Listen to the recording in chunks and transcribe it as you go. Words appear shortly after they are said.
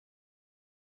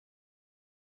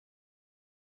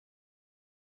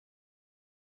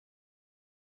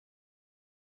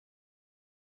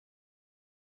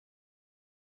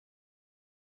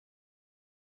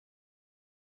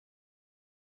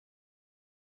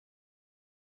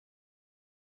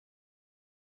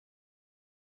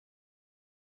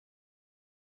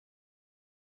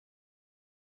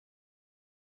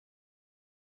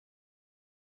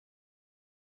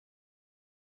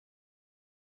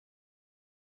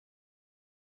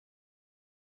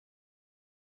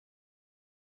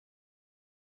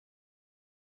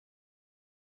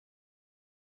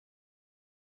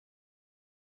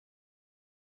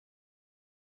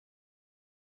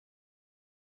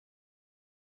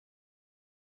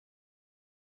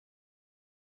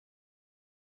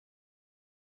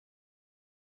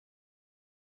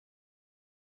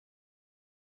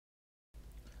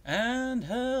And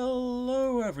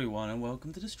hello everyone and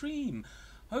welcome to the stream.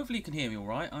 Hopefully you can hear me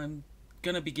alright. I'm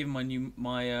going to be giving my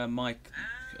mic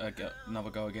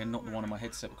another go again, not the one on my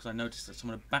headset, because I noticed that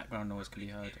some of the background noise can be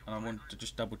heard and I want to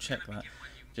just double check that.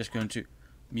 Just going to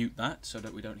mute that so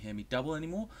that we don't hear me double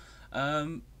anymore.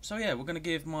 So yeah, we're going to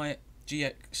give my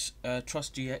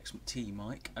Trust GX T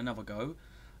mic another go.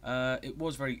 It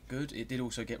was very good. It did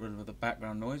also get rid of the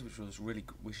background noise, which is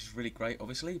really great,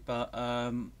 obviously. But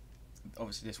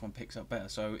obviously this one picks up better.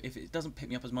 So if it doesn't pick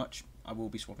me up as much, I will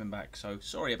be swapping back. So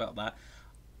sorry about that.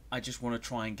 I just want to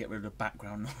try and get rid of the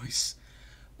background noise.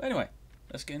 But anyway,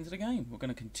 let's get into the game. We're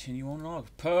going to continue on our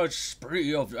purge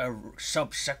spree of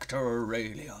subsector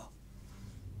Aurelia.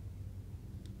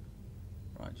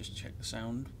 Right, just check the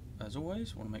sound as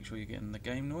always. Want to make sure you're getting the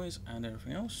game noise and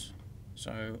everything else.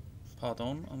 So,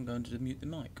 pardon, I'm going to mute the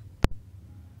mic.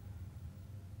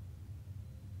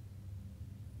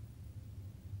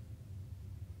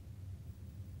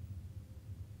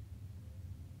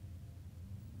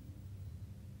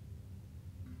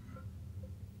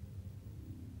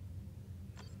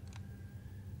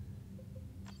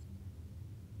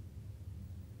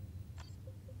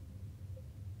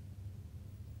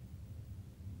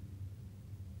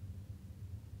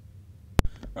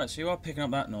 Right, so you are picking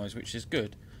up that noise, which is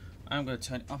good. I'm going to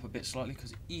turn it up a bit slightly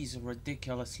because it is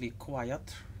ridiculously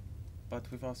quiet. But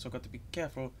we've also got to be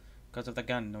careful because of the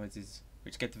gun noises,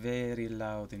 which get very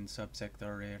loud in subsector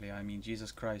Aurelia. I mean,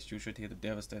 Jesus Christ, you should hear the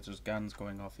Devastator's guns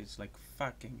going off. It's like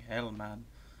fucking hell, man.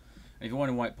 And if you're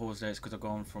wondering why it paused there, it's because I've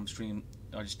gone from stream.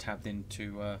 I just tabbed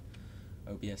into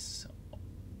OBS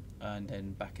and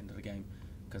then back into the game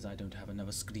because I don't have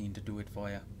another screen to do it for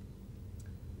you.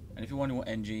 And if you're wondering what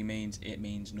NG means, it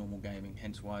means normal gaming,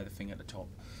 hence why the thing at the top.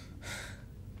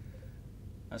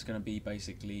 That's going to be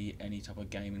basically any type of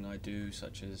gaming I do,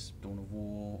 such as Dawn of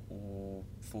War, or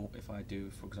if I do,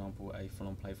 for example, a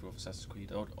full-on playthrough of Assassin's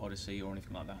Creed Odyssey or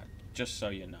anything like that, just so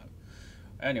you know.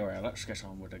 Anyway, let's get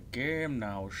on with the game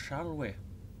now, shall we?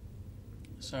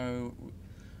 So,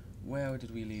 where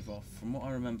did we leave off? From what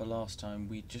I remember last time,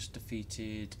 we just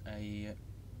defeated a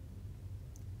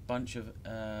bunch of...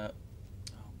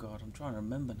 God, I'm trying to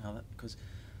remember now that because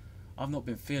I've not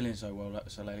been feeling so well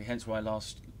so lately. Hence why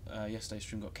yesterday's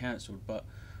stream got cancelled. But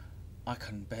I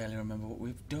can barely remember what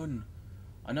we've done.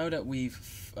 I know that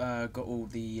we've got all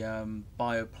the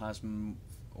bioplasm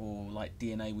or like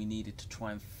DNA we needed to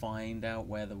try and find out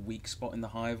where the weak spot in the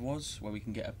hive was, where we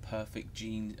can get a perfect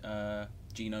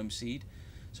genome seed,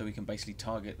 so we can basically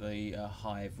target the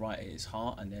hive right at its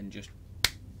heart and then just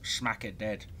smack it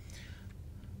dead.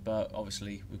 But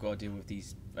obviously we've got to deal with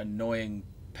these annoying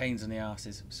pains in the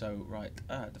asses. So right,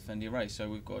 defend the array. So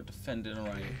we've got to defend an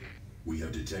array. We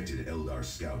have detected Eldar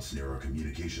scouts near our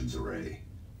communications array.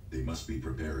 They must be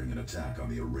preparing an attack on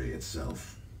the array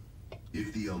itself.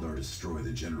 If the Eldar destroy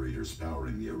the generators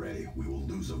powering the array, we will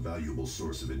lose a valuable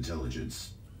source of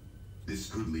intelligence. This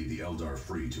could leave the Eldar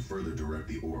free to further direct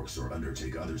the orcs or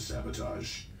undertake other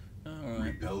sabotage.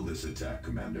 Alright. Repel this attack,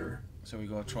 Commander. So we've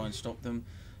got to try and stop them.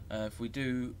 If we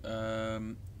do,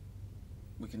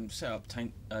 we can set up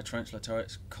tarantula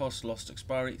turrets, cost, lost,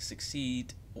 expiry,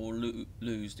 succeed, or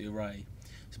lose the array.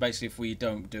 So basically, if we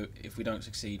don't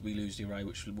succeed, we lose the array,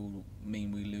 which will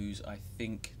mean we lose, I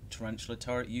think, tarantula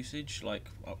turret usage, like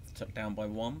down by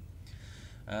 1.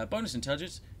 Bonus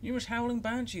intelligence: numerous howling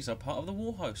banshees are part of the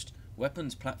war host.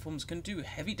 Weapons platforms can do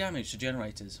heavy damage to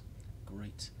generators.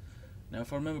 Great. Now,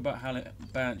 if I remember about howling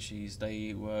banshees,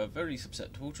 they were very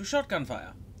susceptible to shotgun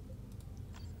fire.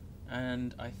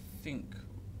 And I think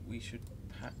we should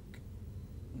pack...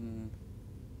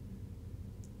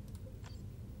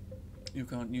 You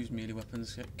can't use melee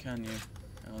weapons, can you?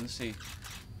 Oh, let's see.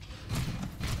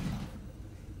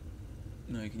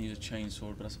 No, you can use a chainsaw,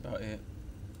 but that's about it.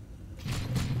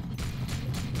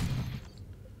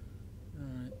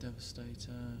 Alright,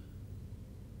 Devastator.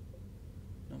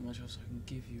 Not much else I can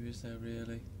give you, is there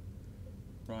really?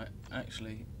 Right,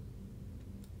 actually...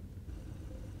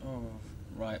 Oh,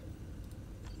 right.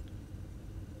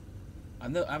 I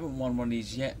haven't won one of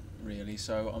these yet, really,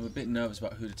 so I'm a bit nervous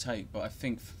about who to take, but I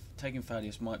think taking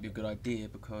Thaddeus might be a good idea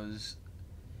because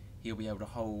he'll be able to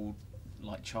hold,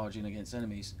 like, charging against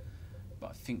enemies.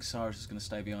 But I think Cyrus is going to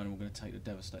stay behind and we're going to take the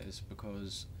Devastators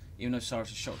because even though Cyrus'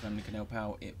 shotgun can help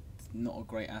out, it's not a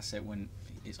great asset when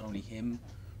it's only him,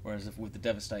 whereas with the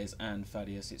Devastators and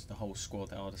Thaddeus, it's the whole squad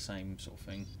that are the same sort of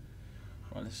thing.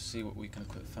 Right, let's see what we can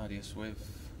equip Thaddeus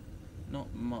with.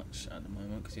 Not much at the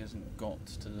moment because he hasn't got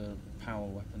to the power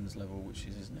weapons level, which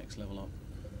is his next level up.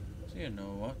 So you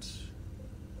know what?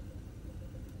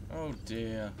 Oh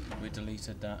dear, we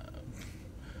deleted that.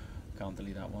 Can't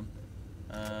delete that one.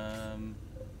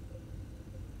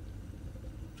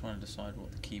 trying to decide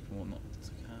what to keep and what not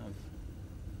to have.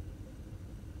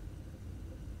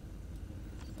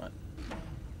 Right.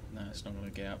 No, it's not going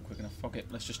to get out quick enough. Fuck it,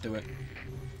 let's just do it.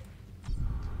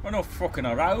 We're not fucking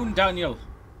around, Daniel.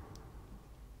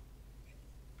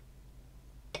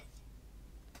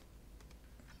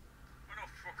 We're not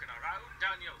fucking around,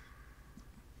 Daniel.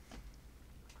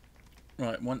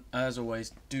 Right, as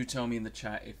always, do tell me in the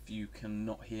chat if you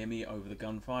cannot hear me over the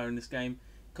gunfire in this game,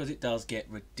 because it does get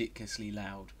ridiculously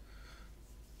loud.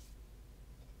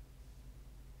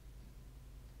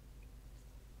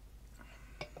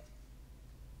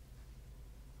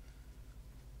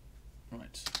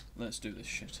 Right, let's do this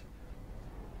shit.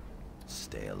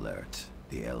 Stay alert.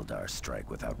 The Eldar strike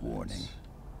without warning.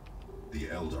 The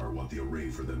Eldar want the array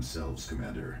for themselves,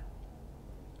 Commander.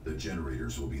 The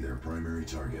generators will be their primary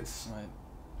targets. Right.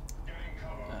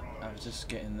 I was just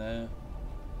getting there.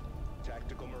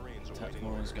 Tactical Marines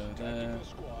go there.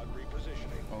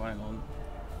 Oh, hang on.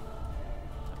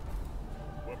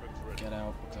 Get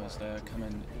out because they're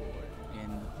coming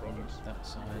in from that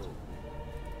side.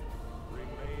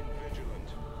 Remain vigilant.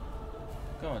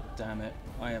 God damn it.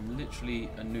 I am literally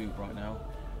a noob right now.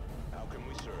 How can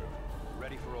we serve?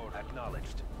 Ready for order.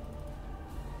 Acknowledged.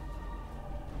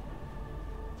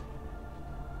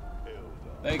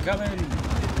 They come in!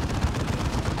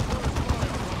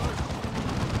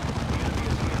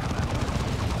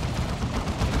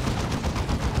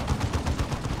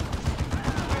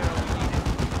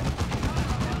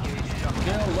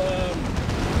 Kill them!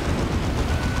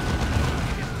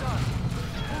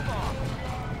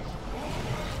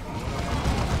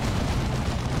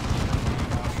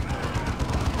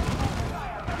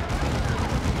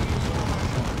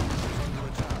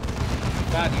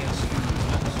 Thaddeus,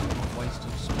 absolute waste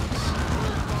of space.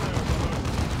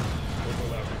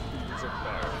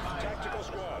 Tactical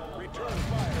squad, return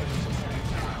fire.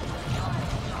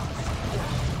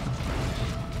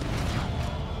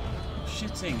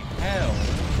 Shitting hell.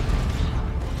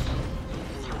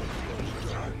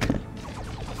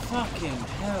 Fucking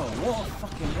hell, what a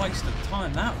fucking waste of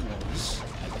time that was.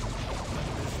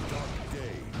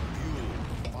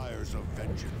 Fires of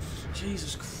vengeance.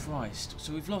 Jesus Christ.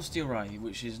 So we've lost the array,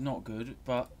 which is not good,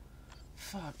 but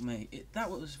fuck me, that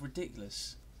was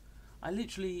ridiculous. I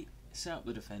literally set up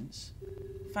the defence,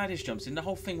 Thaddeus jumps in, the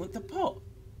whole thing went to pot.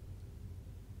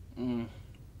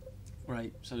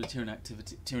 Right, so the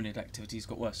Tyranid activity's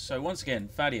got worse. So once again,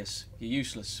 Thaddeus, you're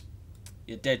useless.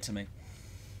 You're dead to me.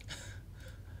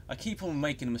 I keep on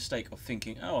making a mistake of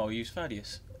thinking, oh, I'll use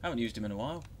Thaddeus. I haven't used him in a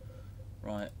while.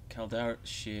 Right, Caldera,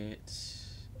 shit.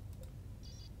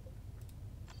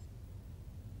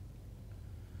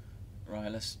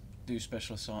 Right, let's do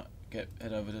special assault.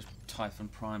 Head over to Typhon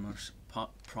Primaris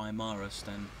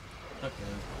then. Okay.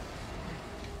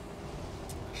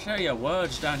 Share your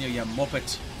words, Daniel, you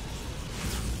muppet.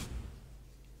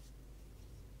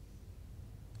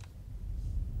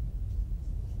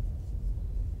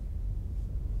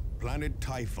 Planet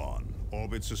Typhon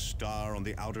orbits a star on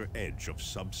the outer edge of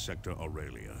subsector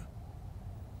Aurelia.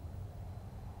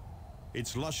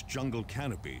 Its lush jungle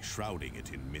canopy shrouding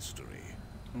it in mystery.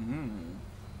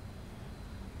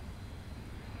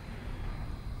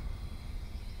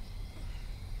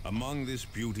 Among this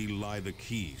beauty lie the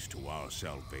keys to our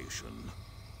salvation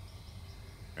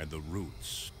and the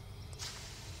roots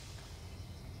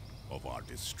of our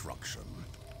destruction.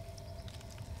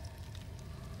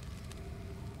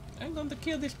 I'm going to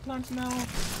kill this plant now.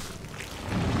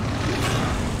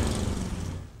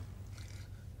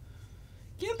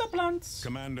 Kill the plants.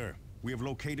 Commander, we have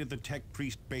located the Tech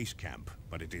Priest base camp,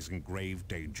 but it is in grave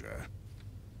danger.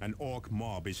 An Orc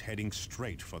mob is heading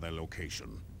straight for their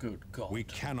location. Good God. We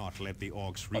cannot let the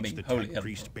Orcs reach the Tech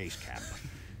Priest base camp.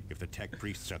 If the Tech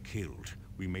Priests are killed,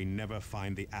 we may never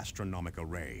find the astronomic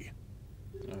array.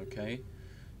 Okay,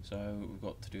 so we've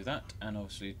got to do that, and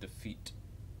obviously defeat.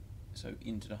 So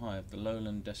into the hive. The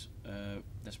lowland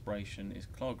desperation is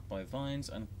clogged by vines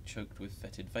and choked with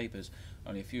fetid vapours.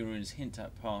 Only a few ruins hint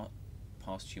at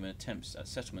past human attempts at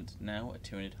settlement. Now a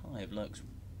Tyranid hive lurks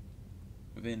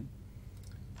within.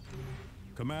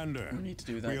 Commander, we need to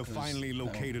do that. We have finally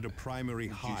located a primary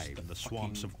hive in the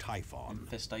swamps of Typhon.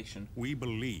 Infestation. We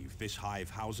believe this hive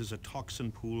houses a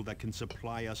toxin pool that can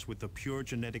supply us with the pure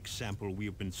genetic sample we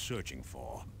have been searching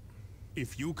for.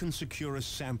 If you can secure a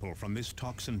sample from this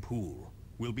toxin pool,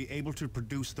 we'll be able to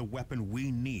produce the weapon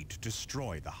we need to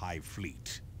destroy the hive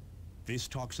fleet. This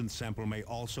toxin sample may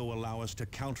also allow us to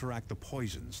counteract the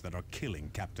poisons that are killing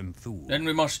Captain Thule. Then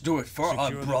we must do it for our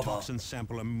brother. Secure the toxin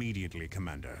sample immediately,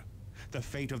 Commander. The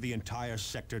fate of the entire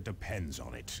sector depends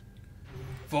on it.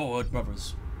 Forward,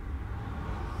 brothers.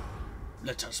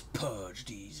 Let us purge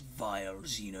these vile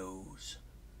Xenos.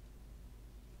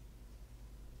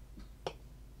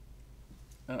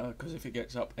 Because if it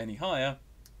gets up any higher,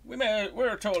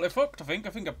 we're totally fucked, I think.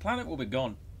 I think a planet will be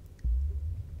gone.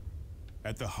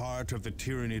 At the heart of the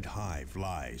Tyranid hive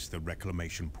lies the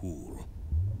reclamation pool.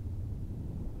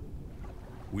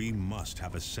 We must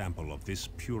have a sample of this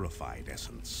purified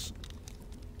essence.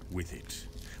 With it,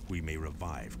 we may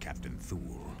revive Captain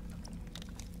Thule.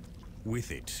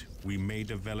 With it, we may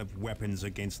develop weapons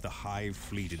against the hive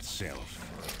fleet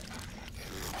itself.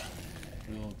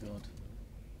 Oh god.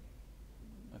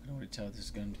 I can already tell this is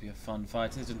going to be a fun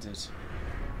fight, isn't it?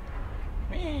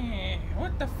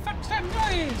 What the fuck's that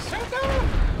noise? So go!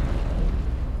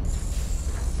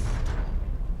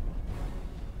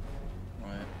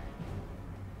 Right.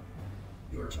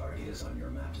 Your target is on your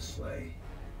map display.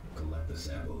 Collect the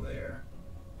sample there.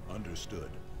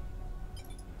 Understood.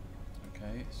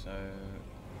 Okay, so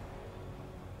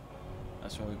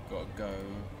that's where we've got to go.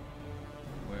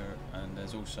 And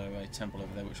there's also a temple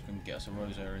over there which can get us a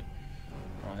rosary.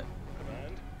 Right.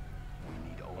 Command? We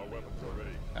need all our weapons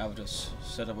already. I'll just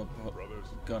set up a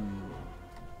gun.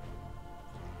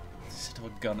 Set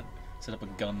up a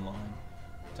gun line.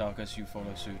 Tarkus, you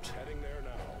follow suit. Heading there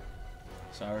now.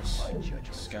 Cyrus,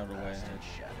 scout away ahead.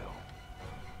 Shadow.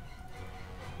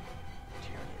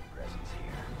 Tyranid presence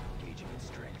here. Gauging its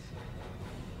strength.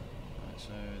 Right,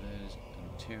 so there's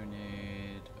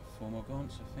Tyranid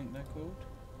Formagants, I think they're called.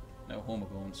 No,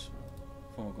 Hormagaunts.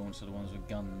 Formagants are the ones with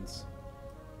guns.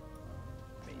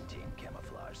 Maintain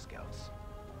camouflage, scouts.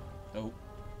 Oh,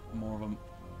 more of them.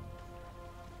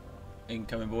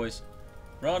 Incoming, boys.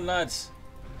 Run, lads!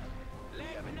 We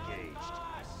have engaged.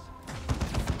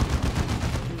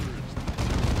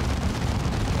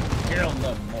 Kill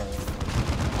them all.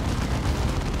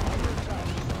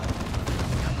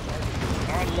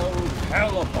 Unload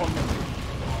hell upon them.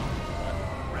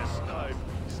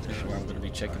 This is where I'm going to be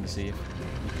checking to see if you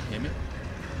can hear me.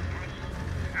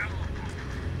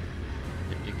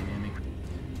 If you can hear me.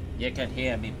 You can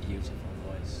hear me, beautiful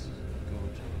voice.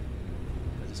 Good.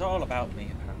 But it's all about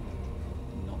me, apparently.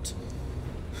 Not.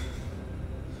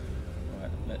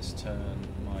 Right, let's turn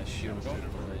my shield off,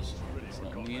 because it's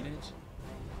not needed.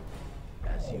 I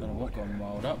don't know what got them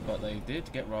riled up, but they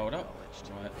did get riled up.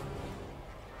 Right.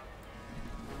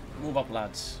 Move up,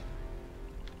 lads.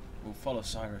 We'll follow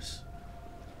Cyrus.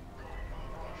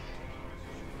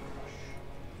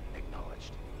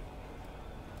 Acknowledged.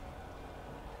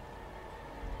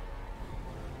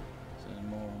 So there's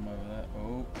more of them over there.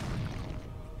 Oh.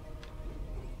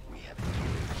 We have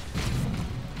engaged.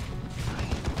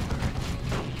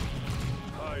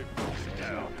 Hive,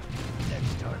 down.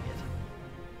 Next target.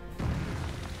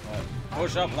 Right.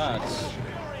 Push up, lads.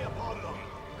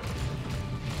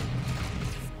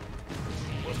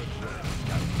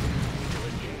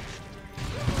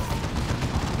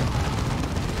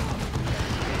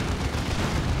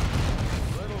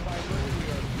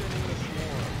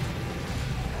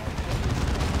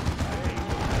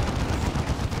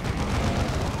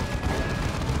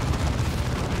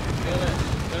 Kill it.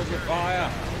 There's your fire.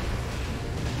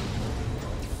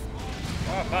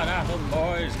 Up and at them,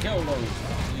 boys. Kill those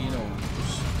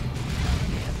Xenos.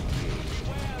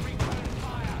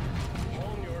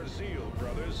 On your zeal,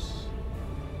 brothers.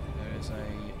 There is a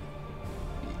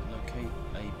locate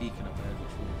a beacon up there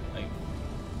which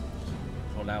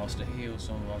will allow us to heal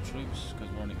some of our troops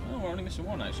because we're only missing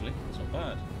one actually. It's not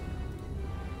bad.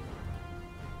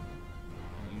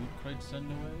 Loot crate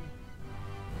send away.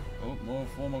 Oh, more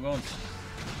Formagants.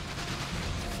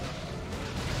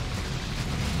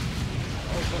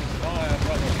 Open fire,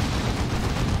 brother.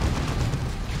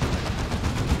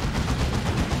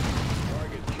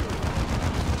 Target killed.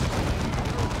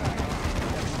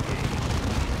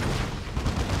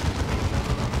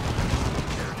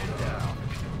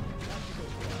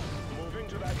 Moving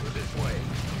to that this way.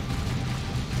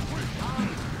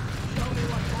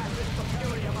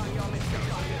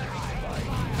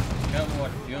 Tell me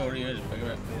what fury is,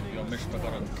 your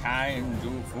misbegotten kind,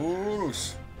 you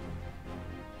fools.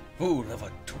 Who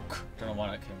ever took? Don't know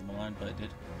why that came to mind, but it did.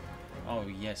 Oh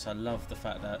yes, I love the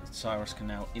fact that Cyrus can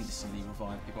now instantly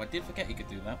revive people. I did forget he could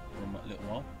do that for a little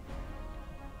while.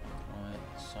 Right,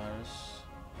 Cyrus.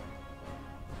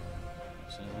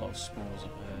 So there's a lot of spores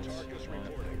up there. Target's Right.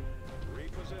 reporting.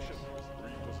 Reposition.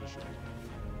 Reposition.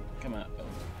 Come out of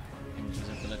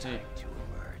invisibility. To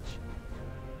emerge.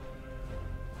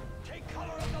 Take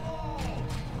cover at the wall.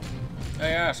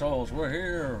 Hey assholes, we're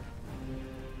here.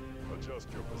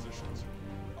 Adjust your positions.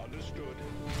 Understood.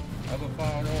 I've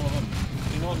found all of them.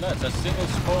 Do not let a single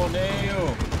spawn near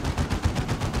you.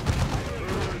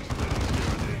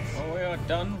 Oh, we are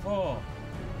done for.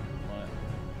 Right.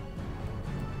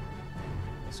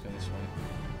 Let's go this way.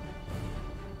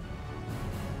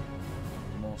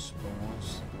 More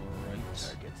spawns. Great.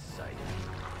 Target sighted.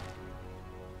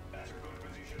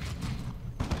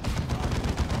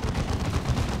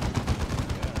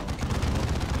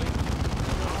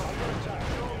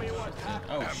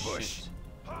 Oh Ambush. shit.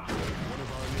 One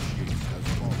of our initiates has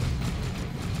fallen.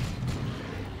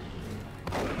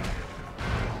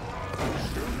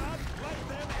 Do not let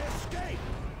them escape!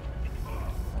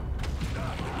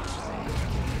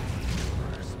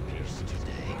 First pierce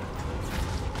today.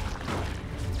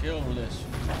 Kill this.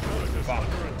 Fuck.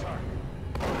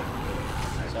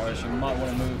 Cyrus, you might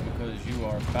want to move because you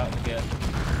are about to get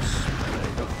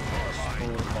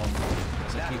spoiled bomb.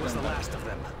 So That keep was the them back. last of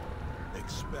them.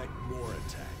 Expect more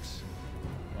attacks.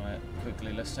 Right,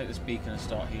 quickly, let's take this beacon and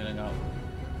start healing up.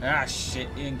 Ah shit,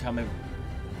 incoming.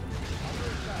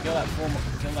 Kill that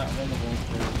vulnerable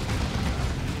crew.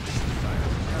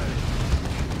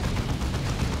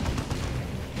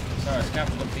 Cyrus,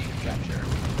 capture the beacon. Capture.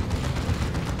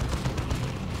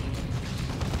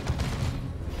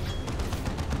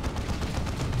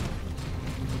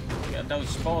 Get those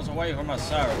spawns away from us,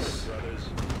 Cyrus. Brothers.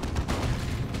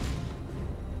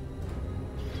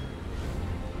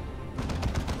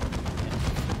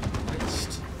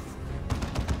 Missed.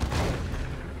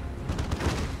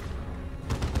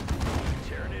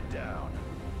 Tearing it down.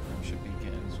 Should be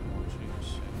getting some more troops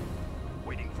soon.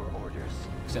 Waiting for orders.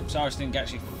 Except Cyrus didn't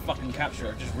actually fucking capture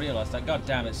it. I just realised that. God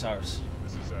damn it, Cyrus.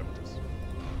 This is Avitus.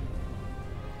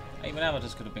 Even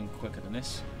Avitus could have been quicker than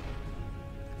this.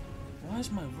 Why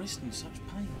is my wrist in such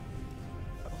pain?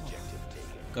 Objective taken.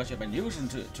 Because you've been using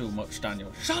too much,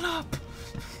 Daniel. Shut up!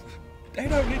 They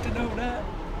don't need to know that.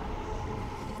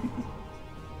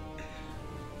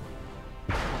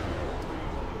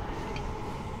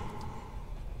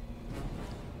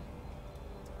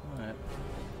 Alright.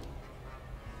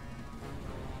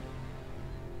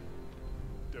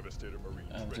 Devastator Marines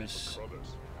I'll ready just- for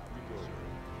brothers.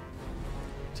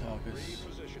 Tarkus,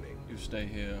 Repositioning. you stay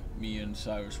here. Me and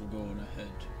Cyrus will go on ahead.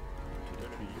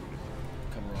 Enemy unit.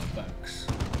 Cover our backs.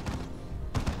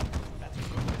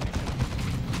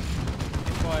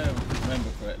 If I remember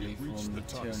correctly Reach from the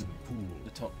toxin pool. the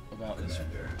top about this.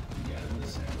 Commander, gather the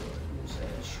sample at Pool's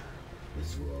Edge.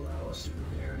 This will allow us to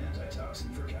prepare an antitoxin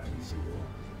for Captain Zool.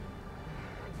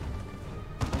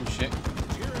 Oh shit.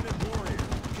 Tyranid warrior,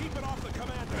 keep it off the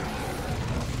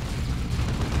commander!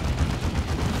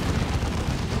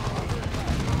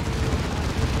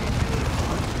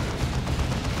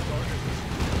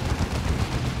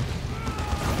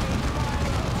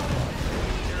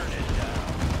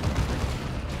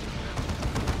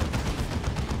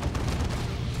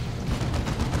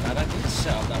 Now that did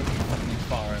set up that fucking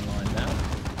firing line now.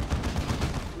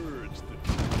 Urge the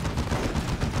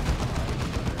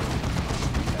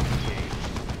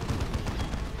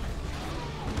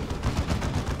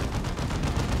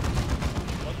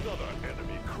another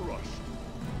enemy crushed.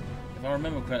 If I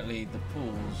remember correctly, the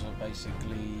pools are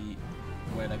basically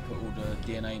where they put all the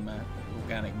DNA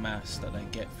organic mass that they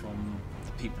get from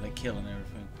the people they kill and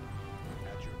everything.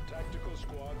 At your tactical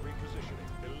squad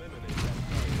repositioning. Eliminate that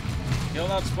target. Kill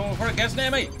that spawn before it gets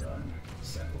near me! Done.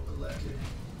 Sample collected.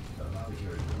 The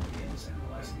apothecary will begin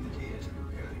analyzing the data to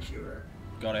prepare the cure.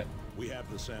 Got it. We have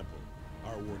the sample.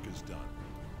 Our work is done.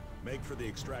 Make for the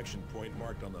extraction point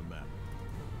marked on the map.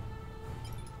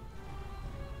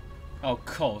 Oh, of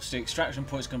course, the extraction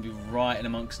point's gonna be right in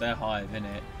amongst their hive,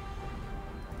 innit?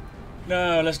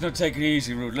 No, let's not take an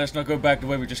easy route. Let's not go back the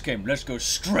way we just came. Let's go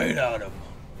straight at them.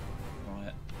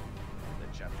 Right.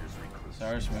 The chapter's recruits.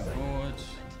 Cyrus, move forward.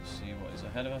 See what is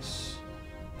ahead of us.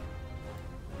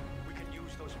 We can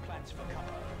use those plants for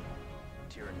cover.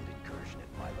 Tyrannid incursion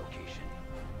at my location.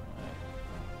 Right.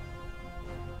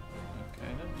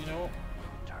 Okay, then, you know what?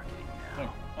 Targeting Oh,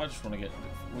 now. I just want to get.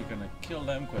 We're gonna kill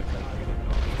them quickly. I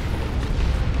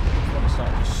want to start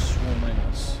just swarming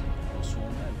us. Or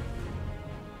swarm them.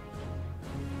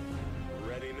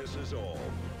 Readiness is all.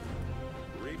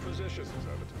 Reposition.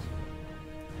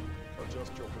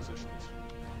 Adjust your positions.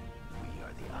 We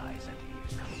are the eyes and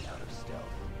ears coming out of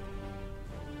stealth.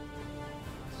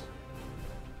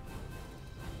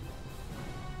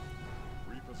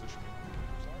 Repositioning.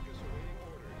 Targets awaiting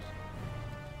orders.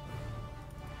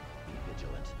 Be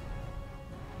vigilant.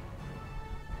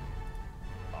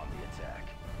 On the attack.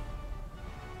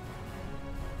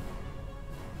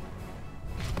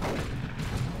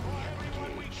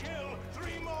 Everyone we kill,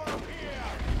 3 more appear!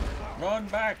 Run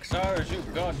back, Cyrus, you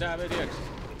goddamn idiot!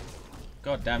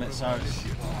 God damn it, Cyrus.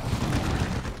 Urge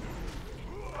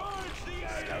the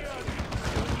enemy!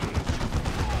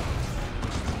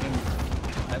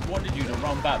 wanted you to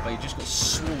run back, but you just got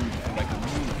swarmed like a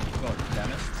mule. God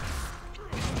damn it.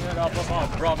 Get off of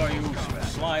my brother, you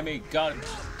slimy god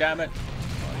damn it.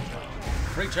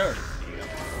 Creature.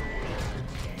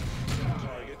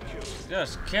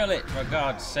 Just kill it, for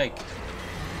God's sake.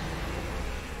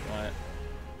 Right.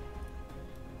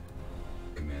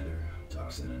 Commander,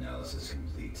 toxin analysis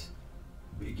complete.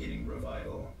 Beginning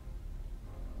revival.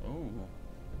 Oh.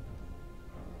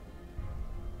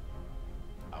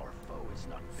 Our foe is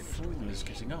not finished Fool with is me,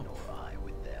 getting up. nor I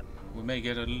with them. We may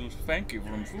get a little thank you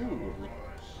from Fool.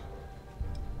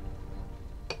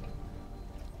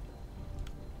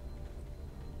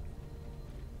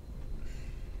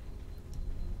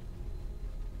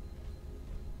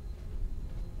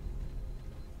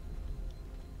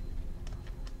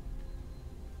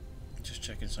 Just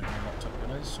checking something on my laptop,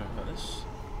 guys. Sorry about this.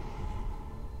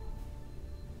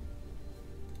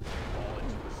 Fall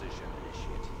into position,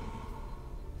 initiate.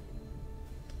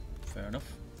 Fair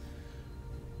enough.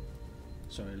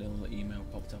 Sorry, a little email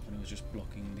popped up and it was just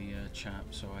blocking the chat,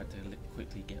 so I had to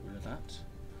quickly get rid of that.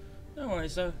 No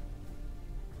worries though.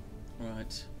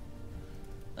 Right.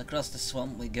 Across the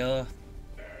swamp we go.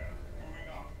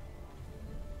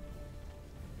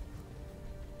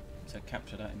 To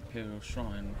capture that Imperial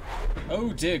Shrine.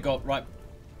 Oh dear God, right.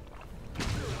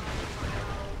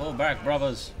 Pull back,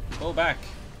 brothers. Pull back.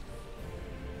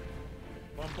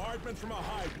 Bombardment from a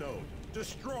hive node.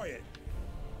 Destroy it.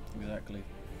 Exactly.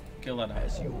 Kill that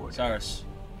As hive. you order. Cyrus,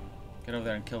 get over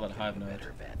there and kill that hive node.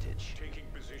 Better vantage. Taking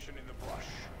position in the brush.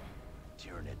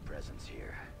 Tyranid presence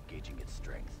here, gauging its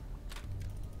strength.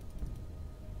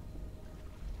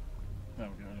 There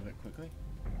we go, a little bit quickly.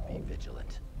 Be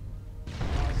vigilant.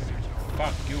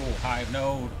 Fuck you, hive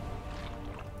node.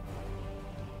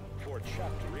 For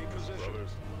chapter reposition.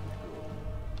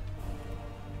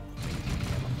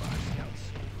 Scouts.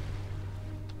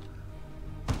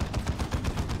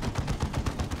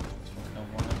 No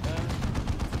one up there.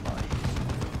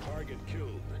 Target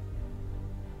killed.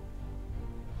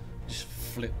 Just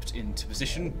flipped into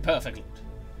position. Perfect.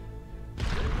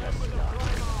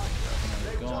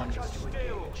 Gone. Just to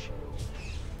engage.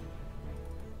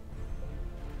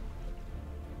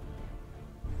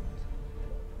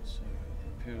 So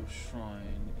Imperial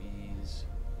Shrine is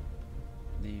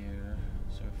there.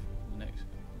 So next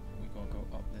we gotta go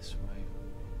up this way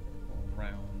or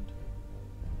round.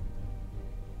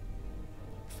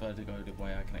 I prefer to go the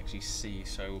way I can actually see,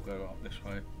 so we'll go up this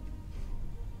way.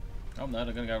 Oh no,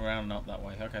 they're gonna go round and up that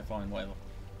way. Okay, fine, whatever.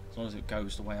 As long as it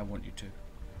goes the way I want you to.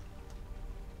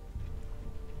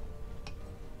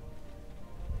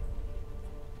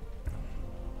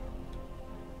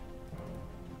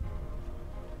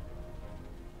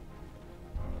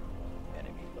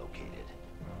 Enemy located.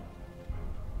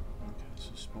 Okay, so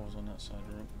spores on that side of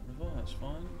the river, that's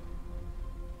fine.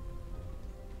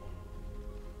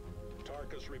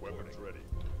 Tarkus reporting. Weapons ready.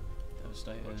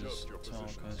 Devastators, Adjust your position.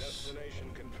 Tarkus.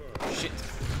 Destination confirmed. Shit!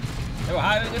 They were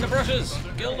hiding in the bushes!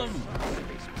 Kill them!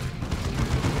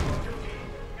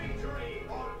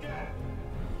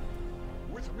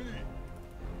 With me.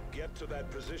 Get to that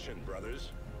position,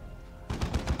 brothers.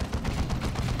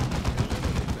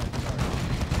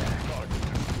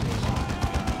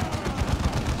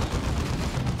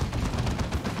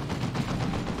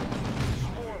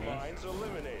 Spore mines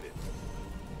eliminated.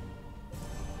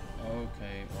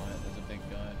 Okay, right, there's a big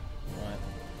guy. Right.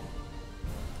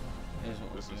 Here's what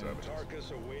we'll do.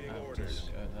 Tarkus awaiting Aptus orders.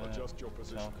 go there. Adjust your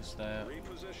position. Tarkus there.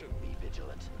 Reposition. Be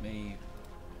vigilant. Me.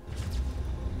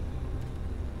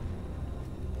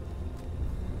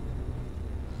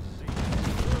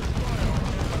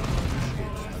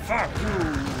 Fuck you!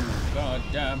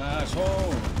 Goddamn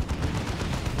asshole!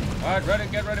 Alright, ready,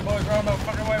 get ready, boys. We're on the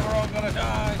fucking way. We're all gonna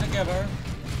die together.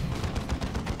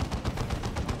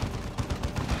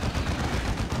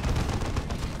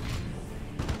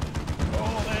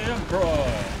 Oh, the Emperor!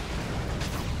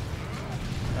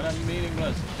 And a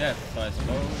meaningless death, I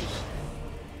suppose.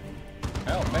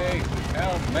 Help me!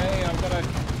 Help me! I'm gonna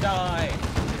die!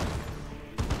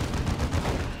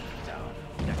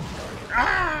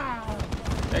 Ah!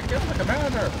 They killed the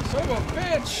commander! Son of a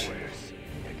bitch!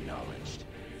 Acknowledged.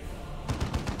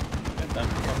 Get that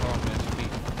fucker off his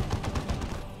feet.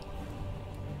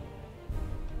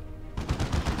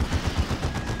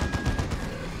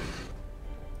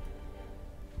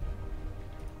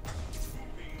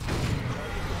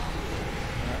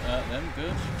 Them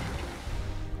good.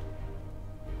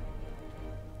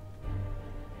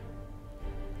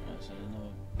 That's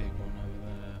another big one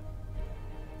over there.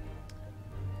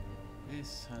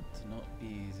 This had to not be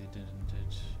easy, didn't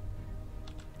it?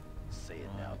 Say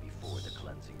it now before the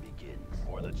cleansing begins.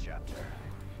 Or the chapter.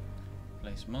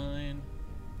 Place mine.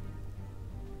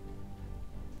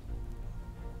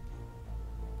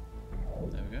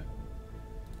 There we go.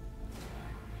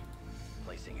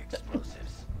 Placing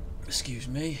explosives. Excuse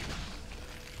me.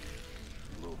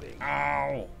 Moving.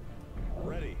 Ow!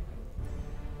 Ready.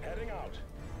 Heading out.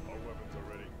 Our weapons are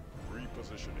ready.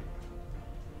 Repositioning.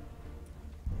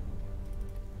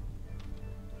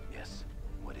 Yes.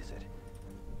 What is it?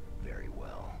 Very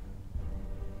well.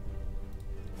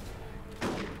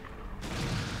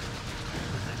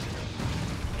 Positioning.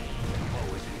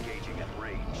 Foe is engaging at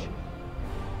range.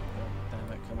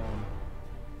 Damn it, come on.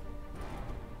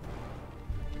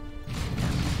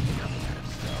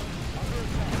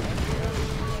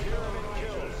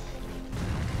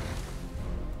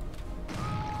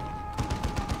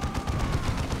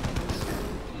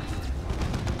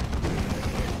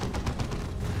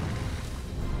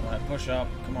 Right, push up,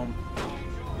 come on.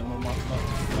 No more not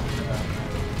fucking about.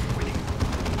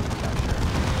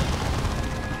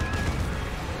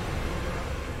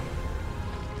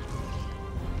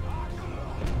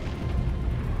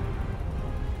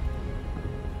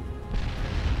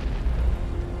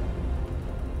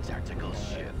 Tactical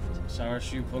shift.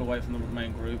 Cyrus, you pull away from the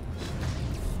main group.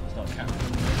 Start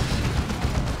capturing this.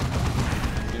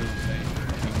 Do the thing.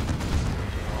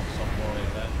 Stop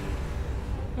worrying there.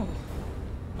 Oh,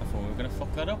 I thought we were going to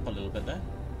fuck that up a little bit there.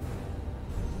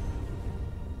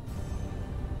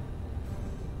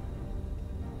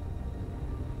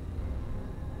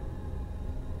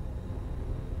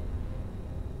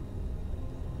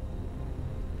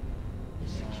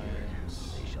 Secured.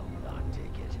 They shall not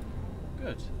take it.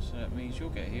 Good, so that means you'll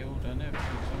get healed and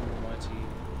everything's alrighty.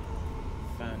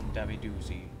 Fan dabby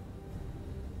doozy.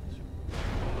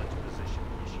 Moment position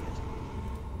initiate.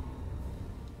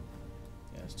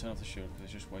 Yeah, let's turn off the shield because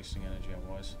it's just wasting energy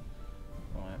otherwise.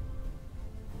 Right.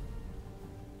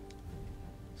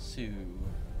 So,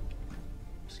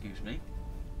 excuse me.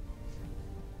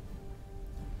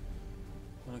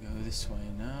 Gotta go this way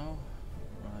now.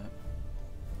 Right.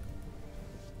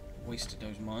 Wasted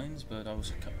those mines, but I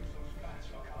was.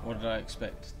 What did I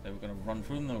expect? They were going to run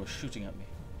through them. They were shooting at me.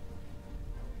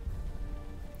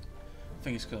 I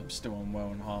think it's because I'm still unwell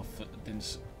and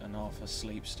half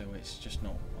asleep still. It's just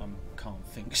not. I can't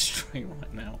think straight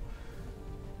right now.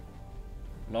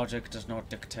 Logic does not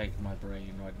dictate my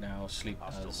brain right now. Sleep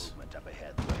Hostile does. movement up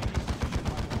ahead.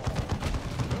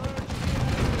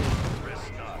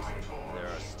 Risk not. There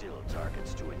are still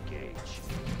targets to engage.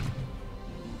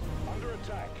 Under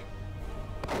attack.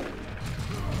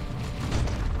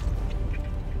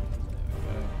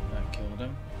 That killed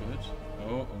him. Good.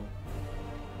 Oh.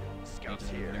 Scouts Need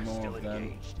to here have more still of them.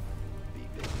 engaged. Be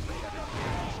vigilant.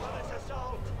 Let's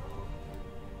assault.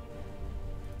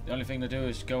 The only thing to do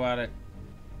is go at it.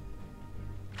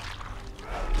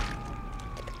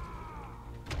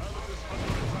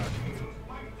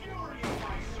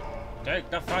 Take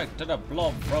the fight to the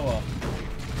blob thrower.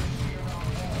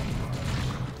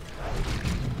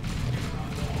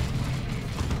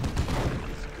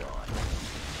 It's gone.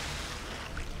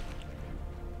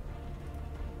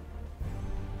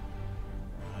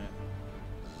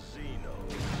 Xeno.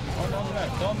 On the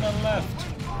left, on the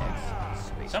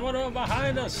left. Someone over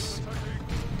behind us.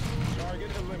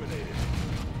 Target eliminated.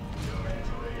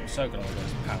 I'm so glad I got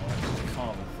his power. Just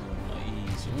carving through him like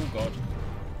ease. Oh god.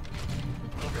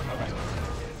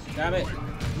 Damn it.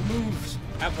 Move,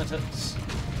 Avatus.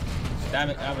 Damn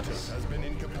it, Avatus. Has been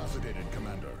incapacitated,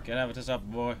 Commander. Get Avatus up,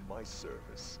 boy. My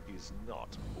service is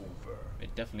not over.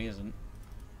 It definitely isn't.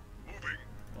 Moving.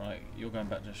 Right, you're going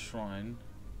back to the shrine.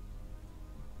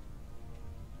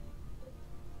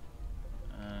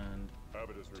 And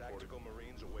Tactical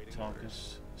Marines awaiting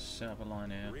Tarkus, set up a line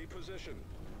here. reposition.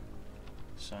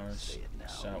 Cyrus, Say it now.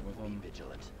 set up with Be them.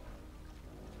 vigilant.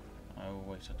 I will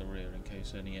wait at the rear in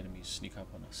case any enemies sneak up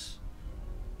on us.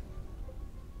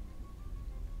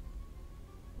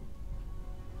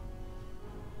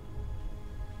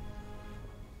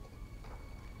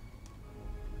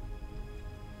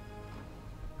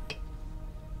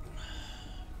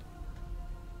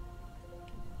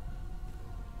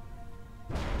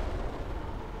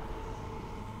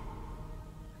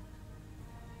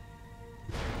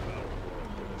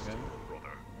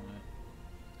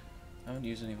 I haven't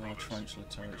used any of our tarantula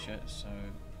turrets yet, so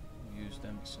we'll use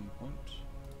them at some point.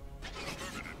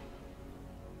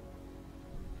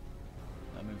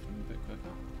 That moved them a bit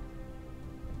quicker.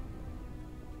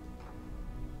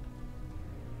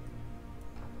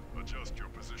 Adjust your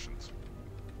positions.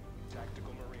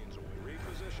 Tactical Marines away.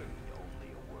 Reposition.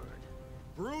 Only a word.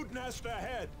 Brood nest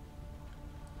ahead.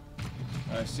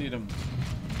 I see them.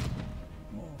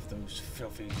 More of those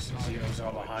filthy Zeros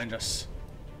are behind us.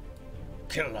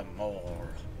 kill them all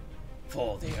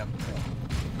for the Emperor.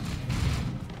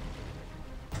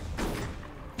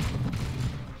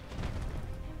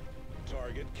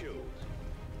 Target killed.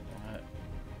 Alright,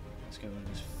 let's get rid of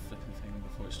this flipping thing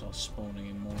before it starts spawning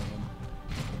in more of them.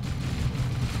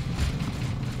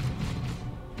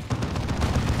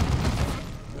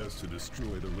 That's to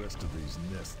destroy the rest of these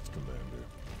nests, Commander.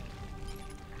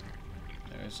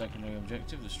 There is secondary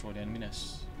objective, destroy the enemy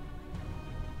nests.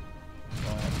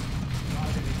 Right.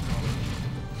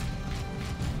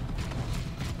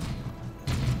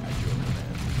 At your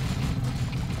command.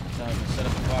 Time to set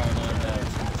up a fire line there.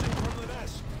 From the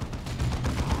nest.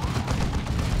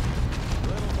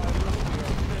 Little by little, we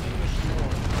are thinning the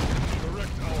swarm.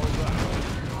 Direct our route.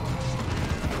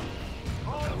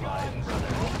 Alive,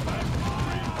 brother.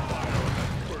 Breathe fire on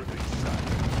that birthing site.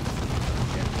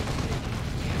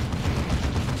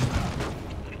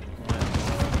 Right.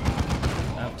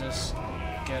 Aptus,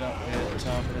 get up here at the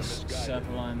top of this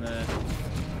circle line there.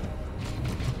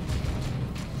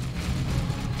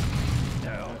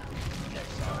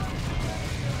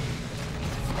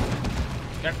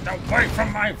 Get away from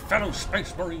my fellow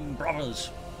Space Marine brothers!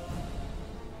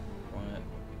 Right.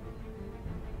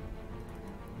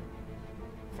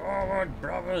 Forward,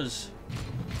 brothers!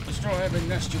 Destroy every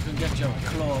nest you can get your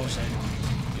claws in.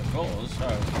 Your claws? Oh.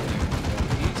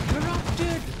 He's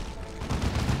corrupted!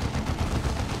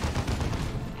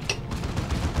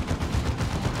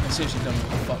 I seriously don't know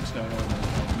what the fuck's going on with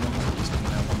this nonsense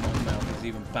coming out of my mouth. It's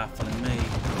even baffling me.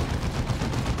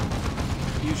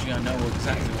 Usually I know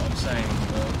exactly what I'm saying,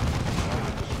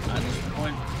 but at this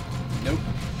point, nope.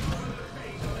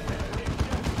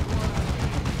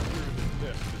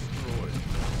 Nest destroyed.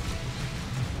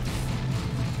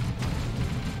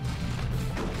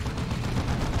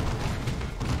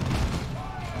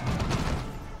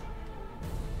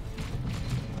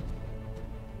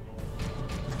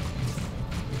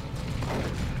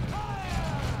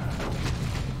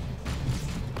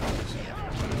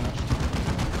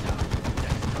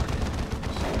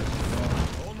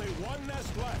 Only one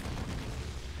nest left.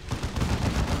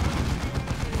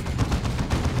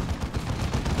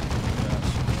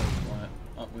 Right,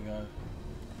 up we go.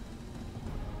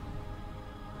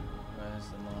 Where's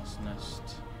the last nest?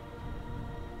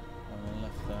 On the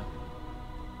left there.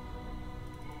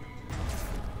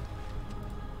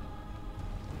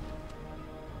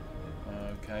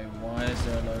 Okay, why is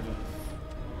there a load of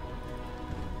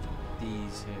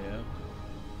these here?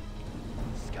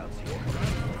 Scouts here.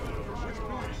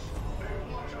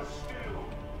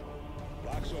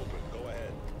 Lock's open. Go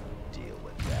ahead. Deal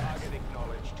with that. Target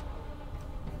acknowledged.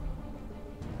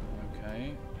 Okay,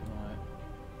 right.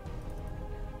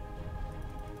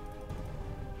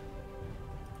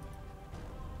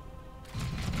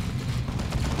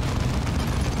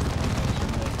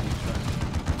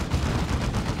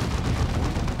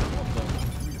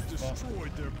 We've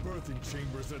destroyed their birthing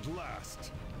chambers at last.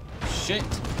 Shit!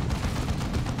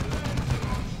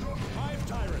 Hive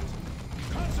tyrant,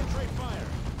 concentrate fire.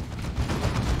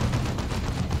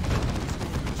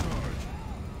 Restoring the charge.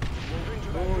 Moving to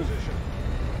that position.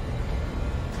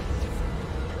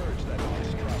 Purge that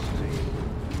monstrosity.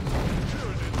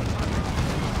 Tyranid attack.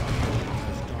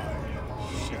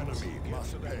 Enemy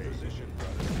must pay. Position,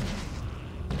 brother.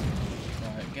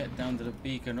 Right, get down to the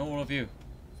beacon, all of you.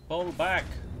 Fall back!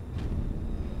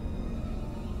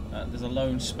 There's a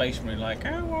lone space marine like,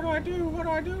 oh, what do I do? What do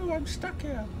I do? I'm stuck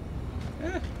here.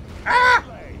 Ah!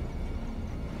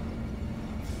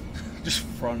 Just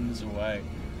runs away.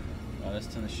 Right, let's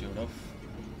turn the shield off.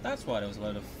 That's why there was a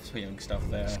load of speeding stuff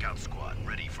there. Scout squad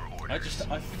ready for orders.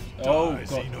 Oh Die, god,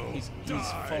 Xeno, he's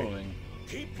die. following.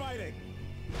 Keep fighting.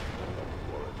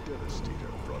 Or a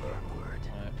devastator, brother. Word.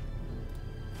 Right.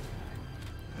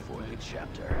 For the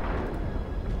chapter.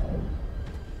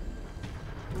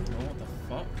 Oh, what the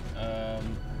fuck?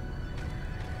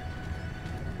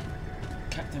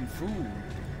 Captain Fool.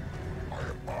 I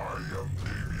am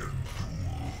Damien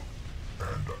Fool,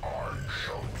 and I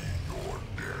shall be your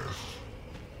death.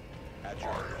 At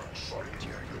your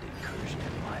Tyranid incursion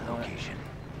at my location.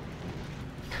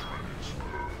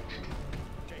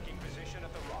 taking position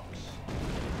at the rocks.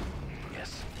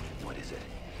 Yes. What is it?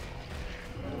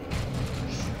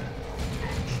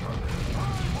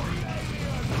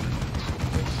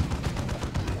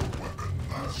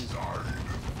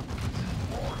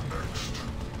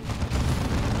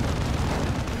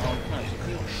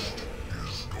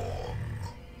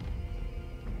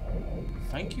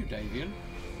 Thank you, Davian.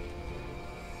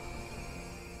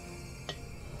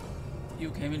 You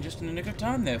came in just in the nick of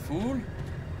time there, fool.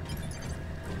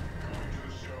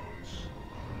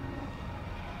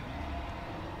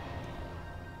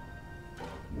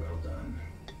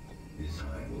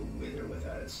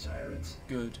 this tyrant.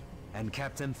 Good. And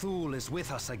Captain Thule is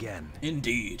with us again.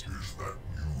 Indeed. Is that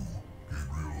you,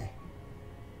 Gabriel?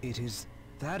 It is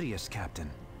Thaddeus, Captain.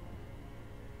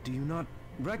 Do you not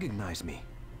recognize me?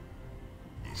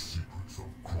 The secrets of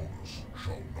Cronus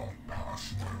shall not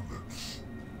pass my lips.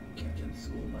 Captain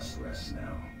Thule must rest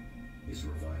now. His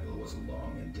revival was a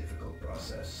long and difficult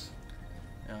process.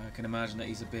 I can imagine that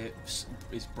his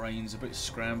brain's a bit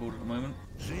scrambled at the moment.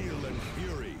 Zeal and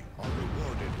fury are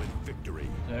rewarded with victory.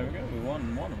 There we go, we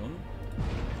won one of them.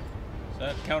 So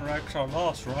that counteracts our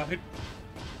loss, right?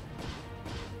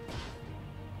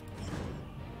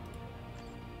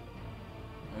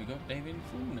 We got David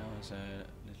Fool now as a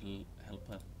little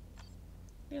helper.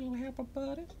 Little helper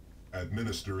buddy.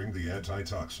 Administering the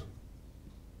antitoxin.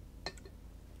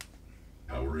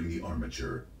 Powering the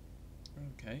armature.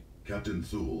 Okay. Captain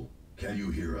Thule, can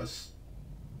you hear us?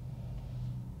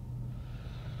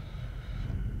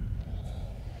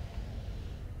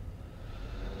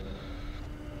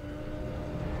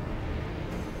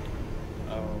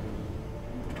 Oh.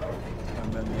 I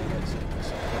remember it's a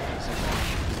perfect signal.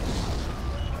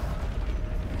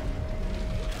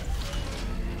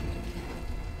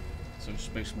 So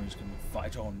Space Marine's gonna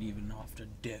fight on even after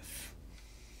death.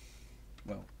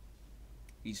 Well,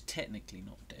 he's technically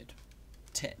not dead.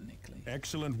 Technically.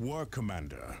 Excellent work,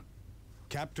 Commander.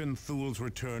 Captain Thule's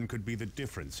return could be the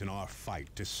difference in our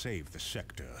fight to save the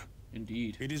sector.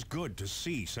 Indeed. It is good to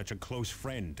see such a close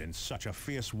friend and such a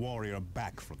fierce warrior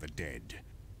back from the dead.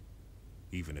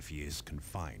 Even if he is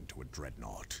confined to a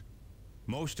dreadnought.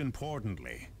 Most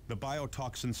importantly, the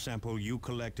biotoxin sample you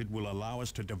collected will allow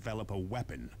us to develop a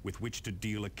weapon with which to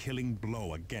deal a killing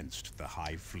blow against the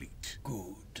High Fleet.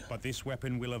 Good. But this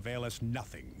weapon will avail us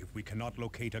nothing if we cannot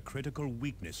locate a critical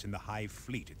weakness in the High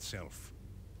Fleet itself.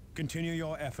 Continue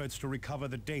your efforts to recover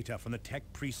the data from the Tech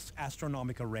Priest's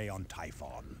astronomic array on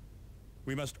Typhon.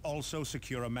 We must also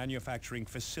secure a manufacturing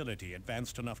facility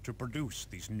advanced enough to produce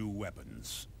these new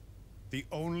weapons. The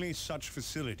only such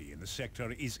facility in the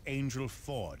sector is Angel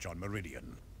Forge on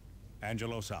Meridian.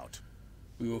 Angelos out.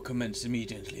 We will commence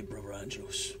immediately, Brother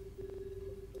Angelos.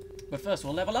 But first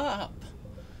we'll level up!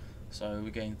 So we're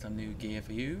getting some new gear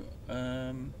for you.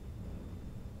 It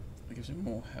gives him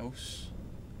more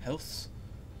health.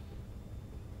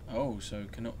 Oh, so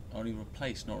cannot only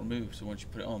replace, not remove. So once you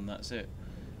put it on, that's it.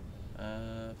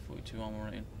 42 armor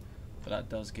rating. But that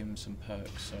does give him some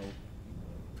perks, so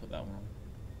put that one on.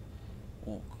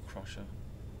 Orc Crusher.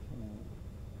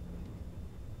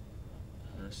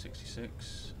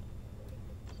 166.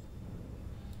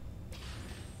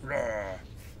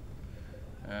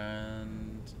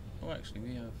 And oh, actually,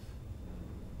 we have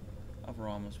other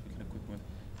armors we can equip with.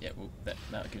 Yeah, well,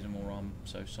 that gives him more armor,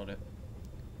 so sod it.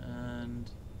 And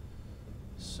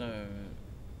so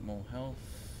more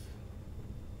health,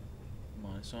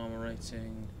 minus armor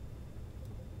rating.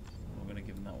 We're going to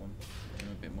give him that one. Give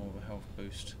him a bit more of a health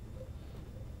boost.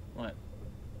 Right,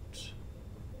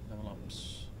 level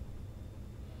ups.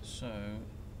 So,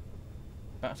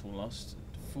 Battle Lust.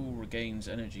 Fool regains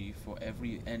energy for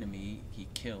every enemy he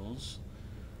kills.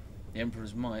 The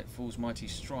Emperor's Might. Fool's Mighty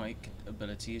Strike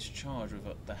ability is charged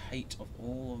with the hate of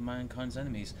all of mankind's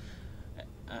enemies,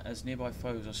 as nearby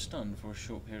foes are stunned for a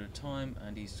short period of time,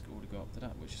 and he's got to go up to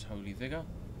that, which is Holy Vigor.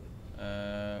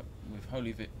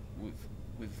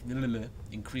 With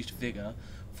increased vigor,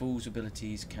 Fool's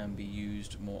abilities can be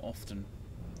used more often.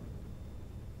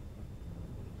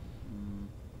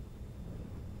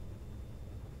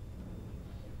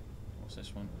 What's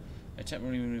this one? A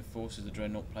temporary reinforces the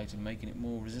dreadnought plating, making it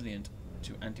more resilient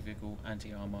to anti-vehicle,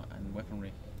 anti-armor, and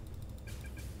weaponry.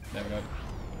 There we go.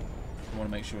 We want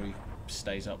to make sure he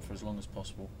stays up for as long as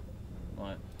possible.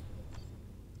 Right.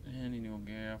 Any new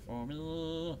gear for me?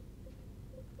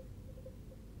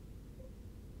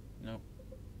 Nope.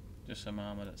 Just some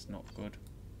armor that's not good.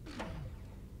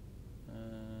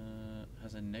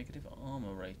 Has a negative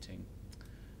armor rating.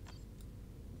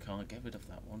 Can't get rid of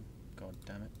that one. God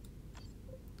damn it.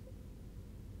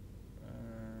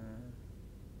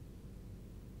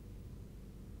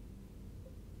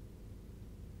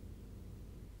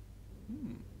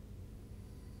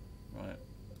 Right.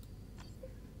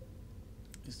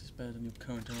 Is this better than your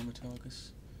current armor,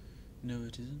 Targus? No,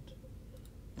 it isn't.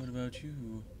 What about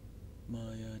you,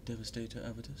 my Devastator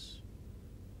Avitus?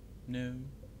 No?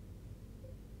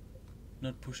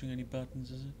 Not pushing any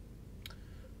buttons, is it?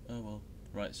 Oh well.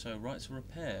 Right, so rights of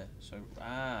repair. So,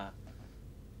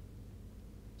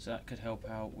 so that could help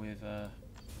out with our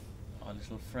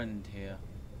little friend here.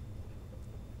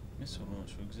 Missile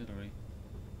launch for auxiliary.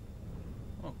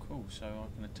 Oh cool, so I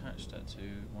can attach that to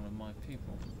one of my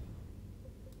people.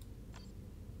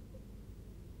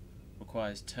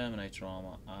 Requires Terminator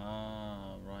armor.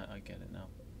 Ah, right, I get it now.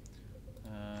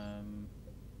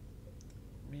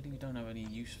 Really, we don't have any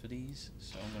use for these,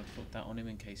 so I'm going to put that on him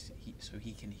in case so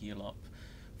he can heal up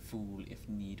full if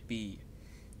need be.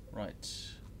 Right.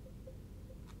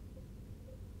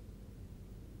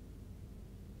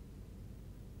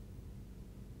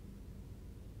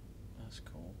 That's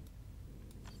cool.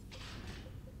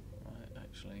 Right,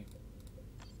 actually,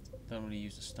 don't really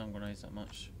use the stun grenades that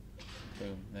much.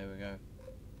 Boom, there we go.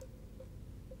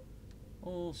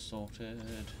 All sorted.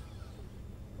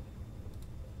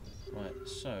 Right,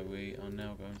 so we are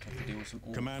now going to have to deal with some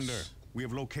orcs. Commander, we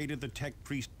have located the Tech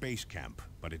Priest base camp,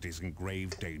 but it is in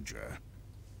grave danger.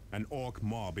 An orc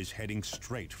mob is heading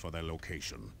straight for their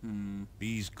location.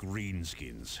 These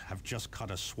greenskins have just cut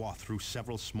a swath through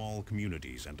several small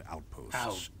communities and outposts.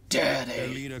 How dare Their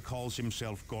they! leader calls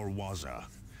himself Gorwaza,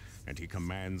 and he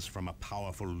commands from a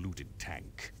powerful looted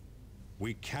tank.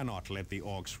 We cannot let the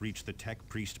orcs reach the Tech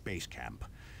Priest base camp.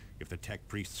 If the Tech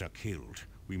Priests are killed,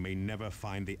 we may never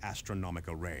find the astronomic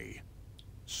array.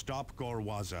 Stop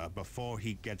Gorwaza before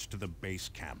he gets to the base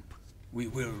camp. We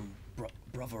will,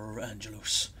 brother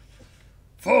Angelus.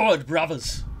 Forward,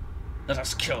 brothers! Let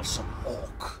us kill some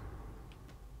orc.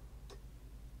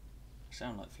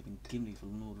 Sound like flipping Gimli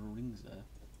from Lord of the Rings there.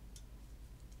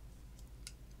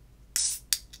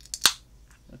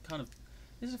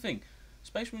 This is the thing.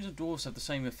 Space Marines and Dwarves have the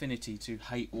same affinity to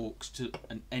hate orcs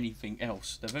and anything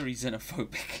else. They're very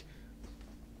xenophobic.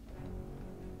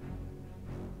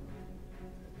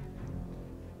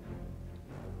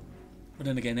 But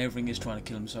then again, everything is trying to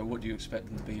kill them, so what do you expect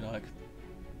them to be like?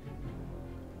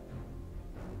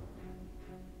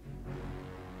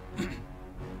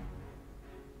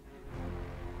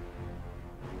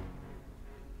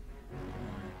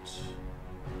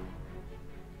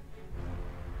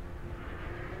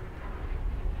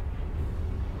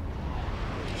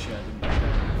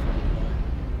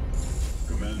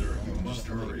 Commander, you must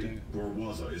hurry.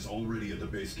 Gorwaza is already at the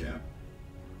base camp.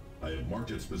 I have marked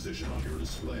its position on your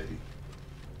display.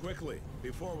 Quickly,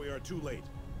 before we are too late.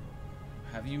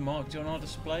 Have you marked it on our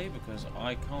display? Because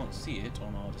I can't see it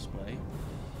on our display.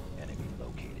 Enemy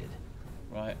located.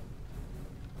 Right.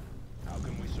 How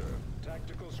can we serve?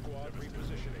 Tactical squad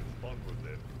repositioning. Onward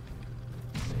then.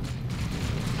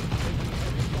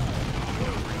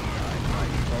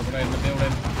 Over there in the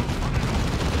building.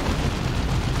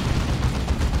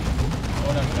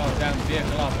 Oh, no, God, down the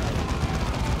vehicle up.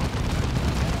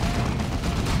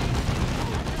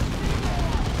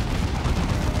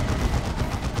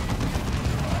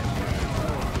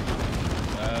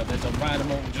 There's a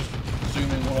random orc just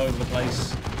zooming all over the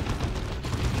place.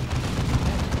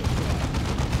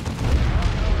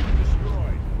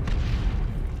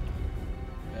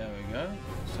 There we go.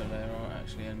 So there are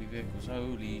actually enemy vehicles.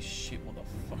 Holy shit, what the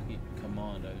fucking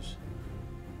commandos.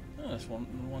 Oh, that's one of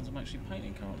the ones I'm actually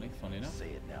painting currently, funny enough. Say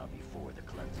it now before the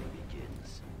cleansing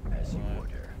begins. As you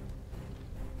order.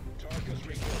 Tarkus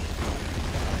recorded.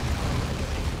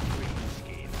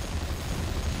 Scheme.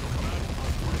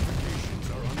 Fortifications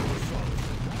are under assault.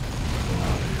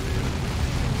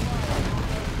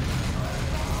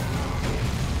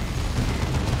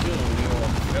 Kill your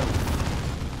filth.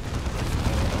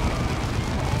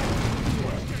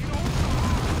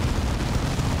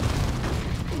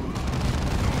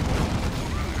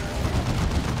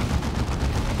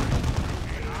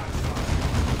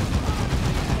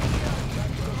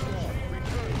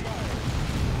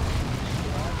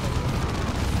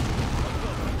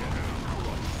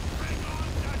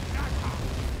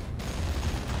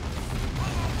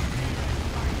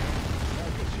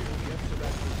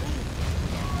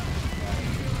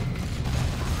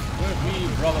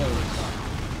 Brothers.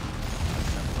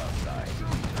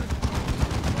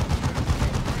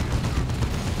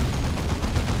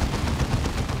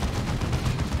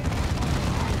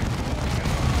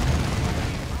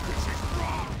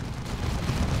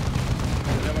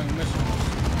 Delivering missiles.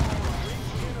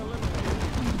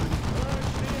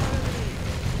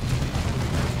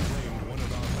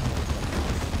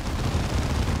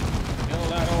 Kill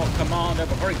that orc commander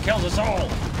before he kills us all.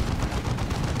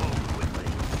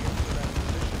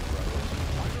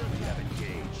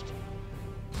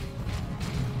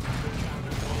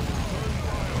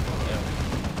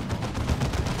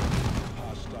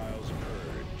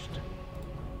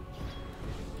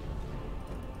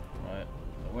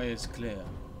 It's clear.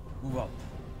 Move up.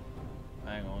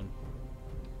 Hang on.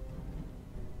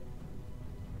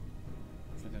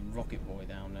 Flipping rocket boy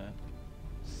down there.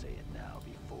 Say it now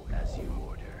before as you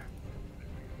order.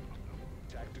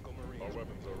 Tactical Marines. Our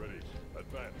weapons are ready.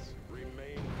 Advance.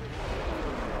 Remain.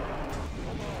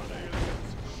 Come on,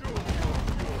 aliens. Show me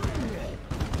your fury.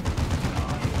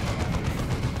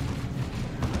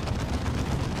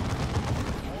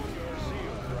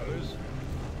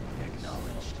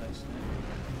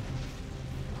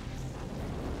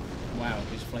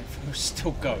 We're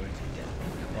still going.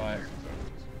 Right.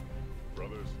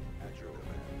 Brothers, at your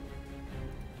command.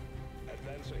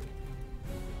 Advancing.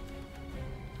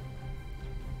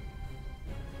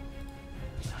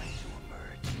 Time to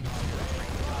emerge.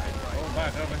 Oh,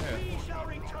 back over here. We shall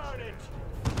return it.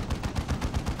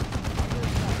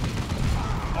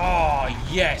 Oh,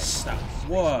 yes, that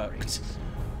worked.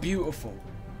 Beautiful.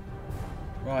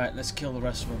 Right, let's kill the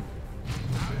rest of them.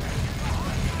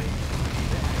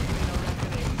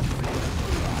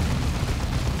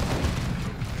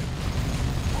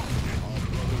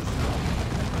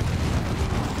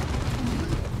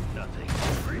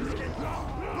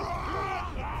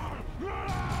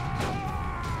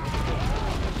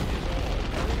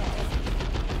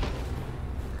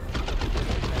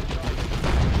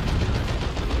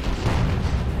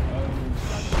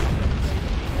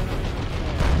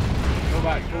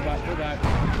 Pull back, pull back.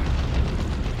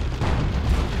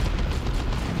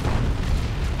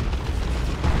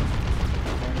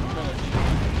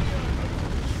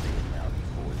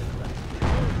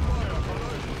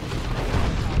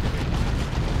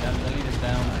 Yeah, the leader's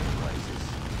down.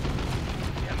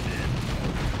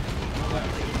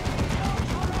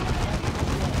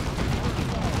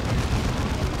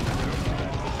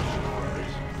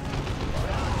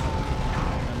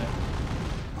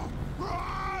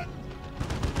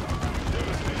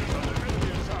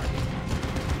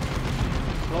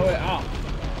 Blow it up.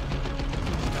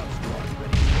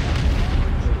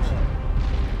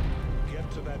 Get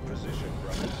to that position,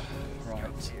 brothers. Right.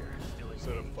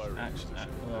 Set up fire.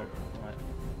 Well, right.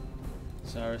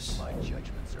 Cyrus, My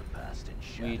judgments are past in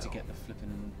shadow. we need to get the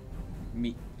flipping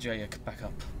meat Jayuk back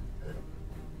up.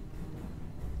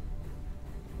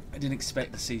 I didn't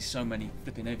expect to see so many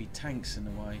flipping heavy tanks in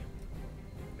the way.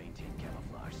 Maintain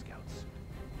camouflage, scouts.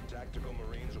 Tactical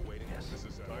Marines awaiting. Yes. This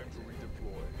is time to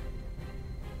redeploy.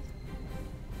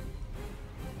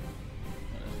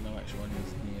 There's no actual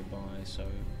enemies nearby, so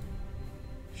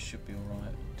should be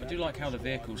alright. I do like how the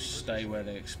vehicles stay where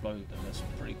they explode though, that's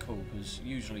pretty cool, because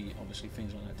usually, obviously,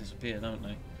 things like that disappear, don't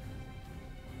they?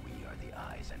 We are the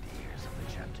eyes and ears of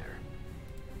the chapter.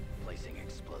 Placing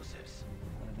explosives.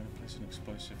 I'm going to place an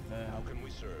explosive there. How can we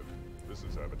serve? This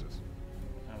is Avitus.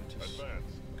 Avitus,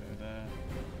 Advance. go there.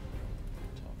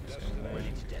 Targets Destiny. go there.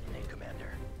 Ready to detonate,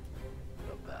 Commander.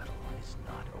 The battle is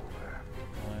not over.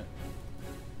 Right.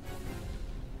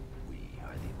 We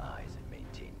are the eyes that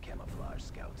maintain camouflage,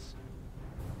 scouts.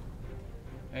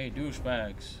 Hey,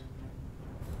 douchebags.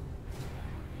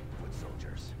 Foot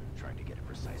soldiers, trying to get a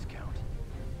precise count.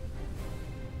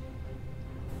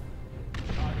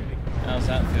 How's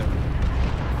that feel?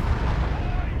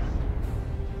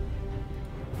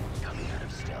 Coming out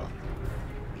of stealth.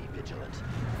 Be vigilant.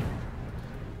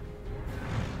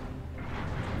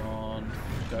 Come on.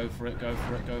 Go for it, go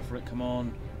for it, go for it, come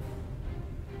on.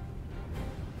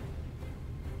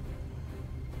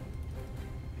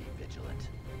 Be vigilant.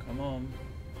 Come on.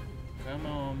 Come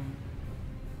on.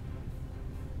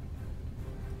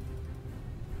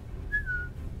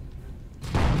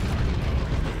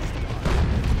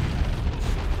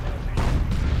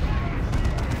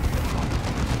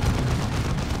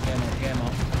 Get him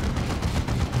up.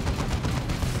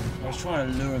 I was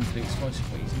trying to lure him to the explosive,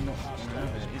 but he's not going to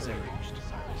have it, is he?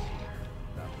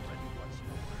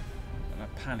 And I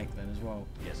panicked then as well.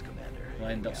 Yes, Commander.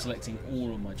 I end up selecting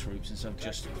all of my troops instead of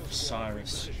just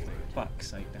Cyrus. Fuck's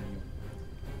sake, Daniel.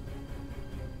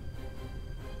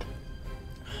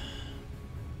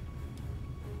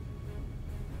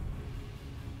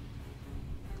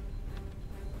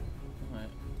 Right,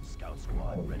 Scout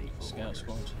squad ready for Scout orders.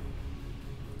 squad.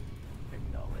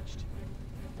 Acknowledged.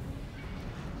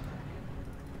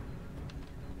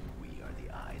 We are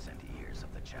the eyes and ears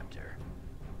of the chapter.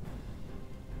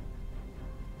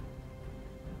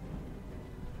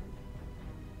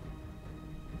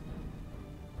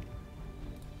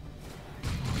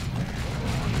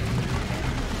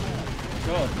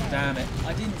 God damn it.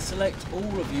 I didn't select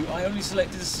all of you. I only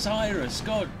selected Cyrus.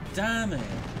 God damn it.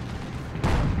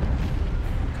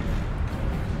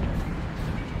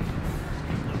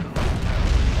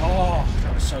 Oh,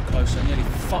 that was so close. I nearly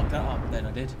fucked that up then,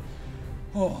 I did.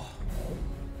 Oh.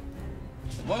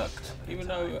 It worked, even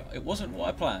though it wasn't what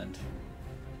I planned.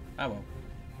 Ah well.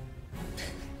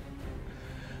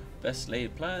 Best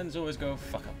laid plans always go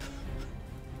fuck up.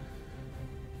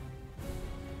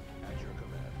 At your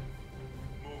command.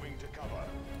 Moving to cover.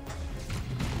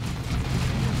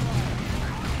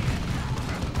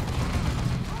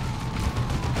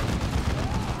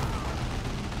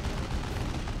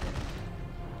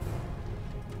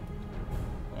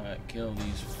 Alright, kill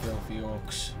these filthy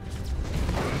orcs.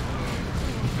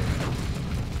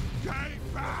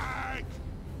 Take back! Attack!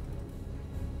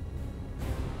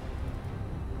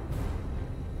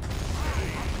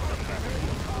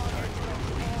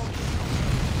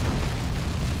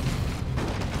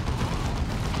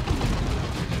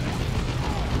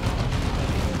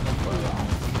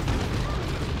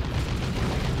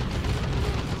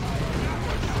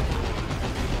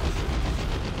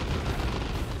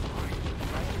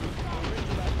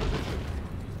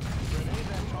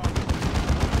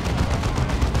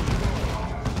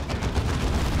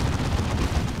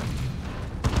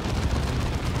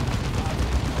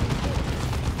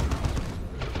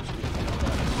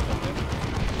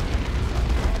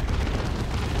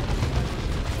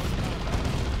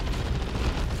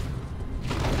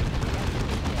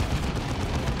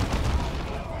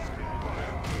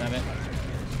 Damn it.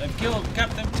 They've killed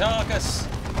Captain Tarkus.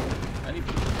 And he...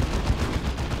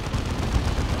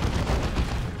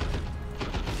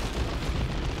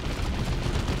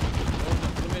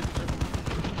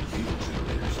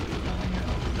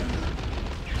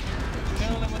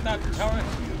 Kill him with that turret.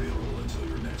 Be available until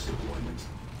your next deployment.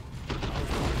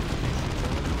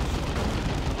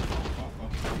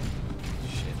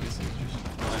 Shit, this is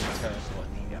just terrible.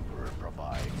 The Emperor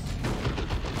provides.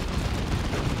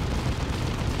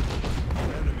 Our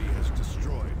enemy has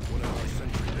destroyed one of our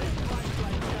sentry guns.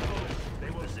 They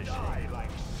will die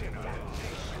like sinners.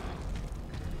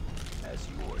 As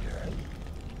you order.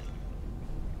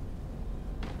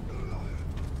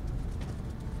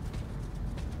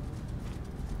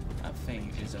 That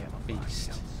thing is a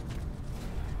beast.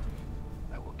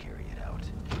 I will carry it out.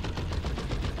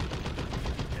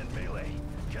 In melee,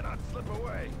 cannot slip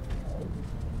away.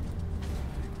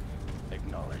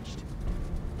 Acknowledged.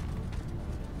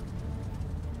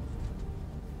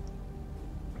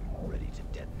 Ready to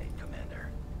detonate,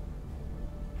 Commander.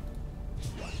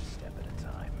 One step at a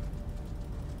time.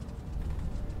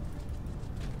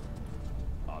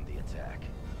 On the attack.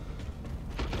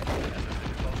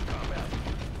 Close combat.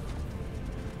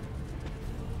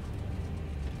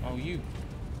 Oh, you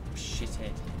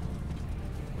shithead.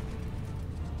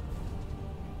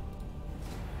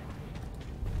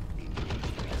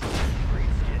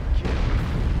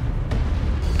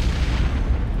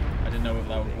 I didn't know if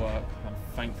that would work. I'm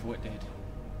thankful it did.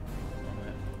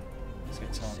 Alright. Let's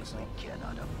get Tarkus We up.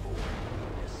 cannot afford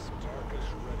this. Tarkus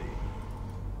ready.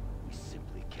 We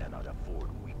simply cannot afford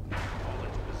weakness. All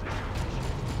into position.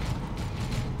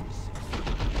 We simply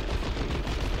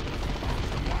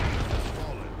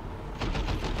Fallen.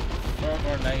 Throw a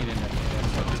grenade in it.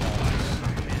 That's what Tarkus.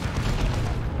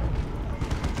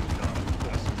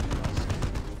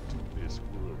 This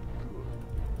will good.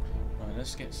 Right,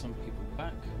 let's get some people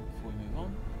back before we move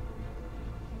on.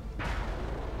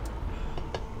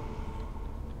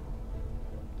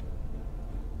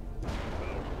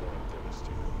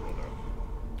 Devastated, brother.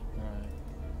 Right.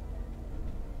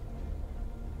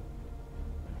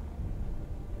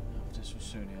 Now, if this will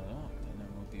soon heal up, and then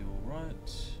we'll be alright.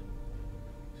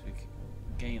 So we can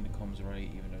gain the comms array,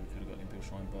 even though we could have got the Imperial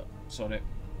Shrine, but sod it.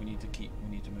 We need to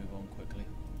move on quickly.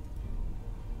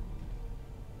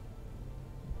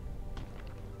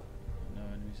 No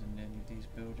enemies in any of these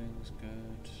buildings,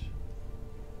 good.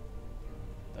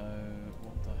 Though,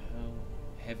 what the hell?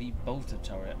 Heavy bolter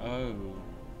turret, oh!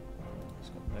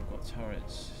 They've got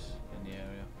turrets in the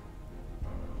area.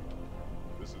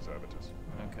 This is Avitus.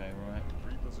 Okay, right.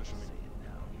 Repositioning. say it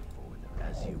now before the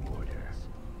as you order.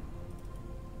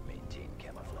 Maintain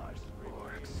camouflage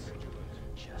orcs.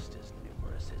 Just as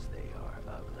numerous as they are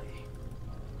ugly.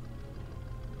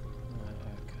 Right,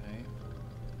 okay.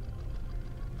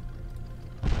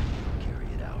 Carry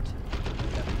it out.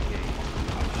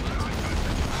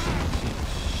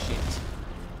 Shit.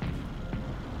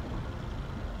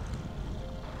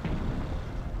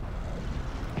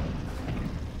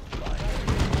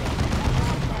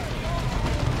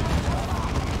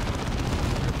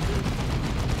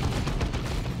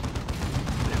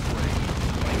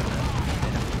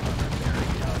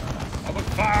 I would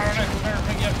fire on it with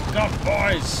everything you've got,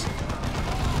 boys!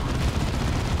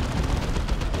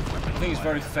 I think it's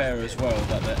very fair as well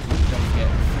that you don't get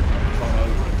run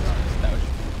over. That would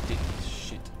just be ridiculous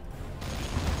shit.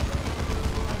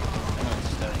 Come on,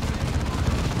 stay.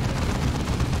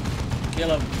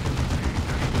 Kill him.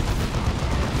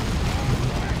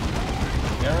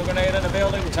 Air grenade in the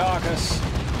building, Tarkus.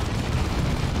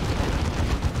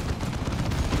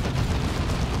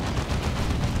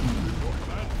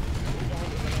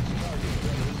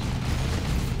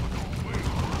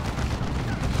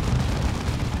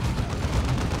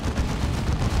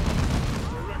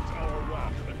 Direct our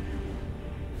wrath at you.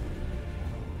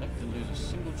 Left to lose a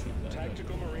single troop there.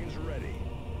 Tactical Marines ready.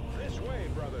 This way,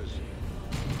 brothers.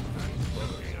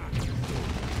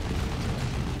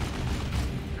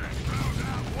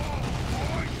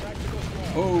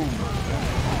 Boom!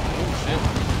 Oh shit!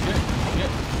 Shit!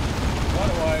 Shit! Run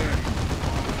away!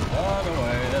 Run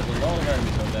away! There's a lot of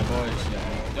enemies over there, boys. Yeah,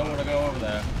 you don't want to go over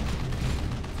there.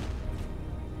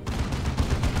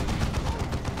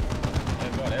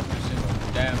 They've got every single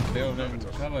damn building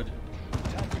covered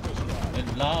in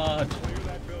blood.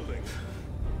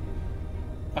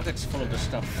 Buckets full of the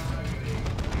stuff.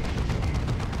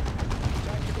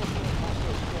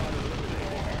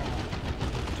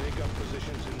 Take up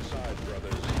positions inside,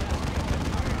 brothers.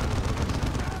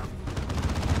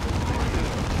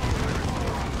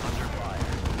 Under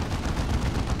fire.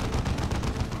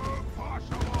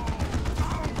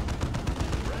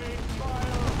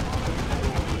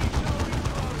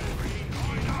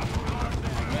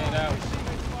 Made out.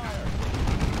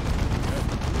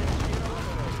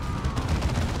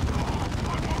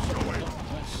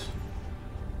 Nice.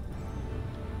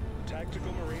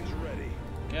 Tactical Marines ready.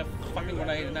 Get a fucking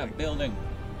grenade in that building.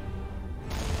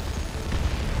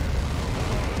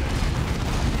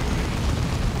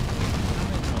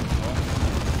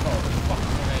 Oh, fuck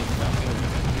grenade in that building.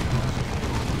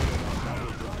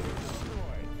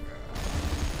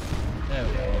 There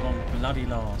we go, long bloody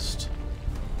last.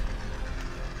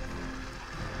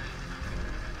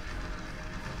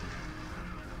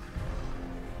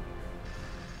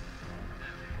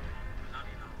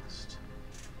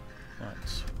 Right.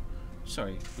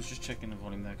 Sorry, was just checking the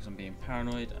volume there because I'm being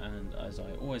paranoid, and as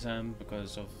I always am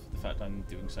because of the fact I'm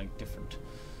doing something different.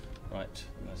 Right,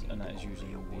 and that is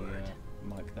using the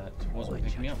mic that wasn't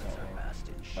picking me up that well.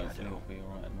 Hopefully it'll be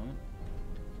alright at the moment.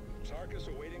 Tarkus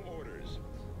awaiting orders.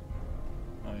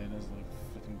 Oh yeah, there's like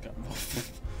flipping gun.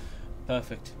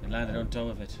 Perfect, it landed on top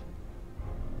of it.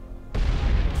 Ooh,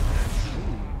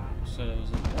 so there was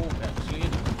an orc actually in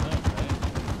it. Okay.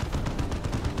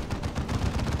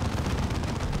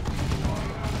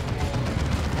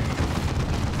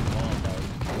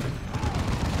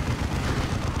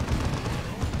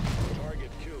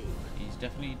 Target killed. He's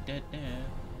definitely dead now.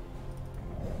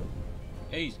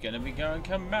 He's gonna be going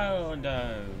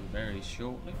commando very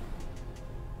shortly.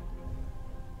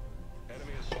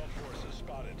 Enemy assault forces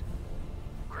spotted.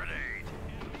 Grenade.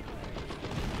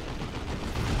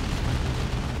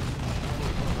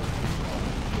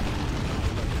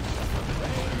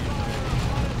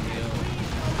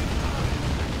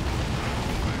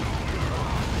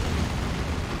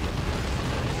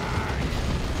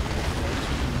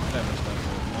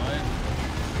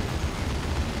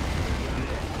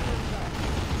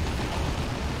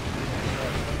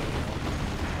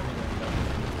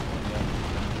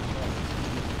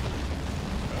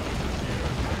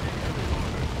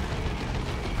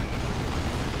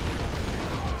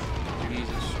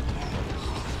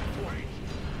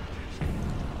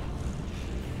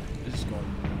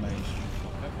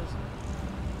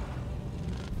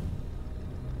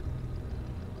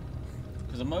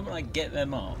 The moment I get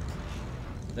them up,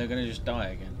 they're gonna just die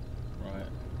again, right?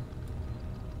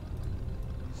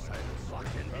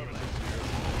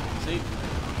 See,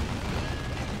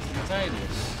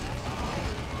 potatoes.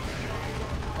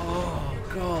 Oh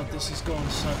god, this has gone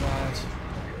so bad.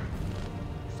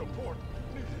 Support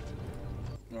needed.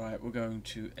 Right, we're going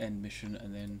to end mission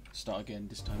and then start again.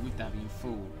 This time with Davian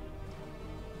Fool.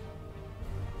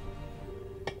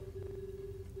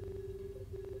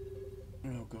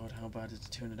 Oh god, how bad is the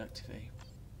 200 activity?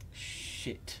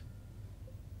 Shit.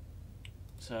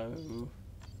 So,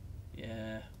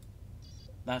 yeah,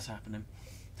 that's happening.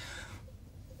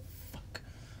 Fuck.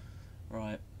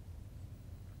 Right.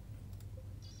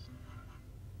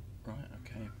 Right,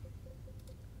 okay.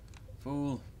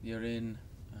 Fool, you're in.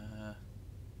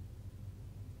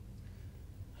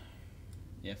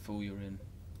 Yeah, Fool, you're in.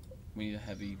 We need a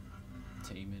heavy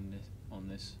team in this, on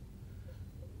this.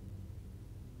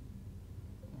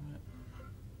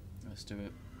 Let's do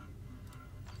it.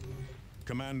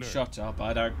 Commander. Shut up,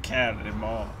 I don't care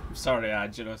anymore. I'm sorry,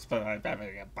 Angelus, but I'm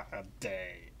having a bad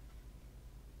day.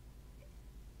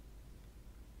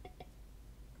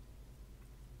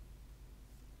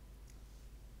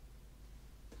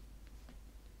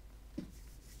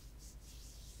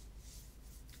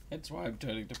 That's why I'm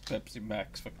turning to Pepsi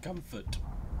Max for comfort.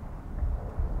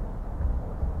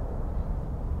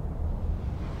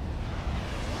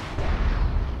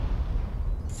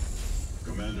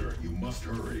 Commander, you must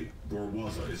hurry.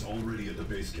 Gorwaza is already at the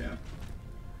base camp.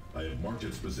 I have marked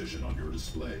its position on your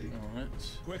display. Alright.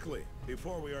 Quickly,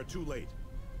 before we are too late.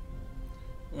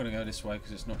 We're gonna go this way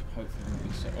because it's not hopefully gonna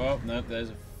be so. Oh, no,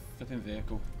 there's a flipping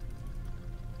vehicle.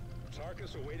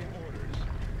 Tarkus awaiting orders.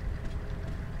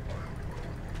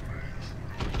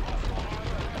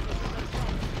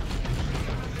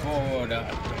 Forward.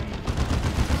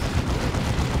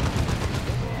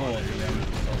 before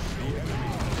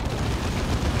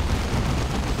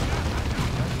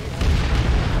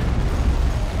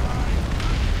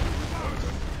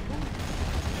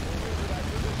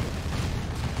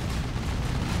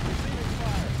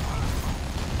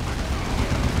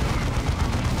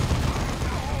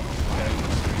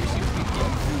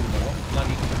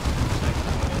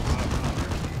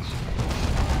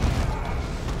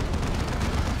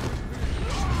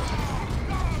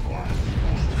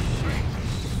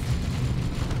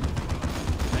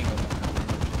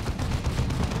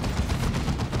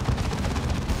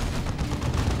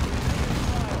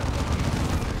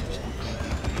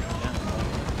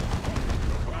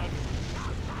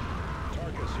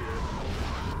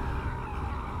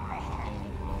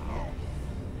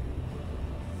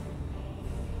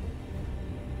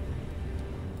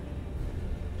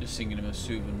just singing him a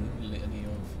soothing litany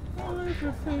of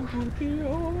everything will be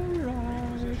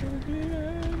alright at the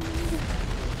end.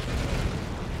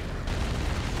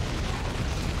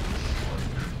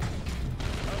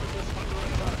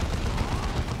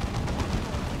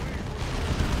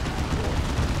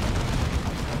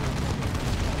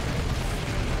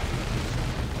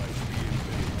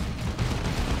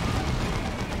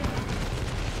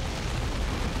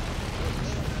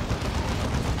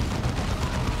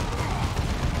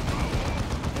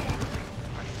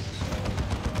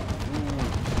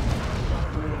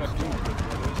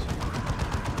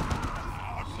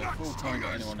 Trying to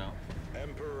get anyone out.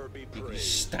 Emperor be You can praised.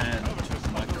 stand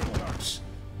my corpse.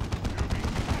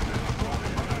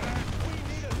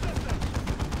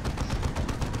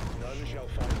 None shall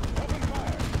fight. Open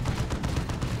fire.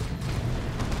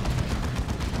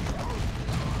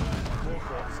 More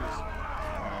corpses.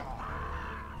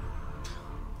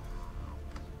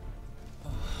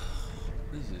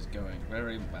 This is going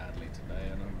very badly today,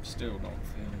 and I'm still not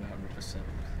feeling 100%.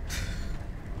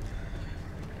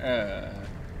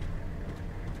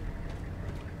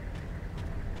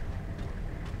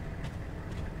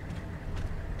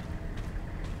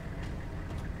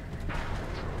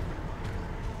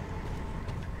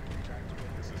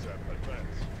 This is at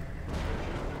advance.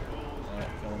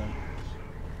 Alright, go on.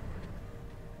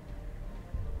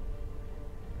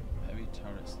 Heavy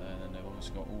turrets there, and they've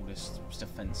obviously got all this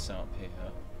defense set up here.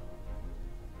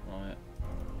 Right.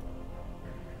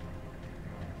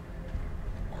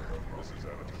 This is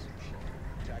evidence.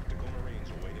 Tactical Marines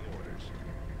awaiting orders.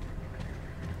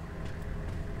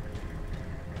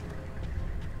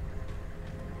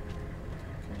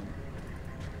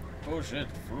 Push it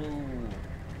through.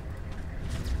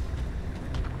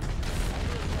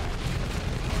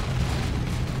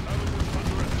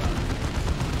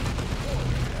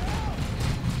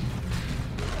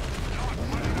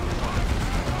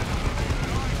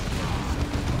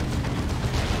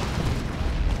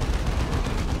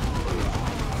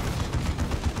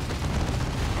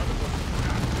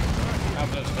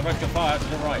 Direct your fire to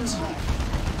the right.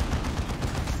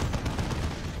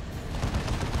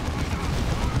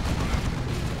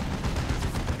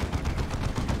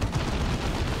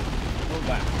 Pull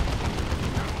back.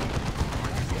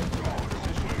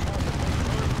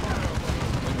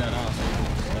 Bring that arsehole.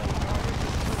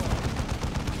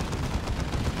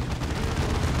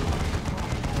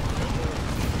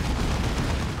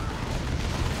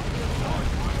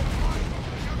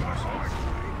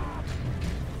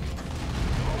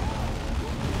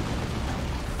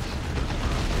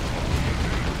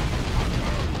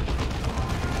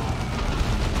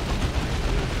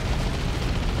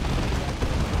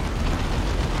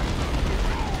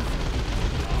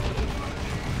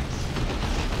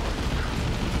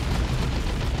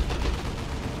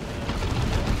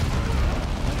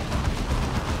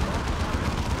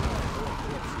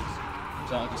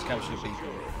 Targets captured a beacon.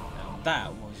 Now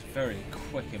that was very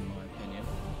quick in my opinion.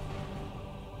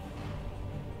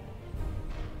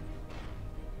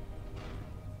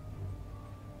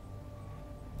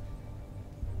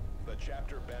 The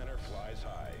chapter banner flies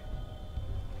high.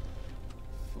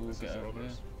 Fool, get over here.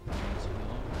 Now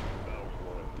you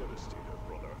are a devastator,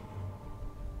 brother.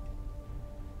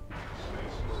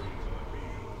 Space Marines on me.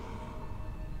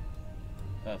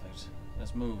 Perfect.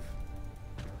 Let's move.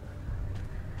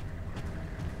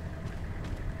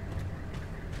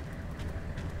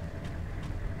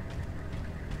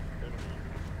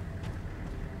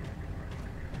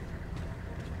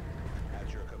 At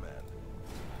your command.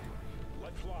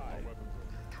 Let fly.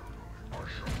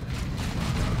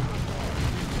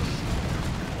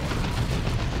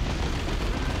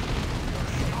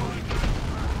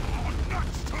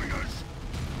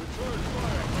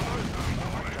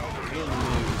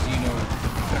 Xeno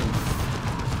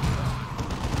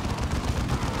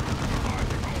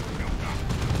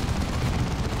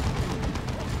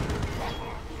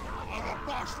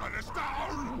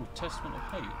Testament of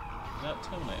Hate. Is that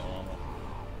Terminator armor?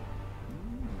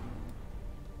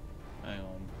 Hang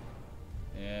on.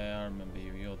 Yeah, I remember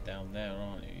you. You're down there,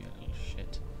 aren't you, you little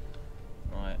shit?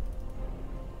 Right.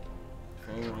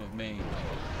 For all of me.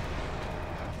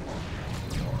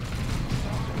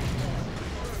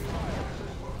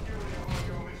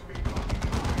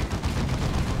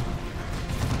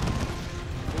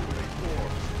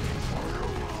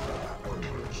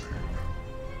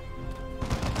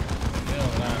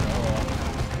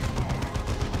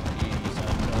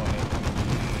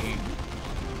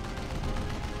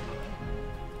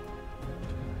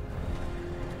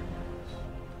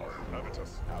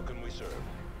 How can we serve?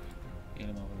 Heal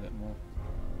him up a bit more.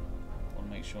 Want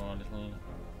to make sure our little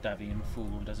Davian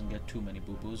fool doesn't get too many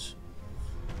boo-boos.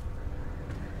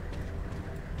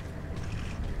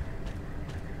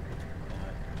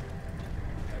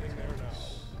 Heading there now.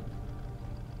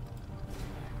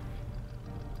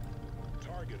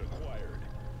 Target acquired.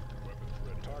 Weapons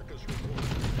ready. Tarkus reported.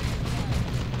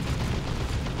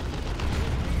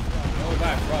 Go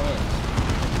back, brothers.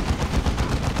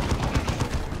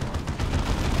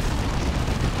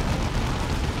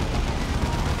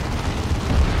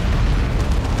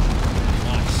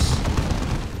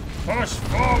 Push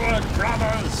forward,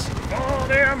 brothers, for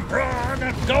the Emperor and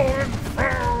the Golden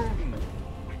Throne!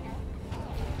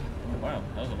 Oh, wow,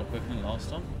 that was a lot quicker than last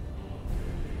time.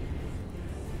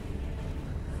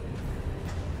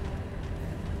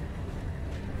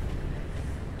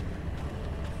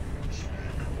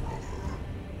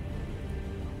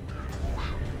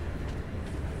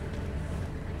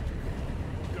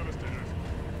 Devastators.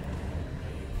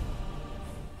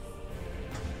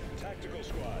 Tactical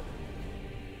squad.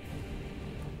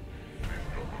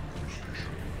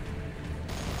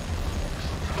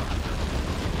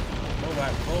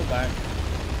 Pull back.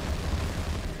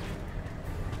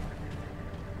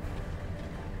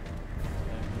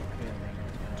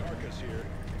 Tarkus here.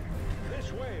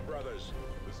 This way, brothers.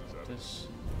 This is Evans. This.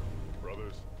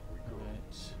 Brothers, we go.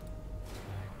 Right.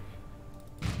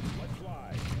 Let's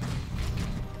fly.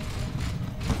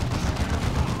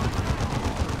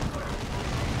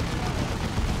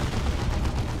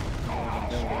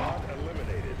 Squad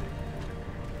eliminated.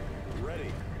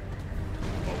 Ready.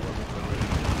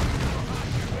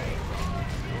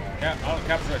 Yeah, I'll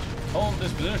capture it. Hold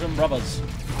this position, brothers. Ooh,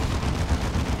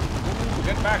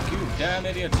 get back, you damn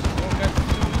idiots. You'll get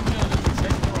too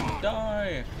injured and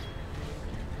die.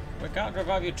 We can't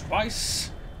revive you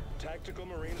twice. Tactical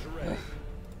Marines ready.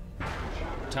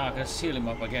 Tarkus, seal him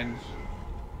up again.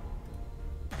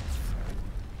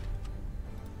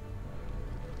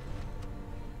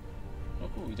 Oh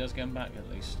cool, he does get him back at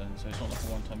least then, so it's not like a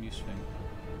one-time use thing.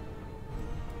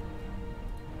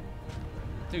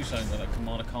 Do something that that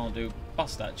commander can't do.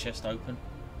 Bust that chest open.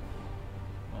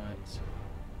 Right.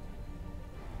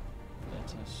 Let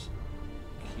us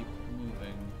keep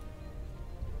moving.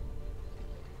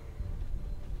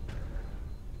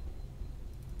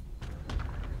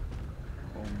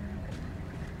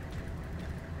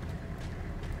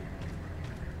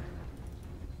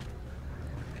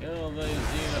 Kill the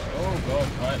Xeno. Oh god,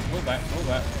 right, pull back, pull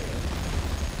back.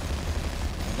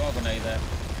 I've got a grenade there.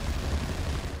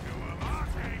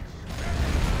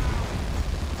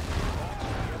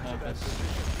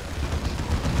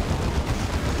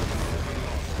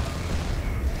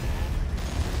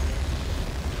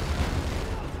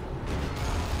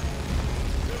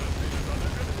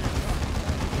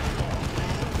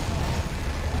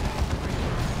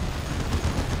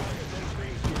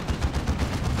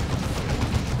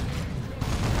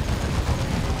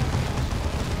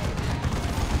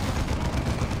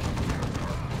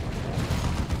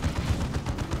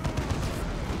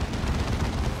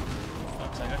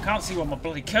 I can't see where my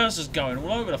bloody cursor's going,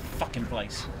 all over the fucking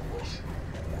place.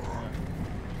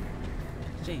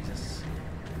 Jesus.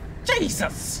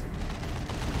 Jesus!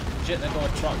 Shit, they've got a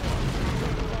truck.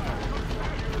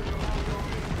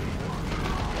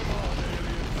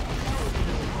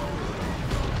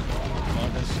 I'll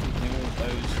just deal with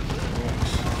those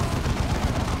orcs.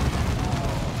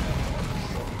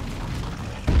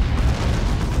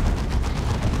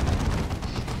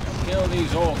 Kill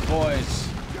these orc boys.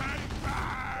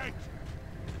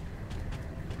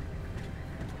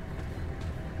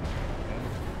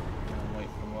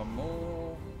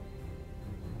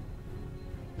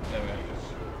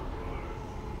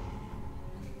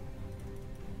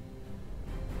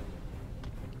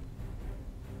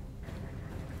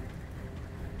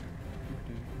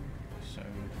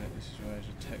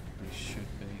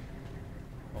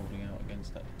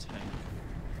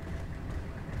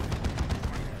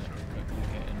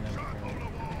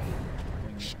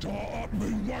 Start up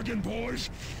me wagon, boys!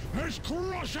 It's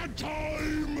crushing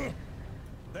time!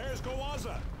 There's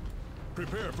Gowaza!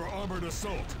 Prepare for armored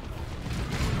assault.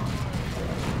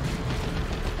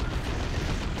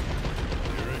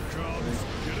 Here it comes.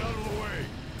 Get out of the way.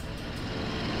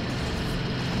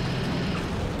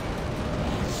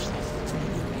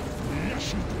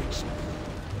 Fleshy bits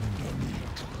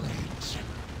underneath trains.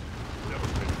 Never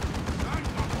been.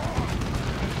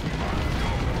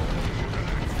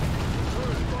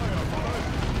 First fire, boys.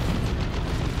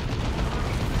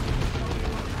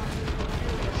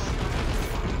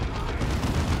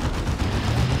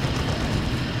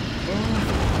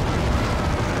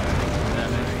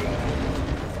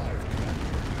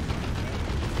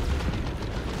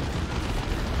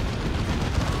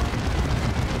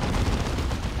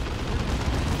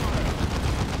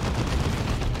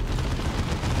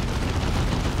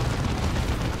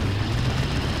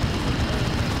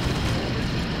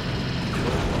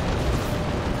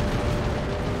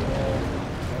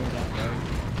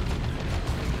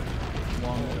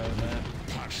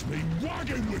 Patch me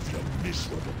wagon with your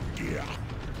miserable gear!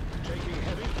 Taking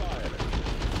heavy fire.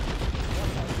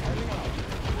 Heading out.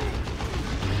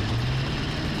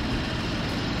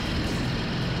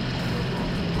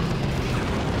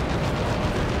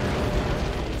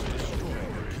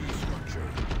 Destroying the key structure.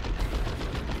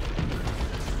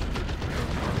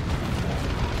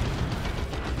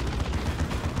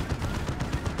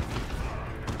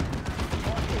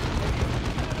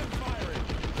 Cannon firing.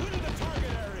 Clear the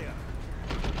target area.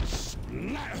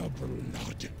 Splatter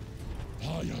blood!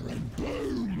 Fire and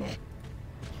boom!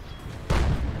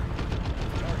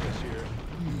 Target's here.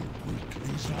 You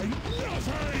weaklings ain't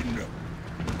nothing!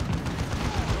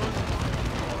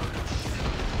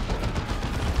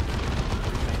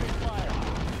 Taking fire.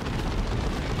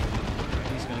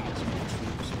 He's gonna get some more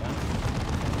troops back.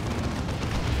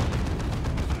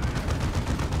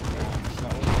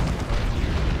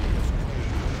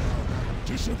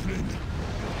 Discipline!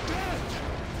 Death!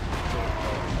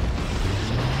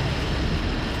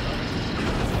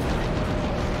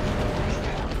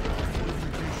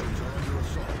 Fortifications are under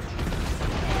assault.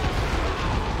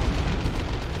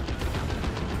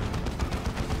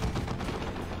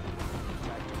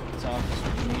 Tough.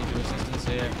 We need your assistance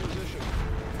here. Position.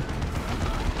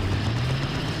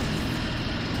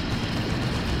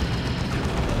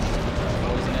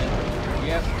 Isn't it?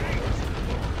 Yep.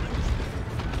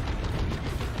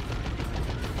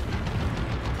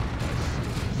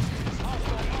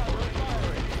 Hostile armor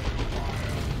firing.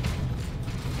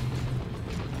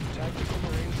 Tactical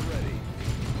Marines ready.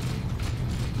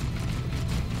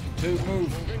 Two, move.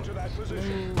 Moving to that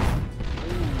position. Oh,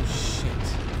 shit.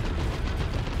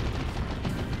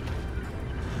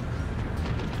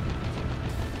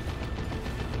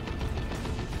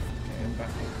 Okay, I'm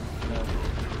back. No.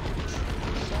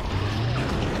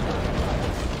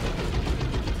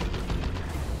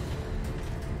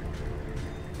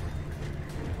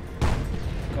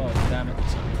 God damn it,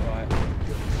 it's right.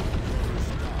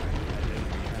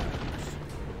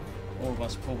 All of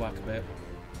us pull back a bit.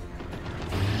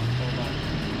 Pull back.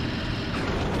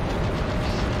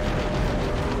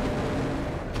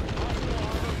 Hostile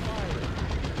armor firing.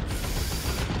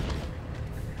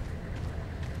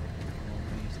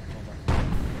 We need to pull back.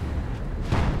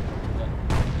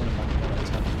 Pulling back while I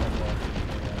tap is not working.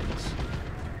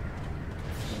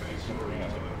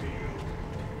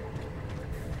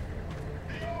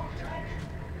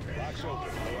 Box open.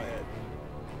 Go ahead.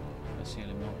 Let's heal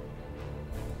him up.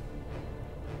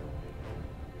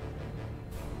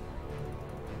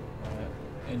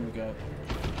 Right, in we go.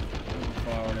 Open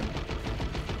fire on him.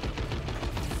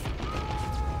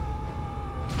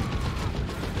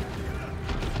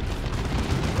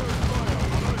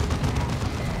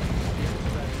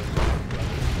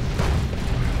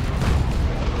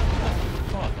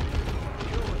 Fuck.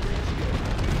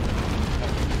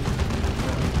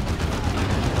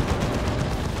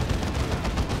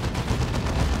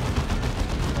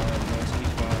 Alright, boys,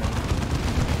 keep firing.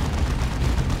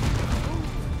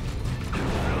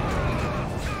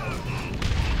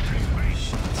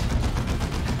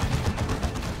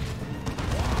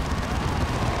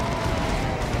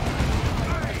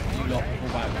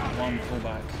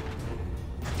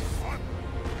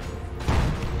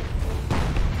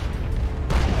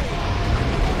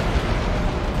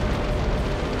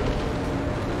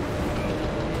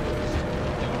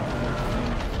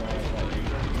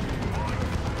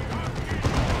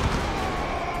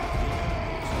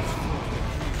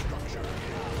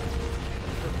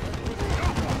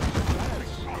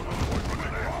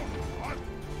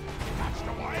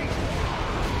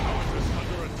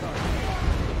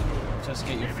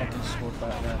 squad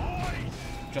back there.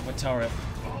 Drop a turret.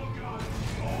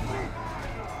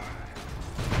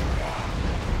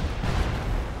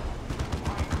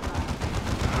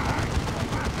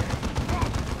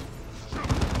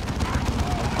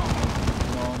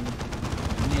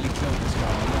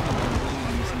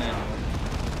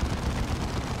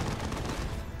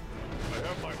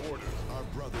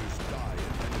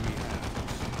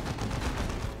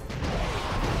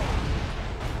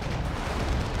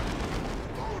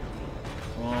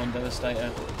 Devastator.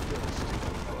 Oh,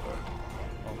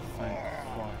 thank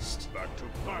Christ. Back to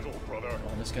battle, brother.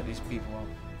 Right, let's get these people up.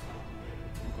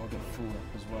 We've got to get Fool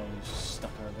up as well, who's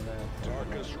stuck over there.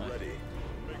 Tarkus ready.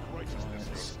 Make righteousness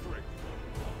your strength.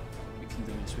 We can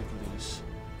do this, we can do this.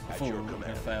 I thought we were going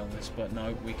to fail this, but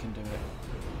no, we can do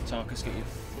it. Tarkus, get your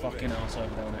fucking ass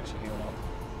over there and actually heal up.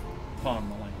 Pardon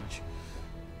my language.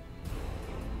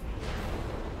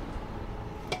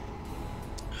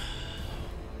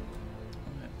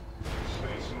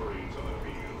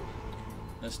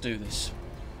 Let's do this.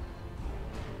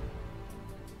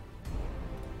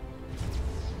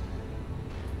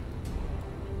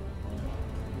 Right.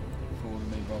 Forward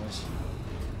with me, brothers.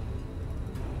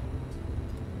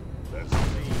 Let's see.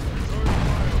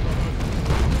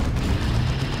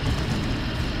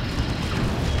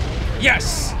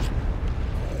 Yes! I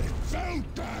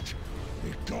felt that!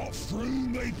 It got through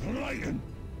me plating!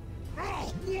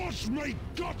 Oh, what's me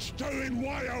guts doing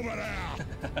way over there?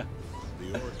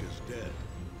 The Orc is dead,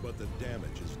 but the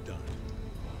damage is done.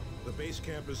 The base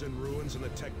camp is in ruins and the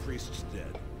tech priest's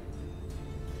dead.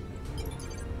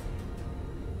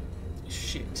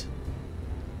 Shit.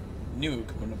 Knew it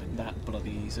couldn't have been that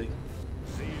bloody easy.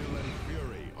 Zeal and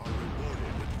fury are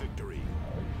rewarded with victory.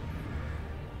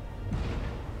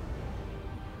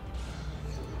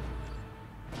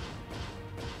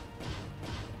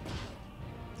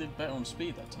 Did better on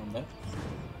speed that time though.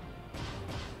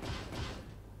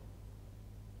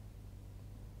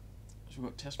 So we've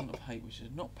got Testament of Hate, which is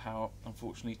not power,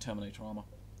 unfortunately, Terminator armor.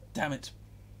 Damn it!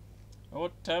 I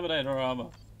want Terminator armor.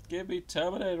 Give me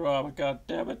Terminator armor, god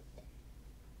damn it!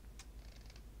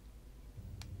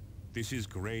 This is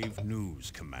grave news,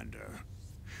 Commander.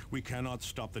 We cannot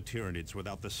stop the Tyranids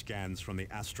without the scans from the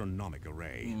astronomic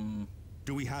array.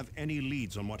 Do we have any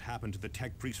leads on what happened to the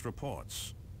tech priest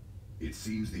reports? It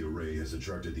seems the array has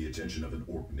attracted the attention of an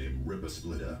orc named Rippa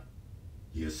Splitta.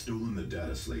 He has stolen the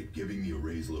data slate, giving the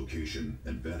array's location,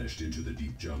 and vanished into the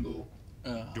deep jungle.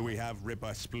 Do we have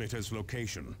Rippa Splitter's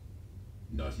location?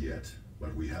 Not yet,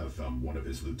 but we have found one of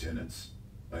his lieutenants.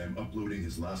 I am uploading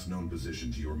his last known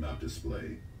position to your map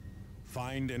display.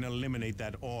 Find and eliminate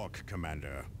that Orc,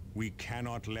 Commander. We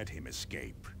cannot let him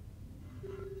escape.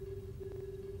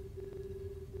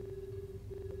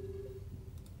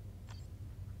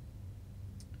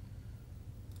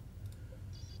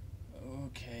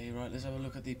 Okay, right, let's have a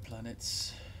look at the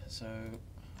planets. So,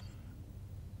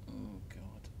 oh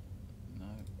god, no,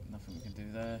 nothing we can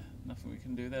do there. Nothing we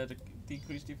can do there to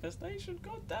decrease defestation.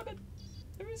 God damn it!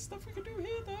 There is stuff we can do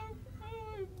here though.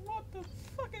 Oh, what the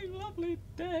fucking lovely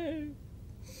day!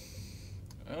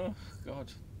 Oh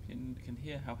god, you can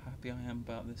hear how happy I am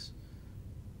about this.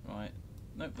 Right,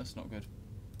 nope, that's not good.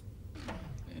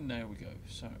 And there we go.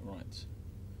 So, right,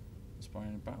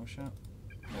 inspiring a battle shout.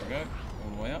 There we go,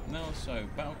 all the way up now. So,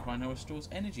 Battle Cry now restores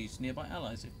energy to nearby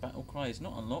allies. If Battle Cry is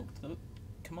not unlocked, the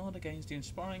commander gains the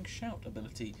Inspiring Shout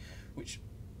ability, which,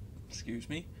 excuse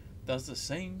me, does the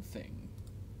same thing.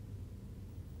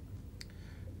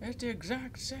 It's the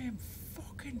exact same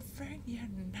fucking thing, you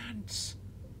nance.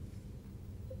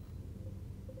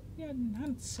 You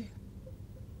Nancy.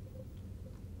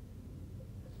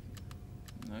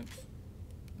 Nope.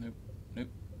 Nope. Nope.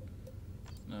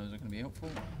 No, is it going to be helpful?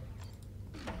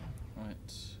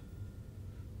 Right.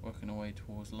 Working our way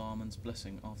towards Lahman's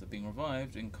blessing. After being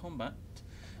revived in combat,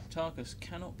 Tarkus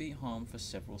cannot be harmed for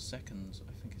several seconds.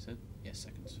 I think it said, yes,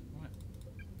 seconds. Right.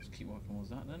 Let's keep working towards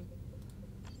that then.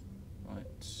 Right.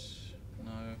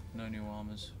 No new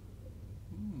armors.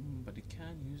 But he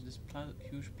can use this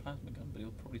huge plasma gun, but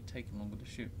it'll probably take him longer to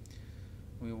shoot.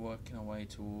 We're working our way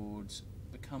towards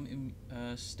become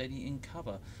steady in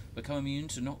cover. Become immune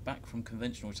to knockback from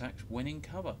conventional attacks when in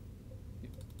cover.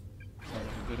 Sounds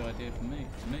like a good idea for me.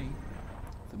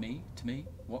 To me?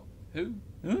 What? Who?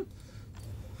 Huh?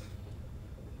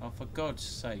 Oh, for God's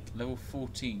sake, level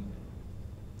 14.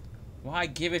 Why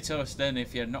give it to us then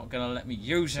if you're not going to let me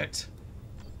use it?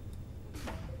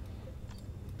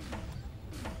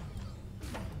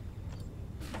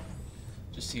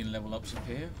 Just seeing level ups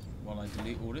appear while I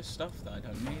delete all this stuff that I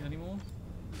don't need anymore.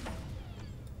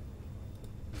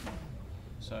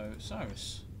 So,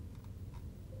 Cyrus.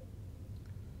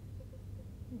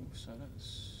 Ooh, so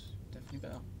that's definitely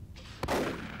better.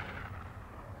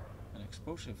 An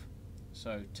explosive.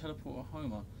 So teleport or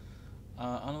Homer.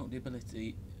 Unlock the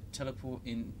ability teleport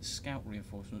in scout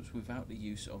reinforcements without the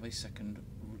use of a second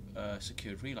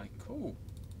secured relay. Cool.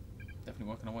 Definitely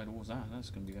working our way towards that. That's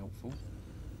going to be helpful.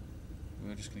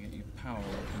 We're just going to get you power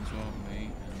weapons, aren't we?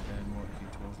 And then work you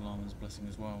towards Lama's blessing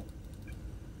as well.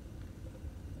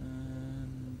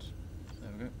 And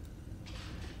there we go.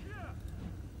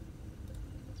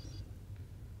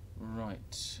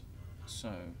 Right.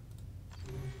 So.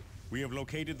 We have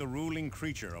located the ruling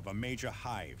creature of a major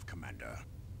hive, Commander.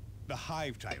 The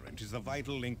Hive Tyrant is the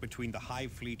vital link between the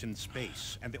Hive fleet in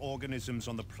space and the organisms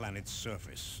on the planet's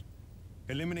surface.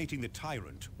 Eliminating the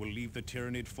Tyrant will leave the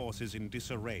Tyranid forces in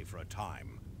disarray for a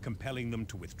time, compelling them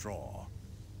to withdraw.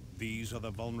 These are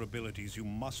the vulnerabilities you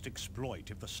must exploit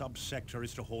if the subsector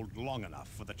is to hold long enough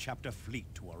for the Chapter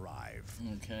fleet to arrive.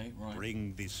 Okay, right.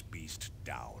 Bring this beast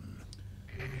down.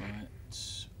 Right.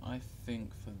 I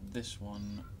think for this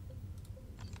one,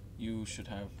 you should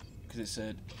have, because it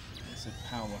said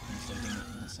power weapon, so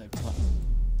let's say plasma.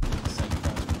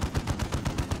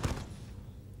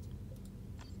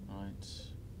 Right.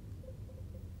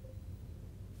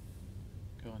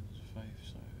 Guidance of faith,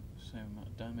 so same amount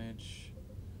of damage.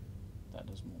 That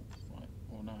does more, right?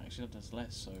 Or no, actually that does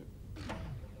less, so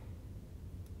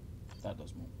that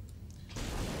does more.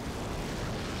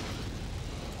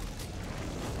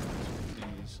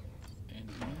 These in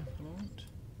here, Lord.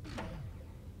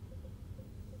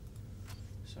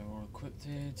 So we're equipped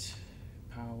it.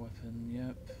 Power weapon,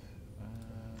 yep.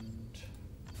 And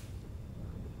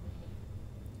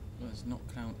does not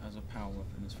count as a power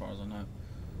weapon as far as I know.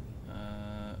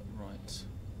 Right.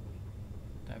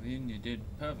 Davian, you did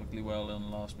perfectly well on the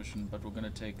last mission, but we're going to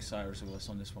take Cyrus with us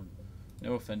on this one.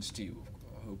 No offense to you,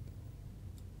 I hope.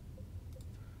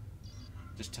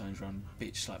 Just turns around,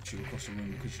 bitch slaps you across the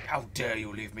room because how dare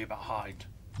you leave me behind?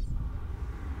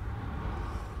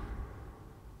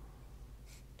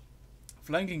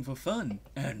 Flanking for fun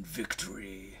and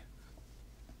victory.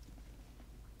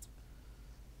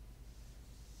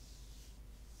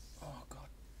 Oh god.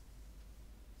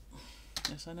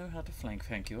 Yes, I know how to flank,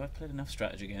 thank you. I've played enough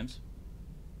strategy games.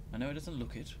 I know it doesn't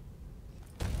look it.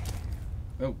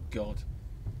 Oh god.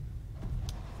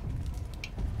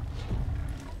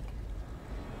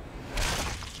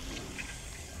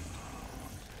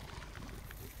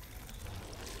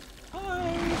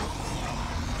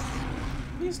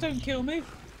 Please don't kill me.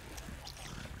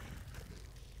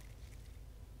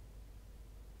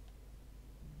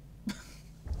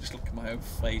 Just look at my own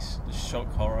face, the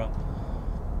shock horror.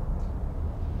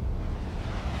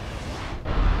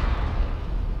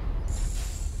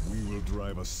 We will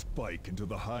drive a spike into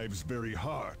the Hive's very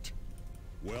heart.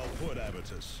 Well put,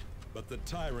 Avitus. But the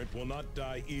tyrant will not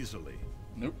die easily.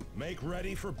 Nope. Make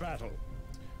ready for battle.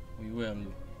 We will.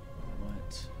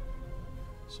 Right.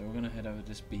 So we're going to head over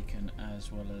this beacon as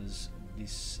well as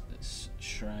this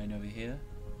shrine over here.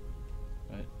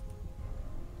 Right.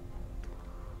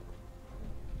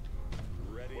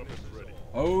 Ready.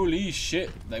 Holy shit!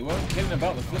 They weren't kidding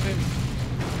about the flipping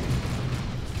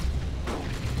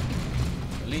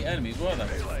elite enemies, were they?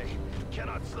 Melee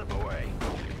cannot slip away.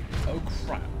 Oh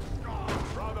crap!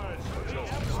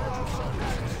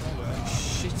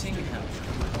 Shitting hell!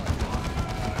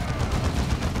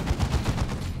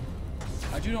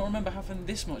 I do not remember having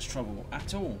this much trouble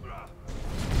at all.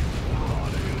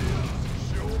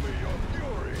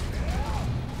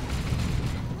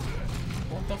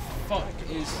 What the fuck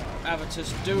is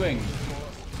Avitus doing?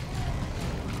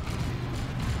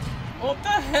 What the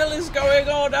hell is going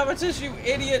on, Avitus, you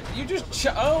idiot? You just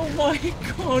oh my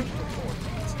god!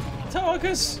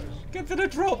 Targus, get to the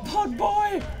drop pod,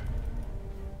 boy!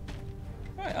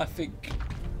 Right, I think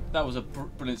that was a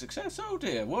brilliant success. Oh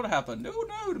dear, what happened? Oh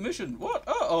no, the mission. What?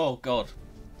 Oh god.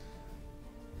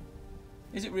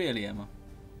 Is it really, Emma?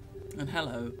 And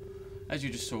hello, as you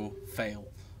just saw, fail.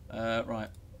 Right.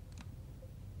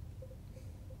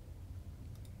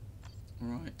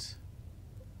 Right.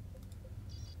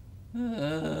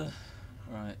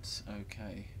 Right,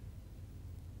 okay.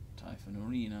 Typhon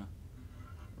Arena.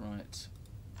 Right.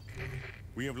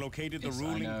 We have located the Yes,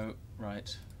 ruling... I know.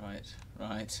 Right.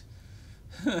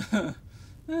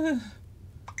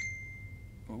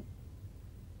 Oh.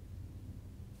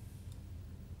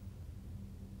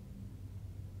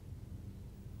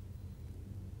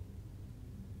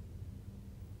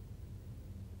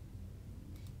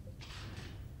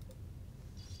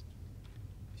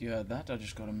 If you heard that, I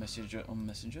just got a message on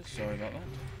Messenger. Sorry about that.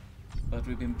 But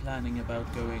we've been planning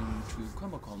about going to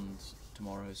Comic-Cons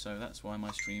tomorrow, so that's why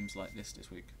my stream's like this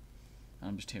week.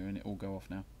 I'm just hearing it all go off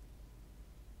now.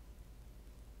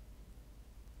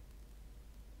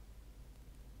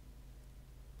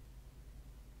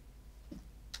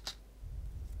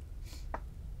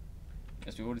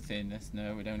 Guess we've already seen this.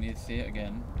 No, we don't need to see it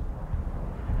again.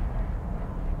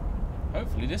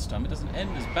 Hopefully this time it doesn't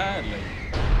end as badly.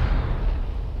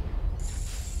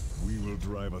 We will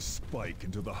drive a spike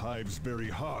into the hive's very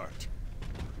heart.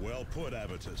 Well put,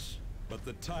 Avitus. But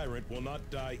the tyrant will not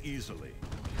die easily.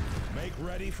 Make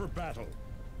ready for battle.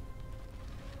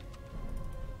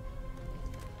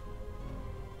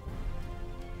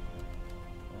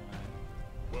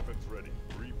 Weapons ready.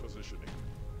 Repositioning.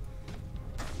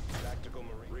 Tactical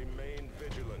Marine. Remain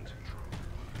vigilant.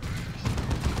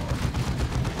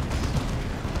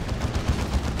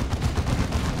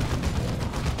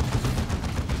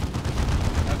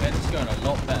 Okay, this is going a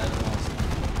lot better than last time.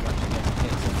 We're actually getting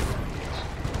hits on it.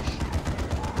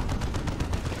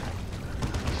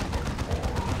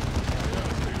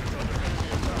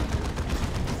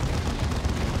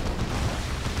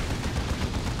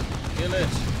 Kill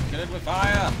it! Kill it with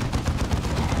fire!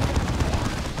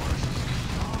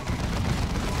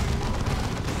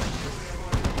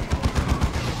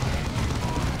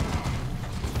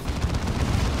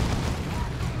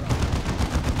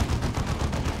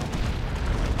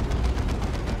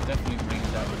 Definitely brings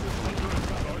down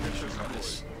issues like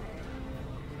this.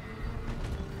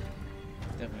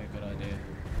 Definitely a good idea.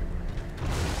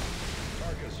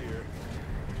 Tarkus here.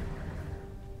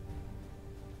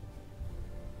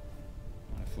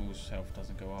 My fool's health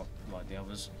doesn't go up like the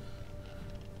others.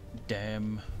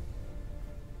 Damn.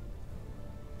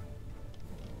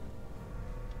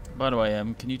 By the way,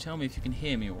 can you tell me if you can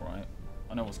hear me alright?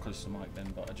 I know I was close to the mic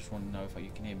then, but I just want to know if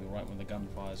you can hear me alright when the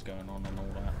gunfire's going on and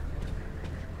all that.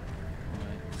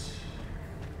 Right.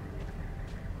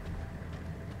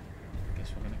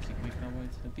 Guess we're going to keep making our way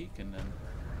to the beacon then.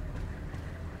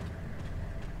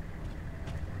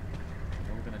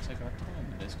 But we're going to take our time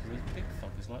with this because there's big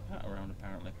fuckers like that around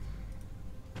apparently.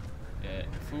 Yeah,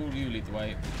 fool, you lead the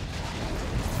way.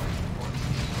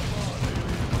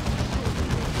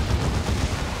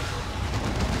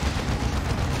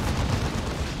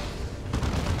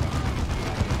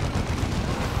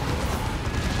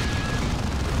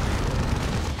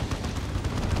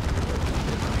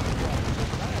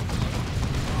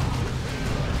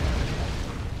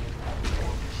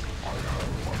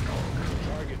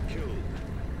 Target killed.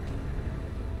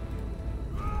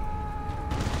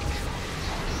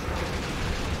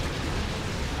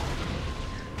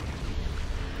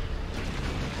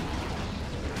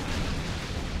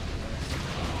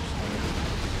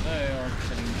 They are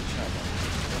killing each other.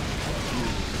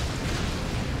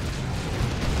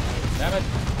 Damn it!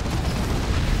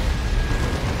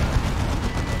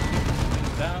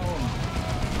 Down!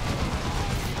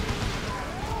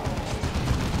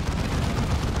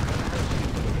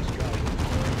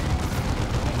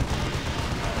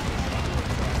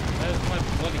 There's my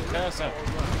bloody cursor!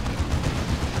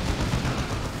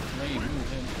 Where you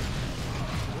move in?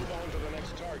 Move on to the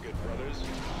next target, brothers.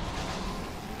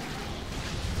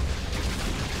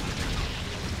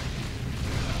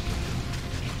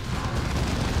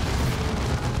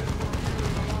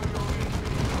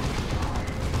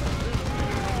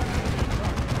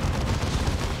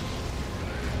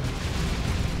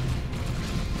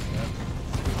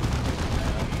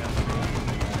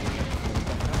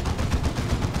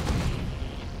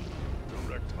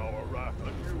 Direct our wrath on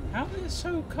you. How is it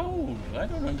so cold? I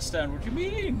don't understand what you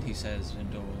mean, he says,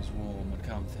 indoors, warm and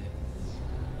comfy.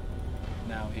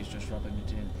 Now he's just rubbing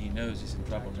it in. He knows he's in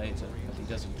trouble later, but he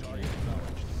doesn't care.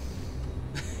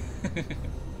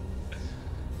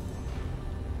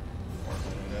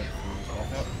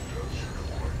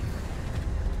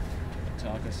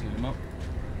 Tarka, seal him up.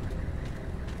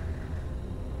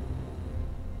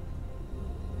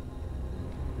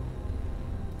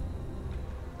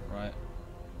 Right.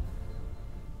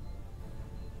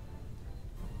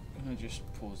 I'm gonna just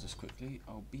pause this quickly.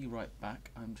 I'll be right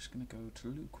back. I'm just gonna go to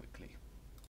loo quickly.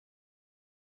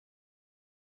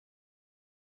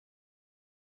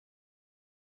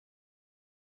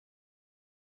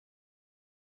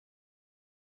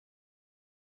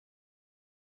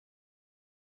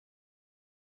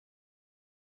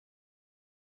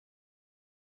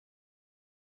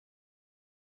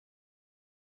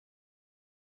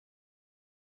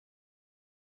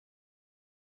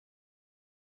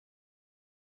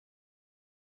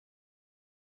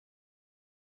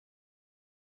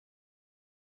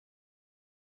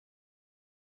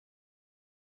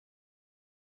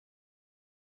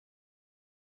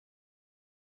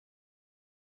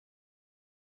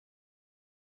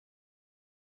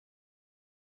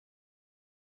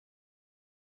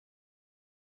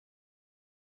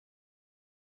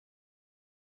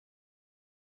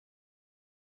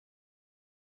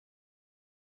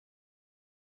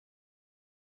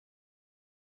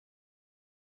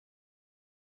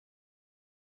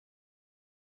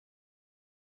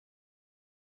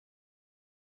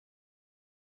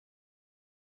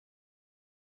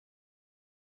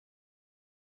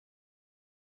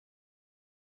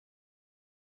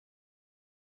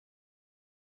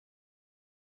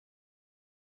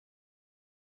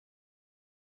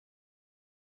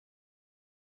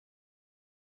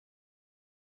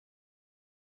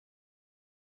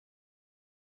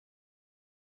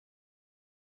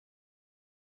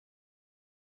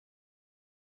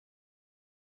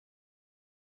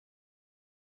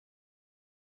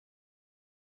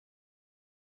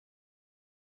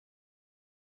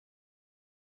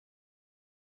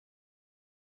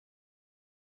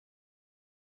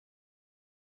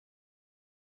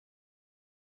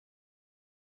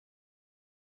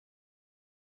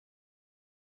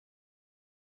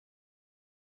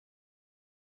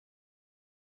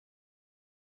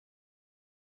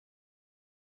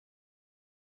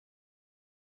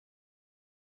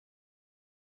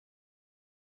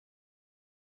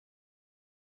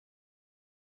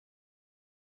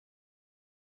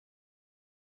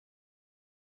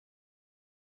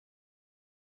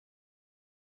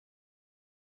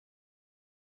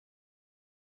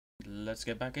 let's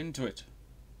get back into it.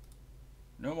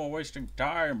 No more wasting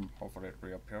time. Hopefully it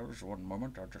reappears. One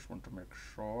moment, I just want to make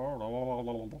sure.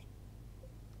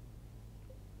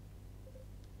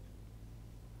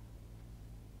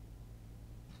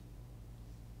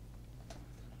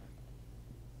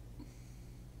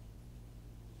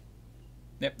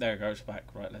 Yep, there it goes, back.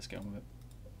 Right, let's get on with it.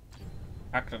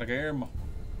 Back to the game.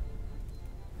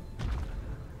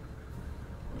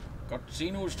 Got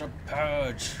Xenos to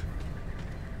purge.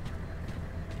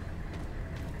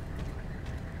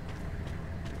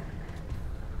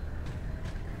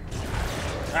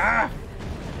 Ah!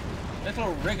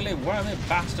 Little wriggly wormy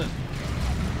bastard.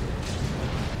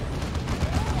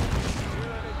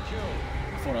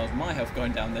 I thought that was my health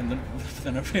going down, then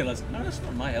I realised, no, that's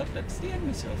not my health, that's the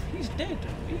enemy's health. He's dead.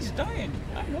 He's dying.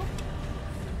 I'm not.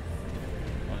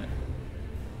 Right.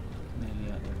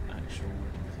 Nearly at the actual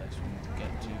place we need to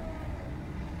get to.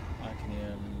 I can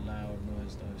hear loud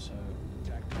noise though, so...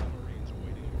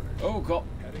 Oh god!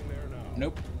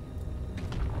 Nope.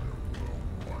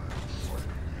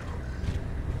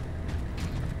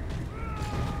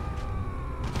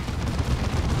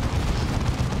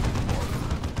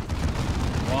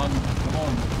 Come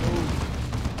on, move.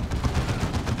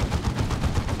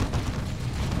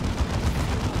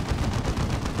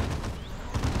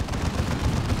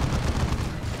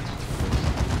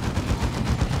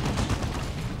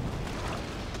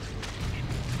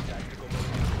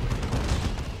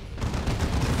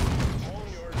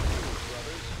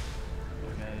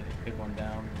 Okay, big one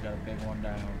down. We got a big one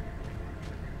down.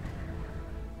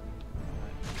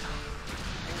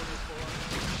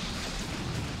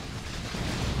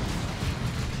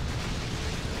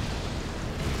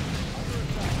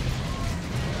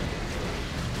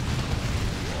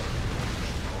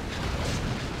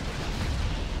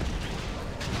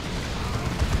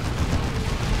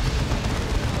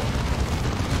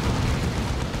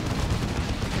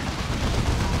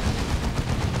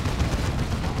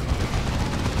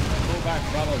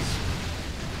 Brothers,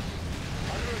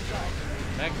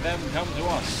 make them come to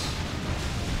us.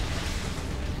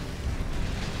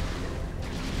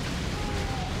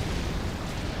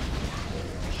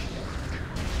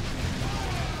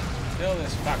 Kill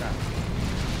this fucker.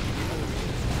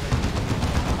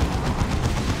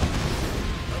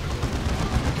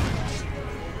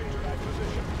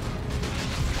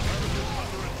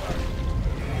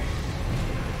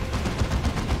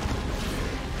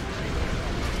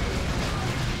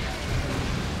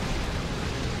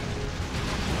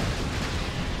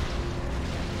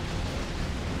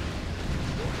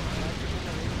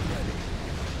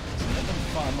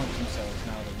 Amongst themselves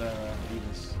now that their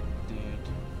leader's dead.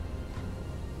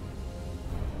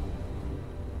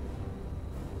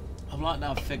 I've like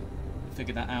now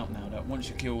figured that out now, that once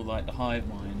you kill like the hive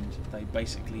mind, they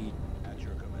basically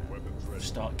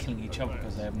start killing each other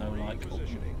because they have no like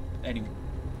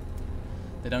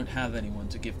they don't have anyone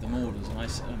to give them orders, and I'm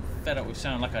fed up with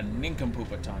sounding like a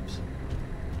nincompoop at times.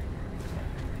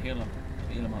 Heal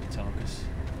him up, Tarkus.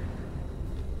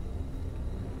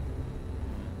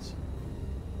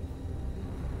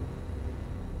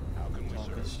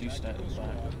 You stay at the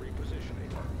back.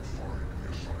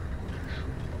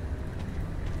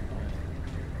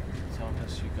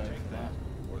 Tarkus, you go for that.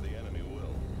 Or the enemy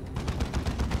will.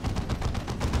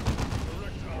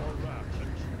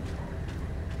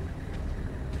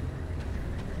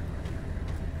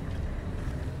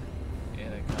 Yeah,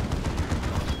 they come.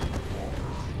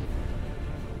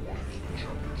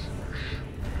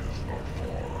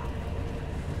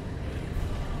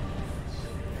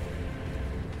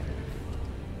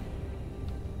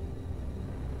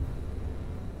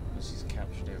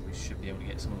 We should be able to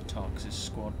get some of Tarkus'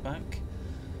 squad back,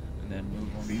 and then move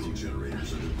on Field to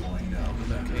generators are deploying now,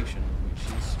 the location, which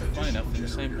is funny enough in the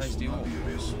same place the will not orc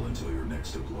be was. available until your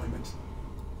next deployment.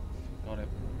 Got it.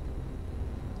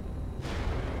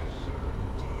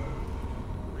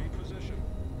 Reposition.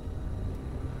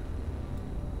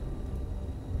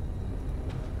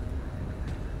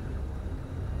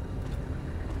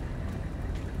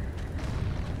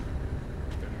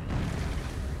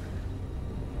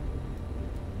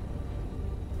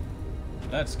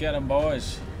 Let's get them,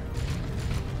 boys.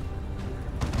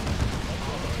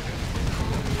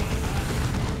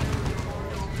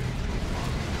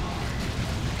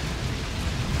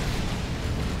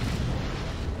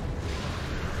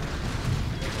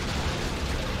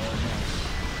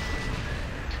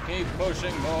 Keep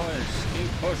pushing, boys.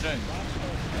 Keep pushing.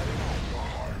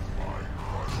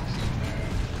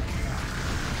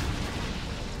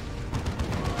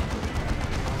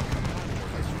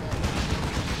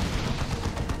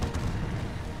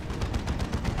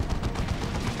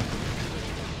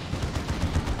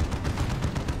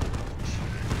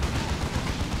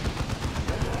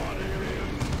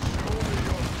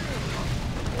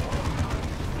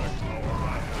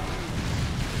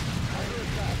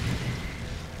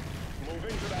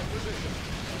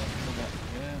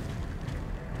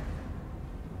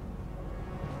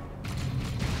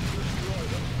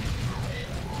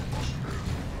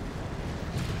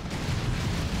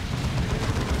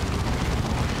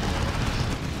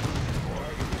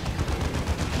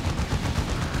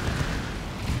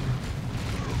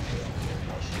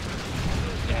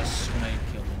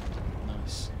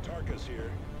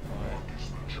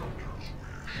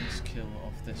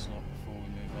 off this lot before we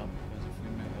move up, because if we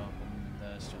move up and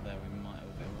they're still there, we might have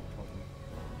a bit of a problem.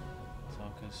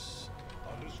 Tarkus,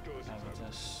 Understood.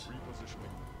 Habitus,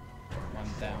 Repositioning. one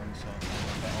down, so I can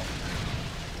move that off.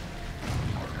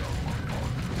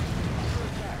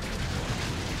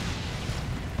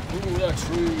 Ooh, the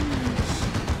trees!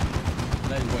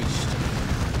 They waste.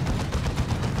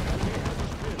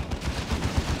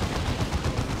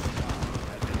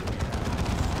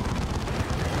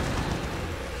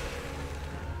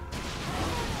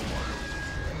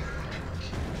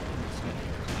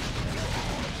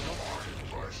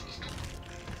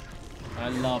 I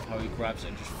love how he grabs it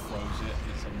and just throws it.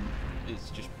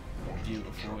 It's just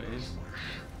beautiful. It is.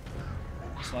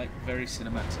 It's like very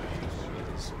cinematic. It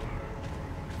is.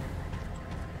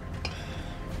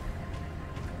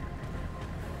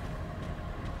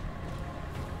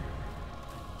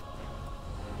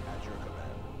 At your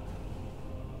command.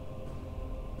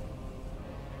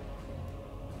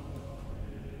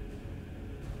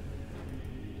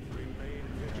 Remain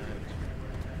vigilant.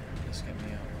 Let's get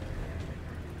me out.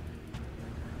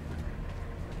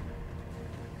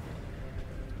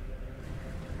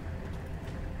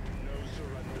 No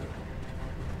surrender.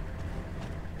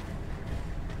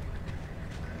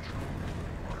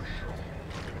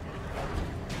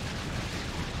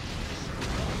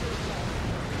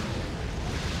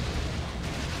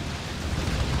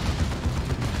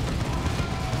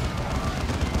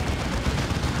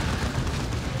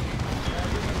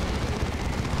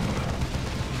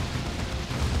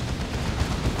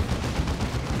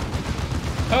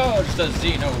 Purge the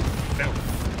Xeno filth!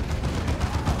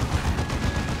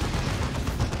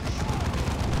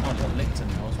 Oh, there's a lictor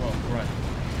now as well. Great.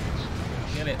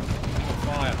 Get it.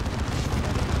 Fire.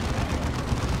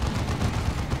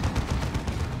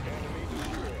 Enemy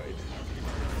destroyed.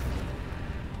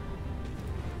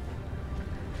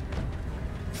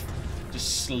 Just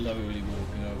slowly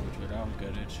walking over to it. I'll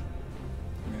get it.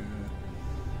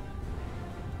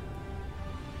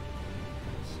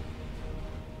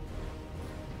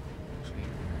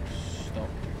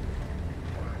 Stop.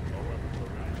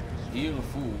 Heal a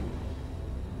fool.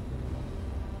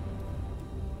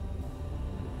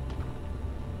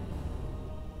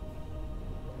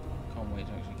 Can't wait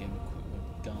to actually get equipped with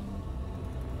a gun.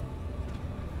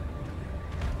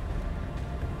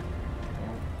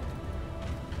 Oh.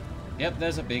 Yep,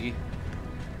 there's a biggie.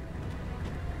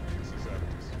 This is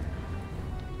evidence.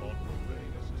 On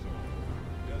Provenus is on.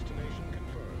 Destination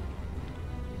confirmed.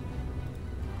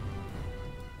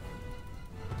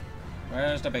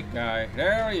 Where's the big guy?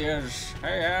 There he is.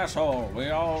 Hey, asshole. We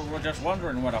all were just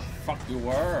wondering where the fuck you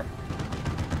were.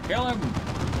 Kill him.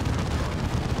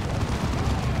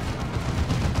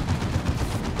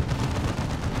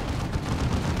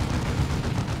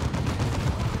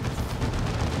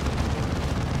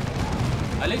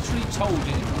 I literally told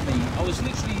it on me. I was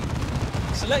literally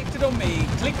selected on me,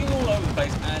 clicking all over the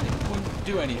place, and it wouldn't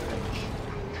do anything.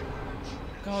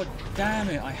 God damn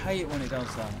it, I hate it when it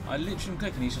does that. I literally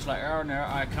click and he's just like, oh no,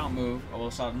 I can't move all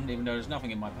of a sudden, even though there's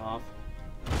nothing in my path.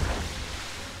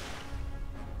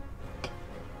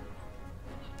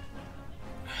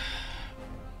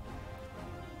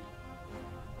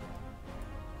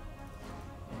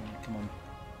 Come on.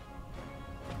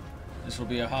 This will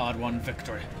be a hard-won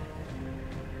victory.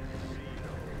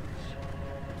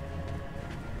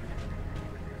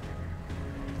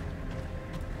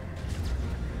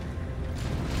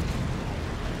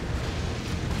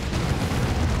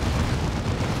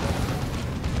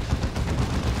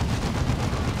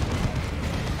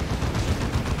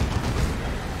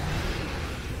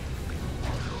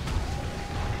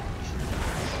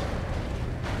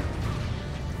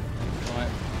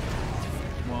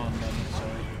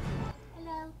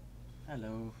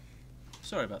 Hello.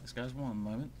 Sorry about this, guys. One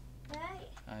moment. Right.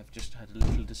 I've just had a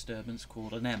little disturbance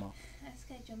called an Emma. I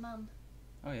scared your mum.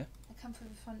 Oh, yeah? I come through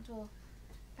the front door.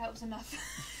 That was enough.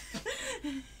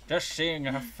 Just seeing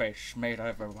her face made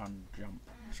everyone jump.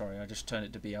 Sorry, I just turned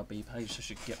it to BRB page so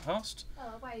she could get past.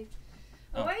 Oh, I waved.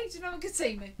 Oh. I waved and no one could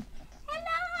see me.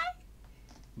 Hello!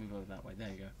 Move over that way. There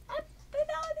you go.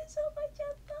 Bananas on my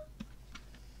jumper.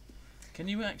 Can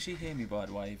you actually hear me, by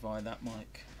the way, via that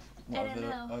mic? I don't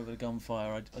know. Over the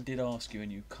gunfire. I did ask you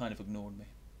and you kind of ignored me.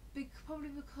 Probably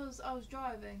because I was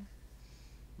driving.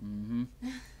 Mm-hmm.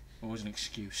 It was an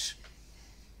excuse.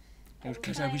 It was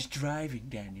because I was driving,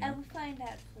 Daniel. I will find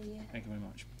out for you. Thank you very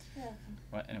much. You're welcome.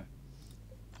 Right, anyway.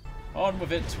 On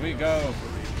with it we go.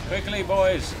 Quickly,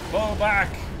 boys. Pull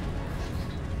back.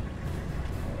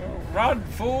 Run,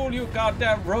 fool, you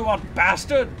goddamn robot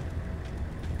bastard.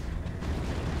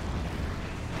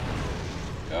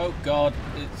 Oh, God.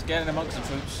 It's getting amongst the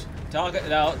troops.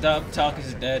 Tarkus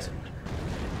is dead.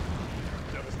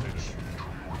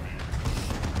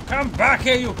 Come back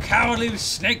here, you cowardly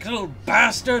snake little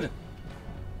bastard!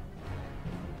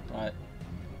 Right.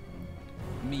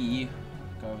 Me,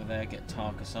 go over there, get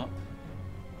Tarkus up.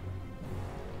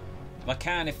 If I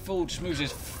can, if Fool just moves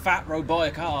his fat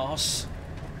robotic ass.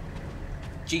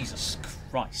 Jesus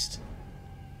Christ.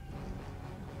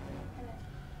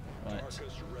 Right,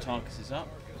 Tarkus is up.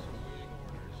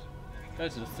 Go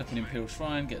to the flipping Imperial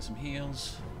Shrine, get some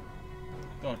heals.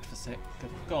 God for sec.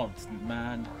 God,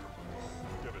 man.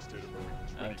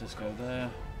 Just go there.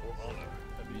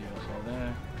 Yeah, go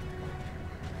there.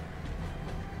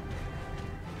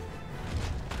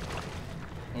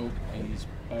 Oh, he's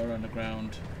burrowing the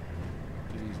ground.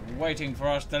 He's waiting for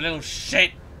us, the little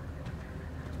shit!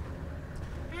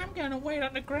 I'm gonna wait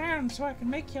on the ground so I can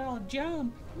make y'all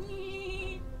jump.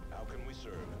 How can we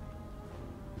serve?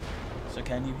 So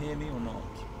can you hear me or not?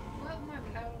 Well, it might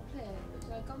be loud and clear, but there's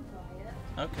no gunfire yet.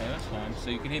 Okay, that's fine. So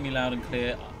you can hear me loud and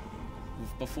clear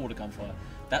before the gunfire.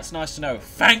 That's nice to know.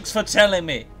 Thanks for telling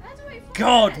me! How do I find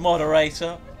God, that?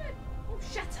 moderator! Oh,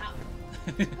 shut up!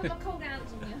 Put my cold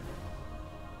hands on you.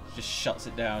 Just shuts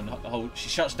it down. The whole, she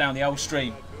shuts down the whole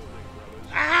stream.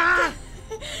 Ah!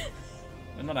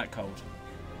 But not that cold.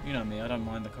 You know me, I don't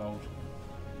mind the cold.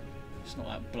 It's not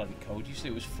that bloody cold. You said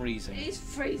it was freezing. It is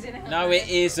freezing out No, there. it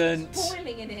isn't. It's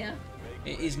boiling in here.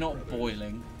 It is not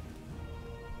boiling.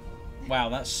 Wow,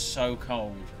 that's so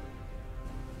cold.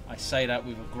 I say that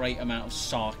with a great amount of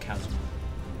sarcasm.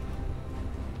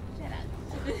 Shut up.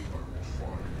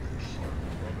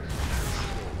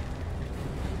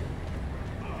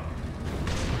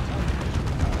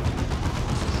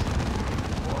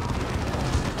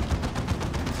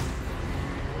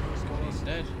 He's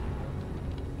dead.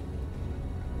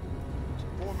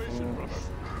 Formation, brother.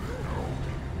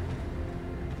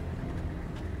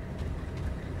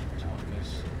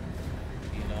 Tarkus.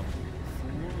 Heal up.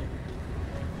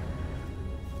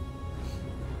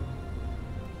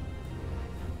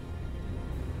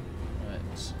 Right.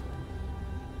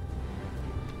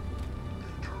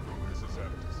 This is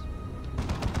evidence.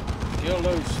 Kill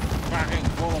those fucking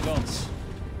guns.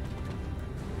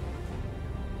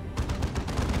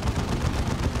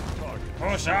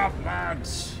 Push up,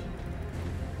 lads!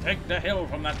 Take the hill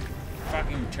from that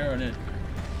fucking tyrannid.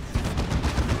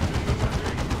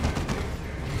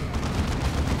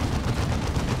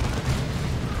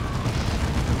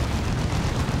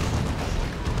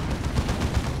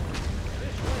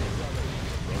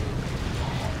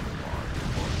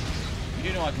 You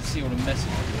do know I can see all the messages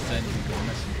you're sending to the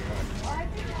messenger, right?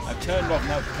 I've turned off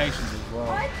notifications as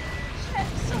well.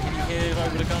 Can you hear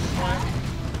over the gunfire?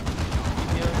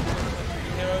 Can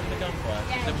you hear over the gunfire?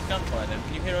 Yes. There was gunfire then.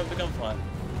 Can you hear over the gunfire?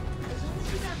 As long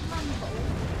as you don't mumble,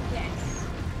 yes.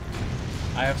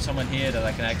 I have someone here that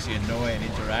I can actually annoy and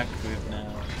interact with now.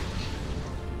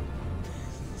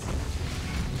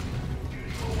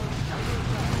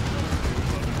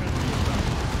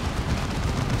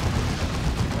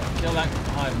 Kill that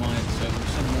hive mind so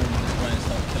some more of this way and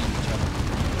start killing each other.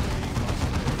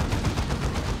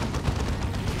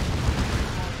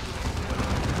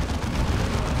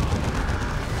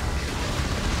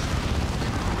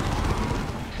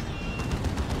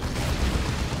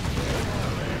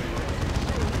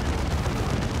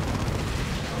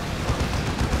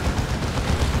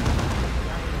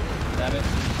 Damn it.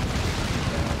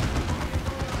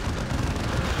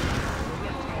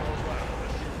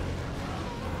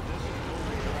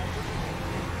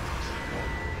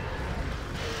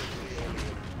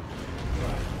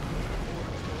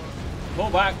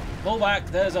 Pull back,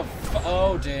 there's a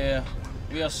oh dear,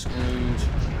 we are screwed.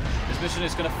 This mission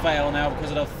is going to fail now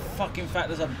because of the fucking fact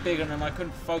there's a big one and I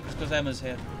couldn't focus because Emma's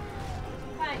here.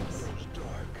 Thanks.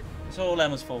 It's all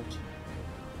Emma's fault.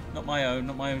 Not my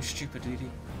own stupidity.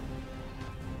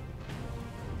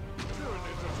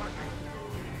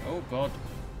 Oh god.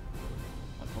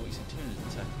 I thought he said Tyrannid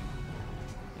attacking.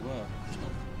 They were, just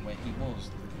not where he was.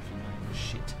 The man was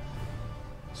shit.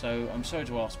 So, I'm sorry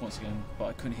to ask once again, but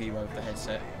I couldn't hear you over the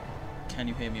headset. Can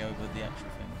you hear me over the actual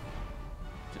thing?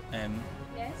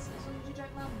 Yes, as long as you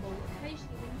don't mumble.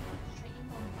 Occasionally when you concentrate, you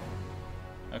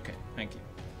mumble. Okay, thank you.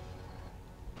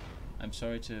 I'm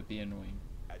sorry to be annoying.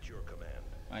 At your command.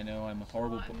 I know I'm a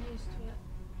horrible I'm used to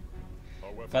it.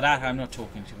 Our weapons For that, I'm not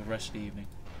talking to you for the rest of the evening.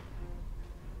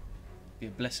 Be a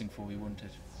blessing for you, wouldn't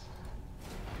it?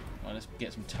 Right, let's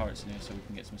get some turrets in here so we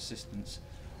can get some assistance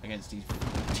against these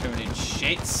Tyrannid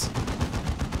shits.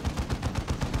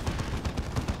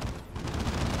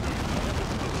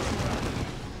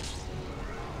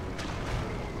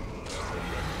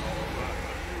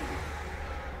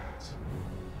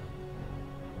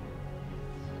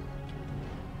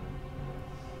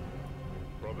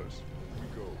 brothers, we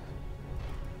go.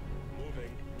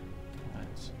 Moving.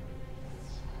 Right.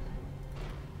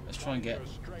 Let's try and get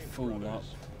full up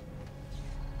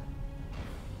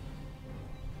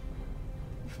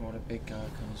before the big guy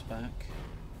comes back.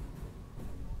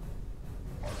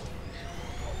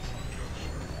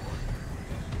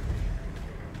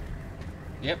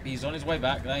 Yep, he's on his way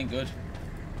back. That ain't good.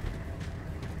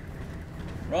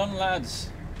 Run, lads.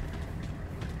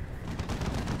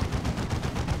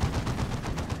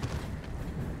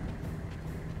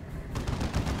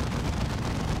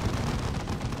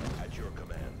 At your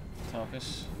command.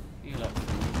 Tarkus, heal up.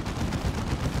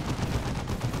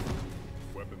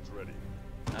 Weapons ready.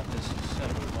 Have this set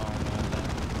up fire right there.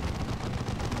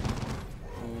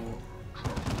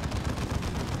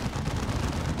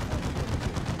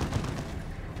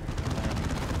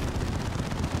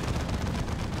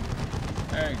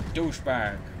 Hey,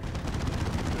 douchebag.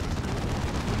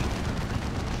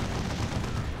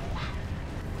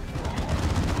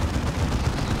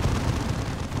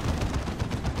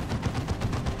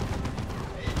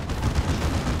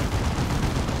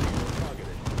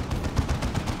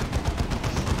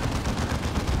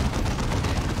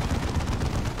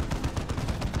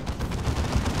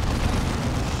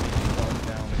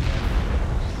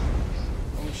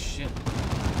 Oh shit.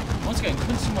 Once again,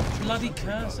 couldn't see my bloody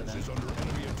cursor there.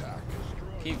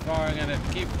 Keep firing at it.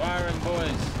 Keep firing,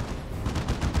 boys.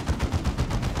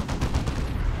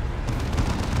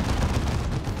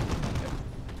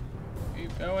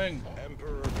 Keep going.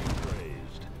 Emperor be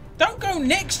praised. Don't go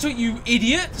next to it, you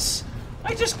idiots!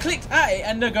 I just clicked at it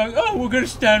and they're going, oh, we're going to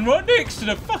stand right next to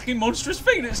the fucking monstrous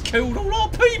thing that's killed all our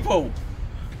people.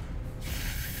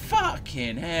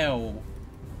 Fucking hell.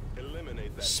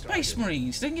 Eliminate that Space target.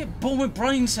 Marines didn't get born with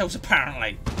brain cells,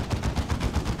 apparently.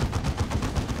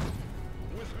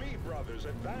 With me, brothers,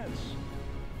 advance.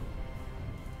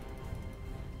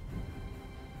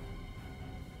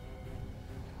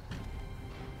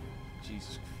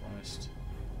 Jesus Christ.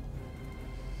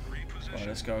 Right,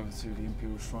 let's go over to the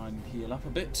Imperial Shrine and heal up a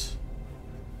bit.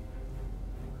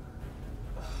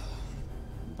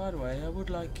 By the way, I would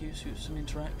like you to some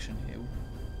interaction here.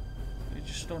 You're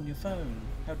just on your phone.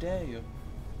 How dare you?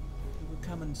 You would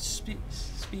come and speak,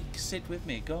 sit with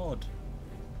me, God.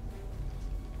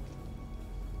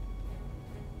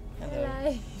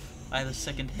 Hello. I have a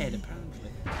second head,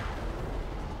 apparently.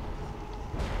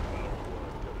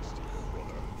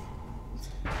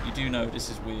 You do know this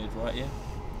is weird, right? Yeah.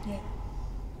 Yeah.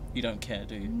 You don't care,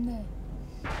 do you? No.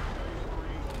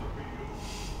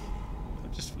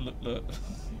 Just look.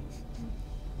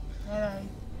 Hello.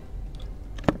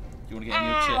 Do you want to get in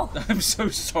your chair? I'm so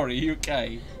sorry. Are you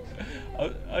okay?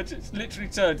 I just literally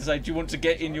turned to say, do you want to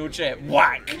get in your chair?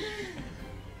 Whack! I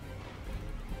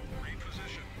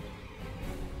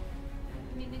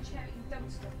mean, the chair, you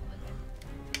don't stop them again.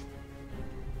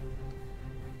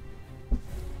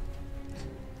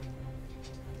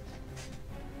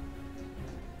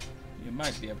 You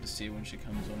might be able to see her when she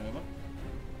comes on over.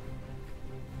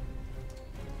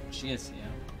 She is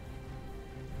here.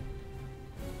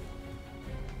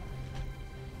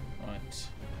 Right.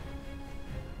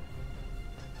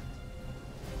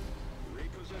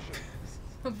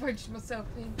 I've punched myself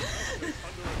in.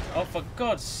 Oh, for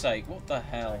God's sake! What the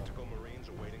hell? Tactical Marines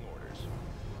awaiting orders.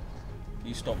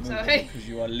 You stop moving Sorry. because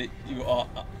you are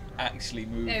actually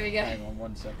moving. There we go. Hang on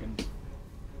 1 second.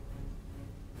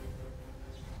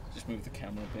 Just move the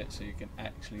camera a bit so you can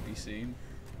actually be seen.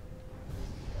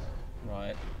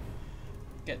 Right.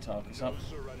 Get Tarkus up. No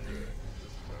surrender.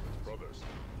 Brothers,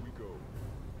 we go.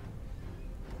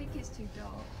 I think it's too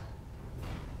dark.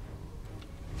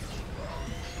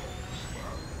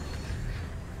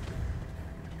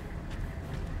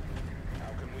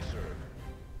 How can we serve?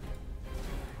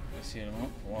 Let's heal him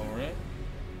up while we're here.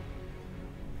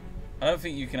 I don't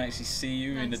think you can actually see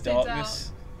you No, in the it's too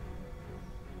darkness.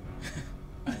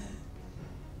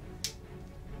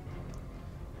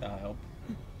 That'll help.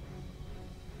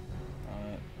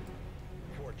 Alright.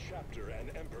 For Chapter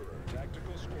and Emperor,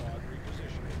 Tactical Squad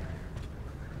repositioning.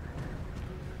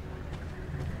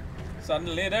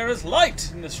 Suddenly there is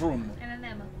light in this room. And an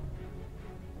Emma.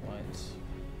 Right.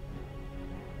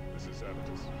 This is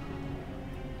Avitus.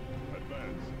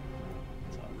 Advance.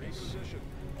 Tarkus. Reposition.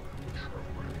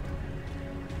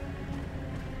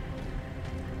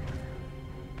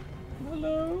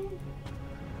 Hello?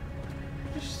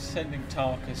 Just sending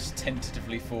Tarkus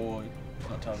tentatively forward.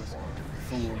 Not Tarkus.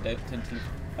 Forward, tentatively.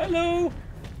 Hello!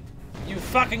 You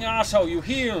fucking asshole, you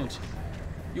healed!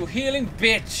 You healing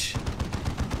bitch!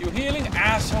 You healing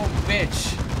asshole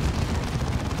bitch!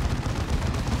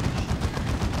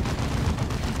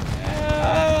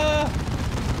 Ah!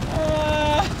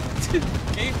 Ah!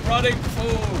 running,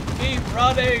 fool! Keep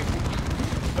running!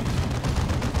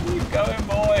 Keep going,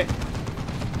 boy!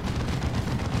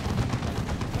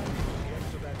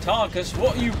 Tarkus,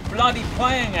 what are you bloody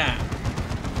playing at?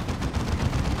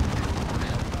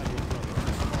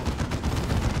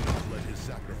 Let his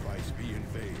sacrifice be in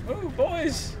vain. Ooh,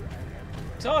 boys!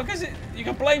 Tarkus, you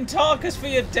can blame Tarkus for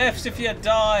your deaths if you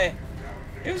die.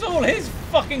 It was all his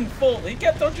fucking fault. He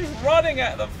kept on just running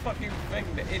at the fucking thing,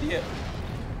 the idiot.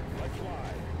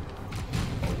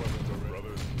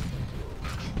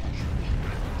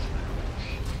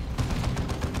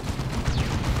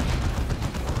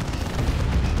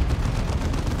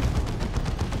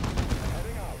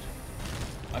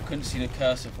 I couldn't see the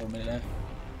cursor for a minute there.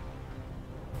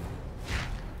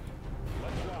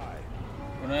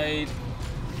 Grenade.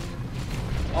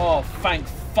 Oh, thank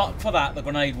fuck for that, the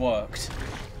grenade worked.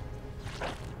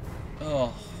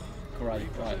 Oh, great,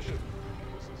 right.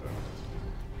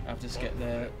 I have to just get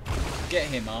there. Get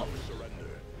him up.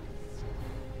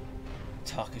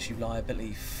 Tarkus, you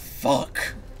liability.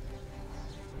 Fuck!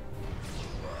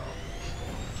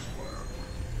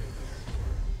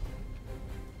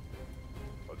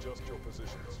 Adjust your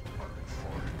positions.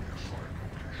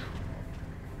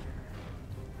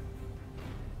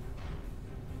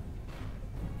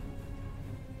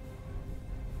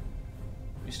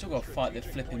 We still got to fight the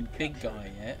flipping big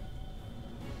guy yet.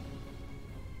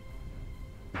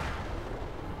 Right.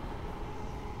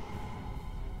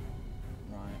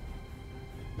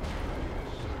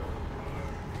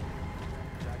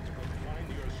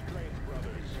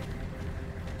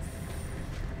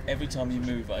 Every time you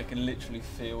move, I can literally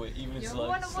feel it. Even if it's You're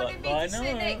like, wanting me I to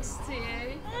sit next to you.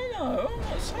 I know. I'm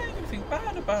not saying anything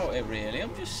bad about it, really.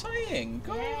 I'm just saying.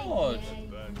 God.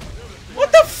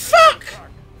 What the fuck?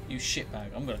 You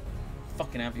shitbag. I'm gonna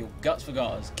fucking have your guts for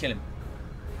garters. Kill him.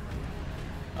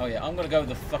 Oh yeah, I'm gonna go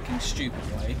the fucking stupid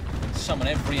way and summon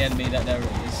every enemy that there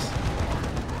is.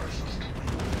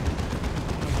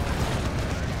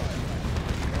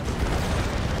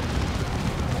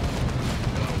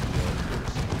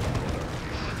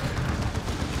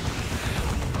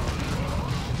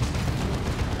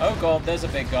 Oh god, there's a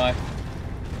big guy.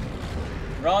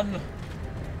 Run!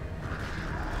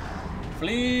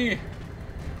 Flee!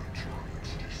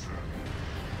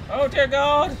 Oh dear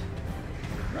god!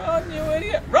 Run, you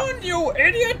idiot! Run, you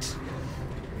idiot!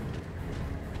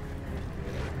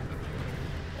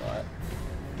 Right.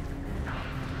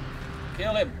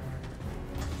 Kill him!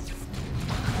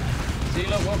 See,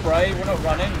 look, we're brave, we're not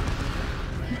running.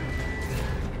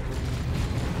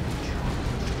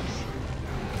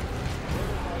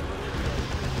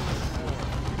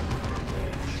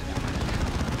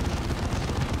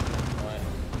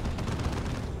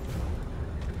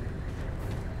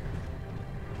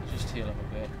 Heal up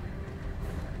a bit.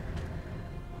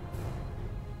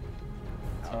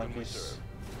 Tarkus.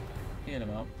 Heal him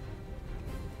up.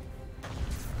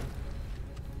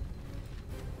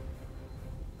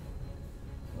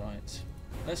 Right.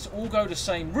 Let's all go the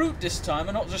same route this time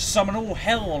and not just summon all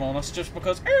hell on us just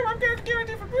because, oh, I'm going to go a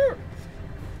different route.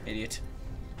 Idiot.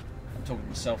 I'm talking to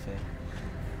myself here.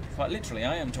 Quite literally,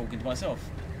 I am talking to myself.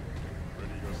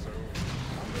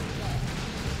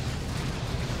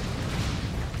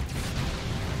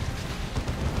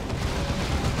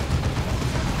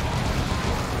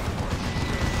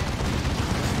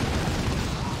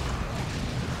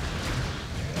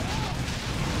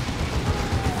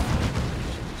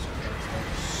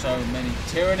 So many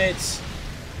Tyranids.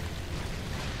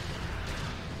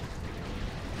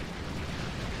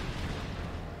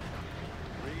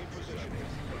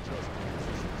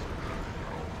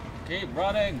 Keep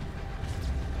running.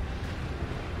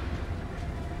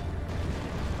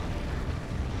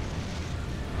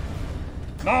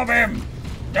 Mob him!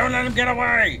 Don't let him get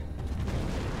away!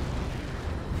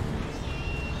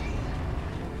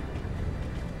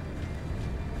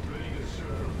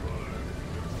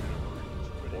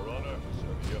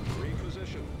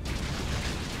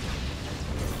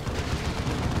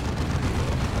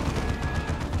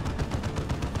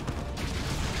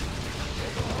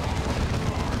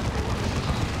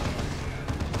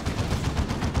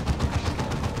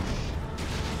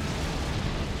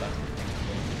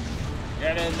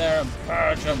 Get in there and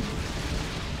purge him.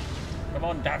 Come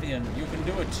on, Davian, you can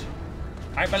do it.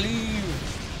 I believe.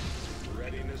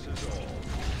 Readiness is all.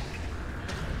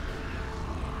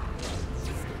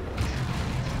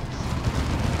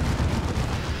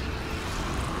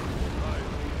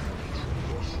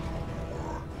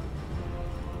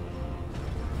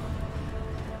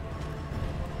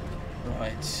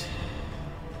 Right.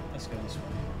 Let's go this way.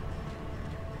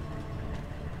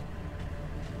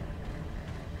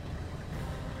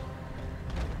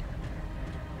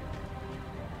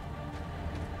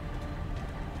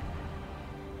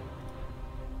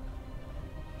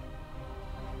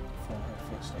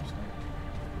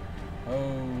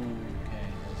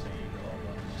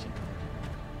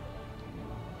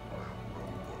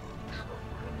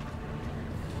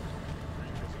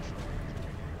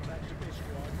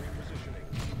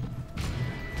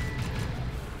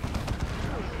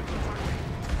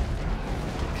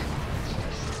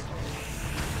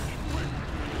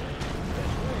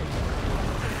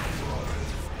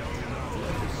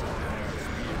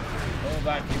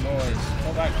 back, you boys.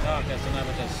 Fall back, Tarkus and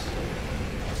Abatus.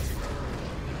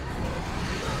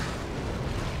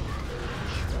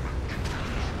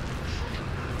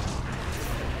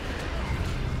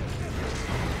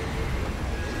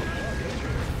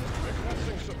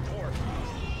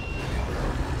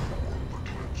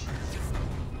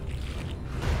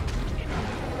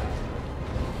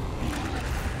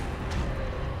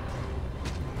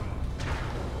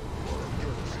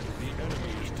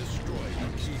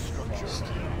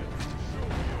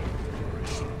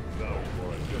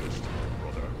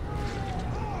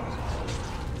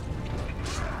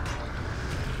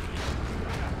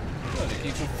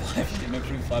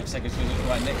 Every 5 seconds we look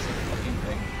right next to the fucking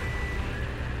thing.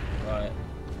 Right.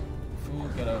 Fool,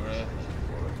 get over here.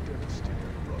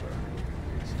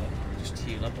 Just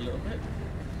heal up a little bit.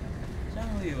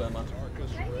 How are you, Emma?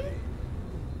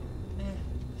 Yeah,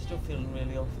 still feeling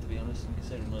really off, to be honest, and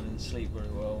considering I didn't sleep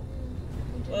very well.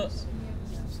 But,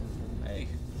 hey,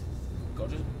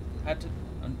 got it. Had to.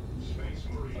 And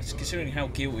considering how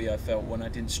guilty I felt when I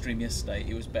didn't stream yesterday,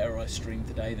 it was better I streamed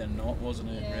today than not, wasn't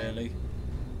it, really?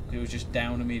 It was just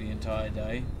down to me the entire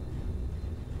day.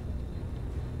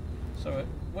 So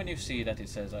when you see that it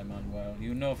says I'm unwell,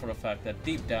 you know for a fact that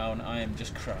deep down I am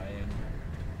just crying.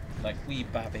 Like wee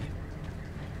babby.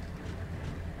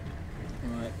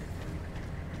 Right.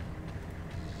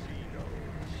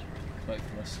 Wait for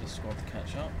the rest of the squad to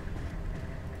catch up.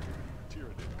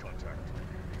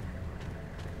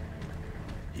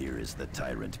 Here is the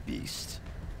tyrant beast.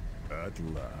 At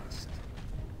last.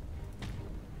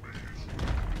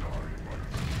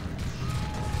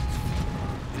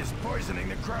 It is poisoning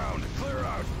the ground. Clear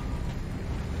out.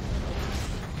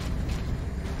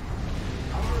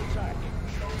 Under attack.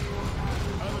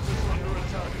 Amethyst under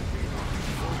attack.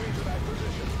 Moving to that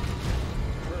position.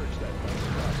 Purge that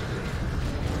monstrosity.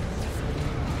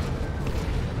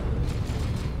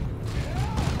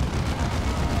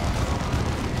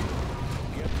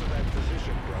 Get to that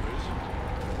position, brothers.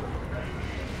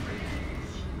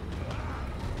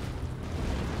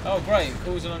 Oh great, it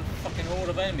calls on a fucking horde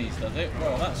of enemies, does it?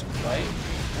 Well, that's great.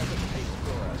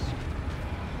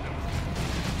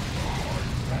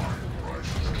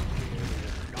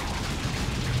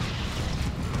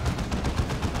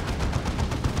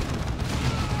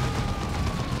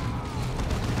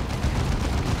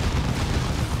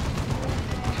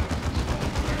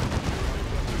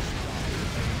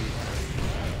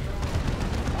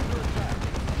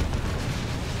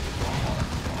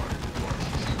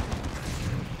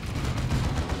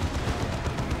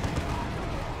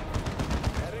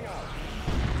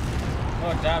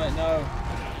 Oh damn it, no.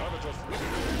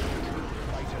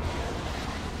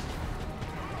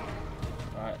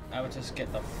 Alright, Abatus,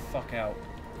 get the fuck out.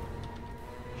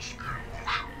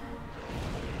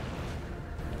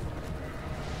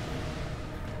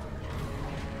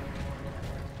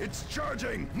 It's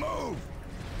charging! Move!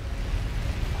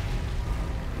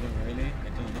 Really?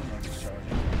 It doesn't look like it's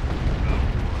charging.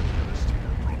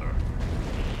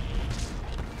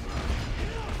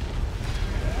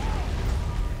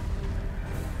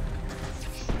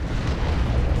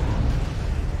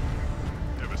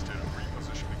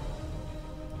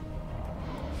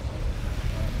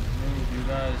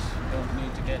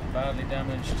 Badly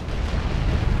damaged.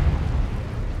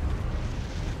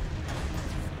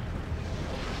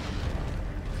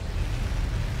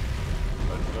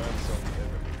 Advance on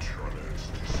enemy turrets.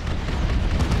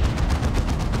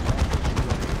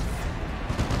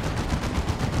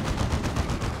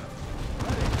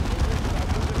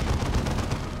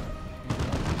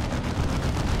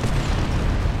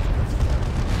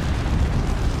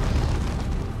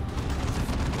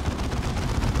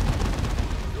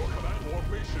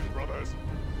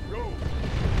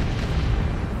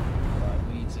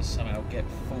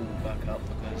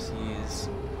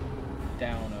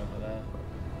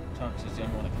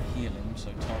 So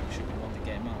Tarkus should be one to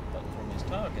get him up, but from his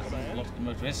target, he's lost the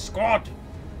most of his squad!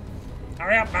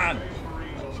 Hurry up, man! Right.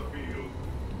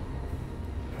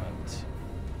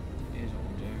 Here's what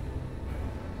we'll do.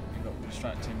 We've got to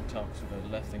distract him, Tarkus will go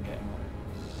left and get him up.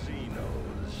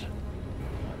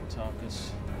 Right,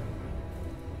 Tarkus.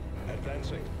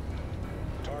 Advancing.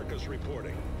 Tarkus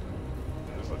reporting.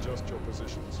 Adjust your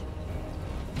positions.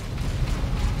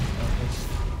 Tarkus.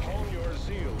 Hone your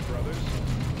zeal, brothers.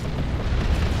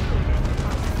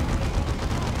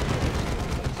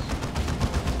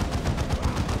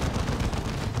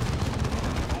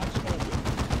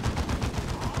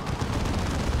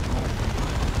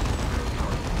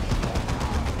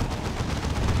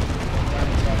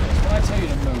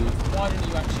 Why didn't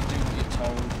you actually do what you're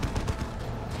told?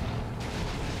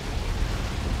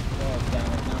 God damn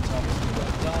it, now Tarkus is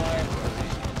going to die.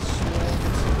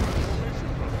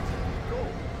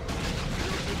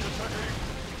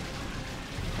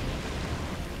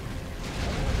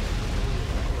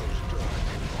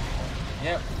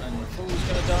 Yep, and Fool's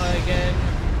gonna die again.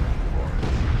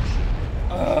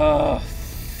 Oh,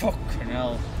 fucking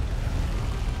hell.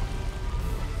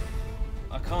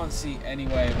 I can't see any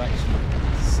way of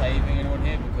actually saving anyone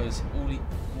here because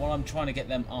while I'm trying to get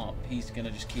them up, he's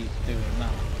gonna just keep doing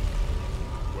that.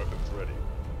 Weapons ready.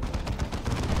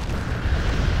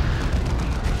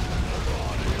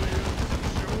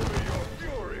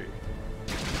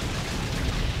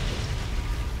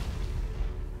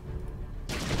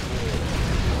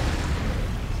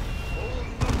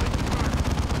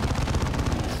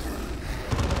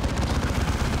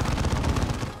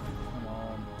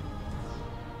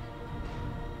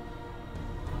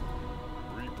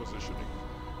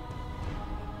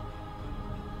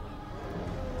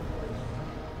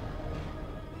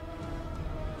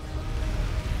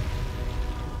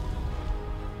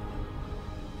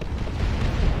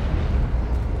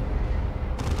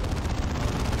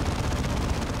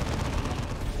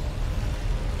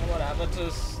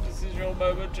 This is your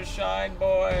moment to shine,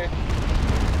 boy.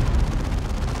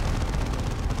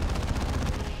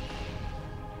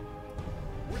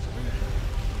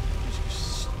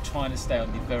 Just trying to stay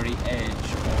on the very edge of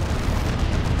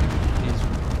his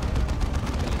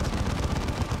ability.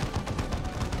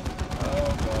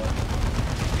 Oh god.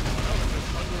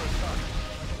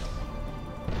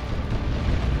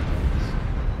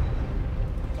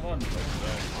 Come on.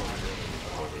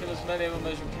 Kill as many of them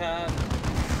as you can.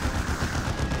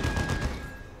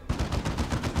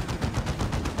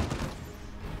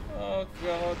 Oh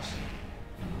god.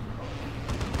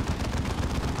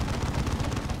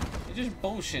 It's just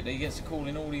bullshit that he gets to call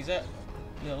in all these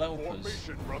little helpers.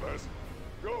 Formation, brothers.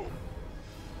 Go.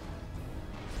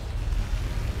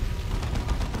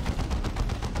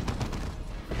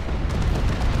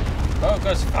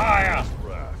 Focus fire!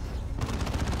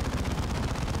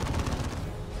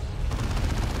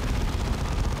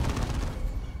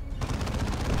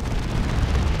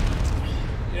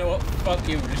 You know what? Fuck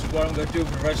you. This is what I'm going to do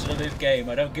for the rest of this game.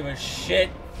 I don't give a shit.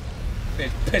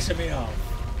 It's pissing me off.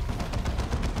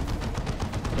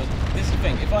 But this is the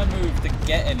thing. If I move to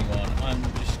get anyone, I'm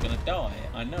just going to die.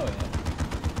 I know it.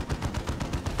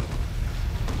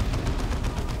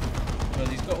 Because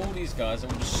he's got all these guys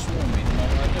that will just swarm me the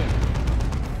moment I do.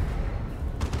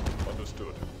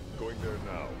 Understood. Going there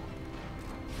now.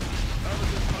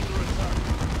 Amethyst under attack.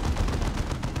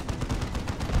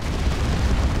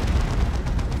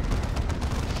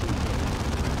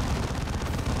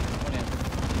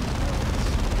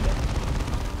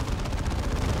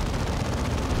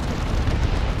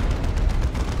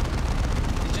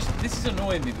 This is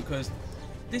annoying me because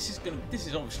this is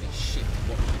obviously shit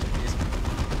to watch.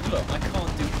 Look, I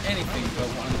can't do anything but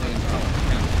what I'm doing now.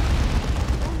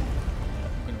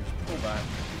 I'm gonna just pull back,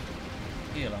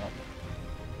 heal up,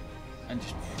 and I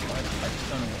just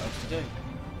don't know what else to do.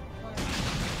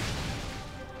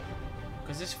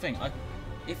 Because this thing,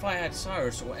 if I had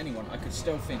Cyrus or anyone, I could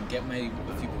still get maybe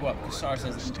a few people up because Cyrus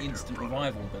has an instant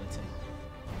revival ability.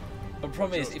 But the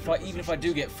problem is, even if I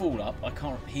do get Fool up, I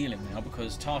can't heal him now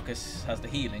because Tarkus has the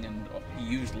healing and he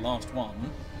used the last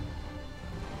one.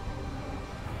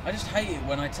 I just hate it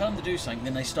when I tell them to do something,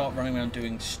 then they start running around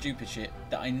doing stupid shit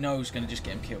that I know is going to just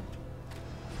get him killed.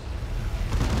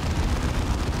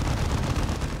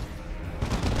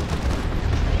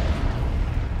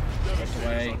 Get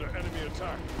away.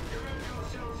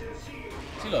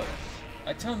 See, look.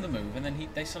 I tell him to move, and then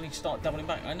they suddenly start doubling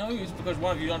back. I know it's because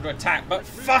one of you is under attack, but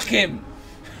fuck him!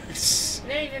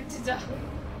 Leave him to die.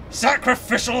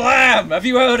 Sacrificial lamb! Have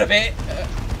you heard of it?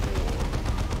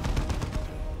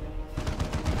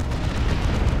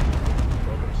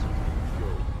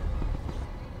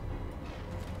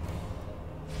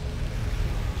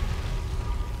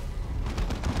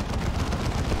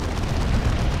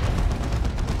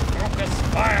 Focus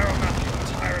fire on that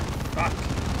tyrant fuck!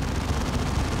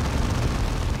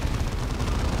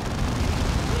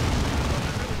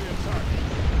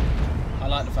 I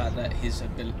like the fact that his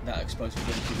that explosive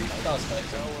ability really does hurt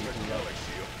some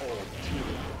people.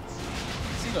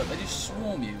 See, look, they just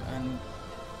swarm you, and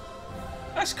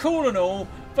that's cool and all,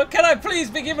 but can I please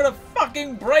be given a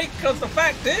fucking break? Because the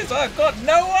fact is, I've got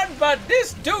no one but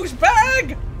this douchebag.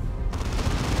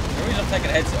 The reason I'm taking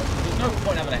a headset, there's no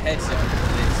point having a headset.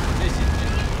 This is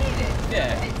just,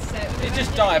 yeah, it's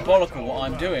just diabolical what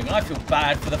I'm doing. I feel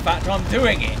bad for the fact I'm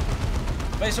doing it,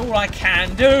 but it's all I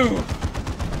can do.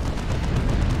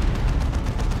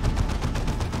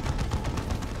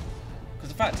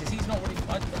 The fact is, he's not really.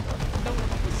 I don't know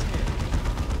what this is.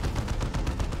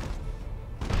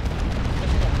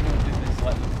 Especially not more with this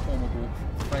like formidable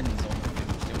friends on the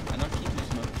field still, and I keep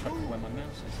losing my track of where my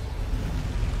mouse is.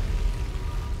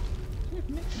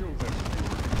 Show them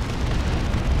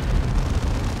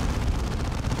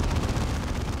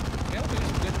Yeah, doing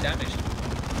some good damage.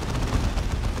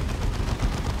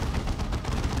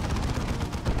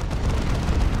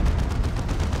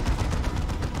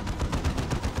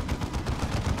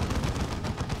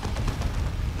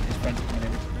 His friends are coming in.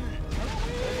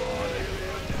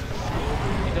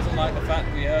 He doesn't like the fact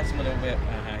that we hurt him a little bit.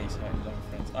 He's hurting his own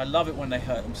friends. I love it when they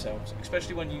hurt themselves,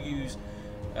 especially when you use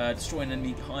destroy an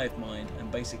enemy hive mind and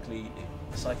basically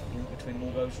the psychic link between them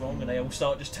all goes wrong and they all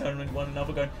start just turning to one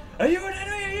another going, "Are you an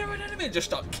enemy? Are you an enemy?" and just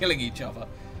start killing each other.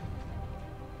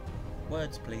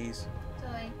 Words, please.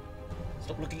 Sorry.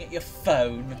 Stop looking at your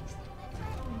phone.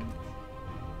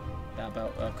 That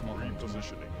about come on.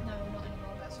 repositioning. No, not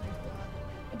anymore. That's only for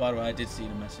that. By the way, I did see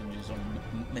the messages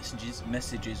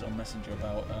on Messenger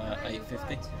about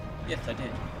 8:50. Yes, I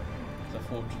did. I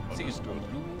thought, see you.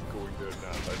 Going there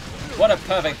now. Let's What a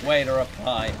perfect way to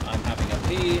reply. I'm having a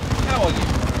pee. How are you?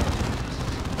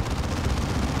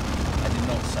 I did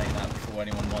not say that before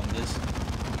anyone wonders.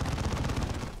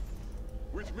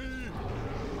 with me.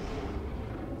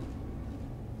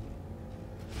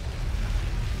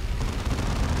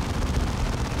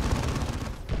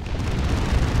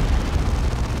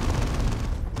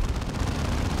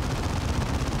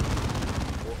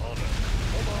 For honor.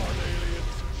 Come on,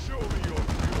 aliens. Show me your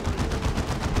fury.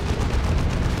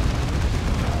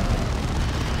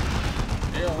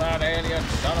 Kill that alien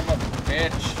son of a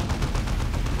bitch.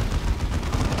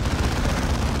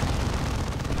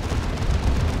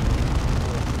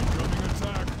 Incoming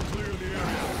attack. Clear the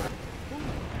area.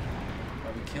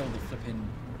 Well, we killed the flipping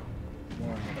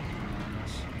warrior that was on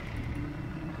us.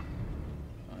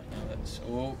 Alright, now let's...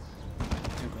 Oh,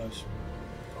 too close.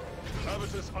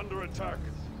 Habitus under attack.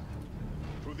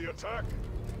 To the attack.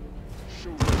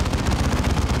 Shoot.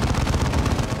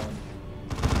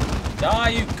 Die,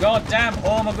 you goddamn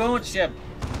hormigaunt, you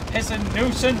pissing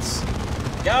nuisance!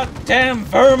 Goddamn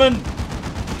vermin!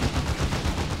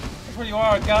 That's what you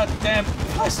are, a goddamn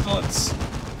pestilence!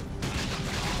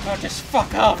 Now just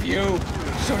fuck off, you!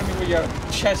 Shooting me with your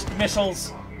chest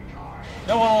missiles!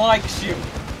 No one likes you!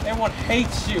 Everyone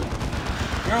hates you!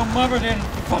 Your own mother didn't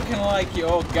fucking like you!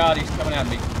 Oh god, he's coming at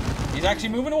me. He's actually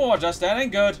moving towards us, that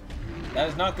ain't good! That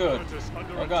is not good.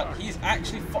 Oh god, he's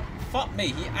actually... Fuck me,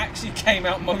 he actually came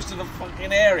out most of the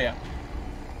fucking area.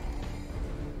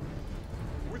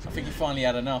 I think he finally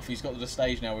had enough. He's got to the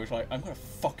stage now where he's like, I'm gonna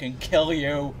fucking kill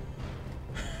you.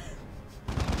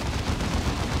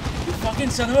 You fucking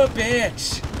son of a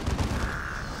bitch.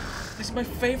 This is my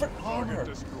favorite armor.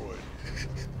 Destroyed.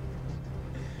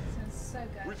 Sounds so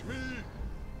good. With me.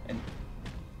 And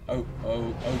OPP.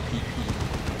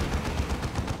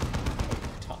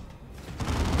 Top. You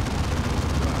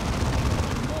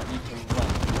might need to run.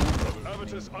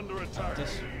 Habitus under attack.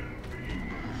 This.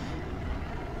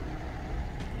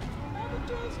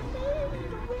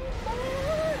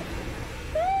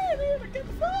 Get the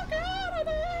fuck out of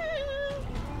there!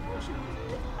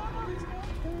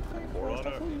 For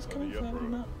honor, and the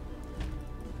Emperor.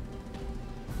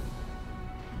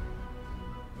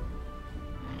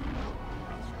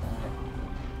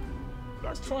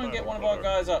 Let's try and get one of our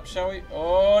guys up, shall we?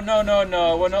 Oh, no, no,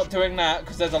 no, we're not doing that,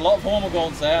 because there's a lot of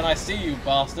hormigauns there, and I see you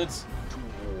bastards. To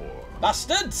war.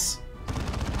 Bastards!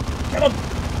 Kill them!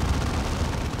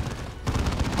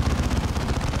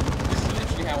 This is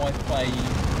literally how I play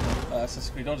Assassin's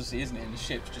Creed Odyssey, isn't it? In the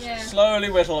ships, just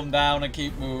slowly whittle them down and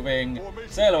keep moving.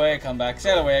 Sail away, come back,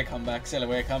 sail away, come back, sail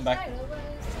away, come back.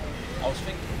 I was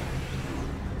thinking,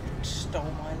 stole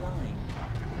my line.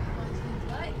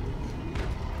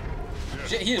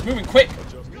 Shit, he is moving quick!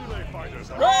 Melee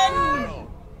fighters are Run!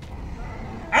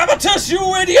 Abatus,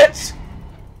 you idiot!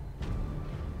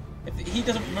 If he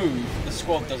doesn't move, the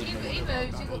squad doesn't He move.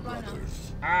 moves, you got run up.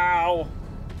 Ow!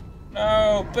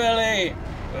 No, Billy!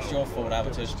 It's your fault,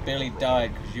 Abatus. Billy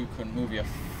died because you couldn't move your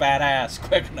fat ass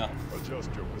quick enough.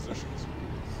 Adjust your positions.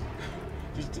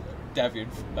 Just Davian,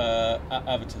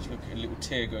 Abatus, look at a little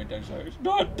tear going down his eye. It's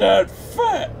not that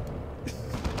fat!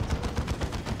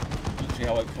 Literally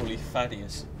how I call you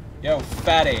Thaddeus. Yo,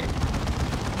 fatty!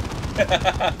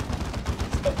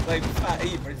 Stop saying fat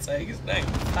either, it's saying his name.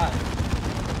 Fat.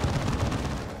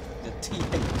 The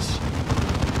TH.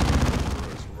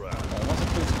 Once I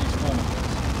put these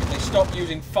formats, if they stop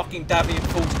using fucking Davian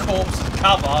Fool's corpse as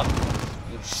cover,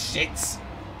 you shits.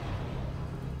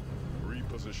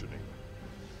 Repositioning.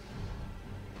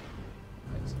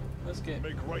 Let's get.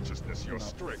 Make righteousness your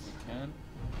strength. We can.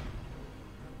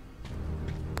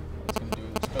 What's going to do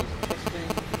explosive testing,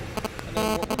 and then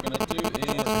what we're going to do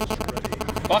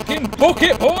is fucking book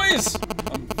it, boys!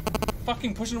 I'm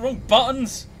fucking pushing the wrong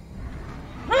buttons.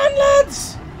 Run,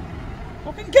 lads!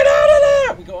 Fucking get out of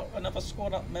there! We got another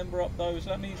squad up member up though, so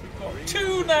that means we've got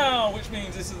 2 now, which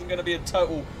means this isn't going to be a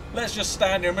total. Let's just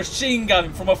stand here and machine gun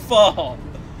him from afar.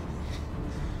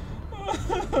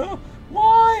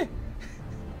 Why?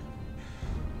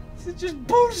 This is just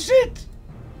bullshit.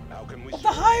 How can we Of the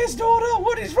highest order.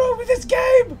 What is wrong with this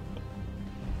game?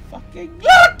 Fucking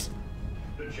lot.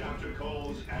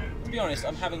 To be honest,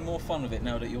 I'm having more fun with it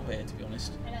now that you're here. To be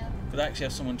honest, I know. because I actually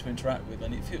have someone to interact with,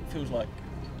 and it feels like,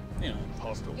 you know.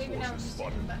 hostile Even now I'm forces just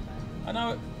spotted? sitting back there. I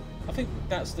know. I think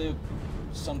that's the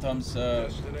sometimes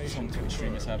some Twitch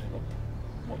streamers have.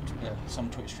 Some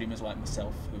Twitch streamers like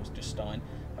myself, who's just Stein,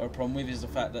 have a problem with is the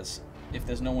fact that if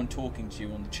there's no one talking to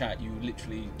you on the chat, you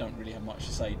literally don't really have much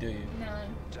to say, do you? No.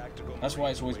 That's why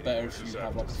it's always better if you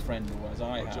have like a friend, or as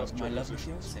I have, my lovely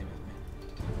fiance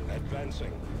with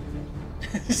Advancing. me.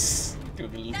 Do a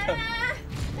little Ta-da!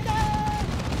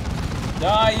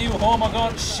 Die, you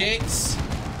hormigont shits!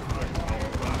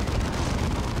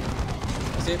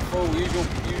 That's it, Paul.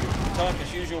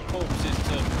 Use your corpses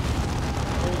to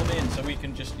pull them in so we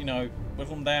can just, you know, whip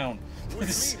them down.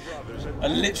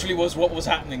 That literally was what was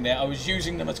happening there. I was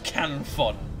using them as cannon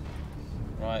fodder.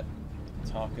 Right,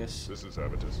 Tarkus. This is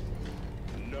Avitus.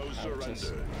 No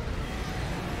surrender.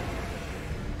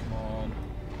 Come on.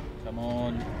 Come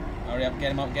on. Hurry up,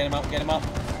 get him up, get him up, get him up.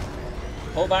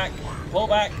 Pull back, pull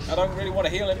back. I don't really want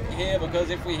to heal him here because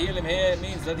if we heal him here, it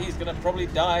means that he's going to probably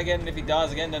die again. And if he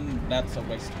dies again, then that's a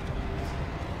waste of time.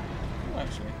 Oh,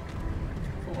 actually.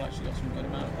 Paul actually got some good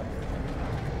amount of that.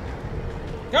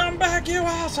 Come back, you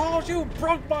assholes! You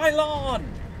broke my lawn!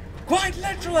 Quite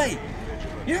literally!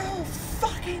 You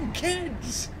fucking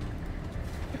kids!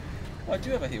 Oh, I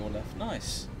do have a heal left.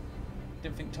 Nice.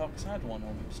 Didn't think Tarkus had one on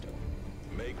him still.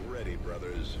 Make ready,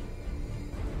 brothers.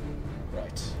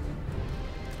 Right.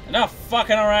 Enough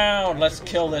fucking around! Let's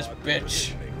kill this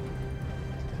bitch!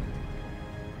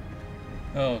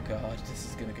 Oh god, this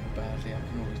is gonna go badly, I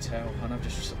can already tell. And I've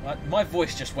just... my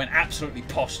voice just went absolutely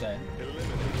posh there.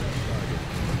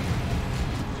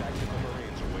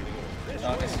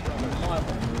 Tarkus, you might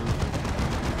want to move.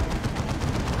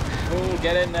 Cool,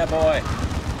 get in there, boy!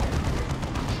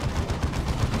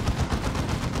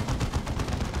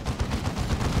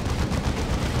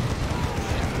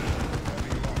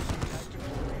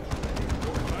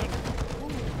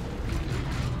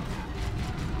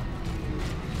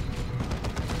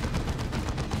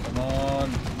 Come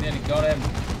on, nearly got him.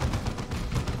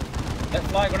 Let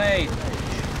fly grenade.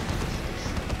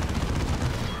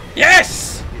 Yes!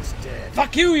 It's dead.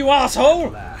 Fuck you, you asshole!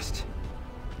 Last,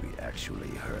 we actually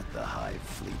hurt the Hive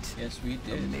fleet. Yes, we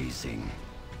did. Amazing.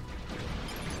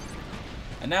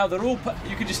 And now they're all,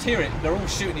 you can just hear it, they're all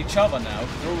shooting each other now.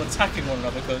 They're all attacking one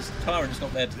another because Tyrant's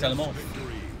not there to tell them off.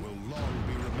 Victory will long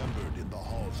be remembered in the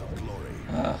halls of glory.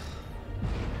 Ugh.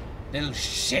 Little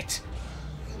shit.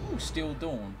 Ooh, Steel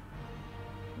Dawn.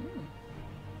 Ooh.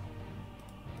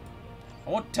 I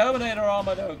want Terminator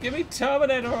armor though. Give me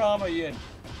Terminator armor, you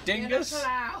dingus. You're not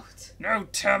allowed. No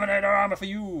Terminator armor for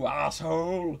you,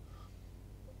 asshole.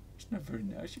 It's not very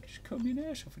nice. You can just call me an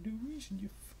asshole for no reason.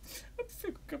 I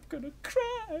think I'm gonna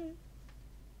cry.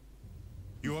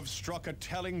 You have struck a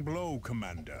telling blow,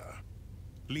 Commander.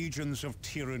 Legions of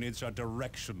Tyranids are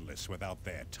directionless without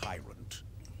their tyrant.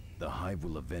 The Hive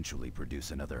will eventually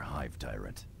produce another Hive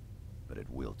tyrant, but it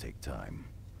will take time.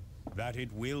 That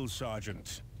it will,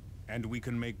 Sergeant. And we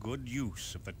can make good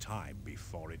use of the time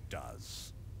before it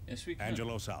does. Yes, we can.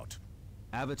 Angelos out.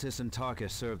 Avitus and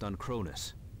Tarkus served on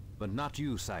Cronus, but not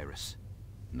you, Cyrus.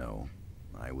 No,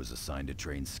 I was assigned to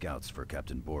train scouts for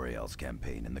Captain Boreal's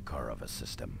campaign in the Karava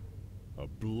system. A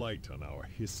blight on our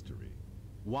history.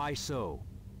 Why so?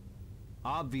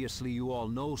 Obviously you all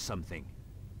know something.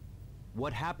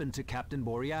 What happened to Captain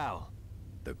Boreal?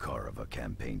 The Karava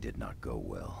campaign did not go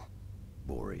well.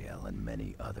 Boreal and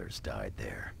many others died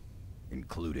there,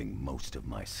 including most of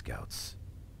my scouts.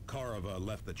 Karava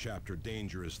left the chapter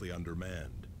dangerously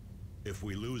undermanned. If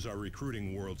we lose our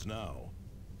recruiting worlds now,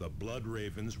 the Blood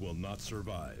Ravens will not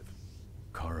survive.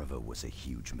 Karava was a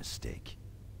huge mistake.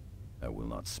 I will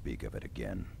not speak of it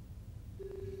again.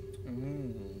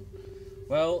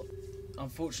 Well,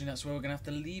 unfortunately, that's where we're going to have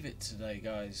to leave it today,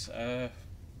 guys. At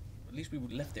least we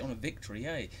left it on a victory,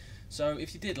 eh? So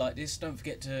if you did like this, don't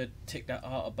forget to tick that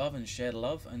heart above and share the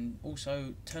love, and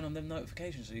also turn on them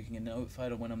notifications so you can get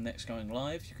notified of when I'm next going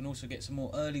live. You can also get some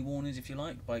more early warnings if you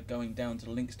like by going down to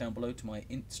the links down below to my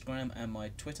Instagram and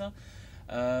my Twitter.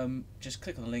 Just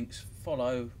click on the links,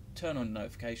 follow, turn on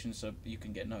notifications so you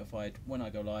can get notified when I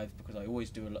go live, because I always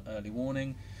do an early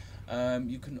warning.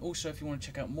 You can also, if you want to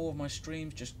check out more of my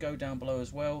streams, just go down below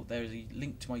as well. There is a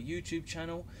link to my YouTube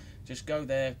channel. Just go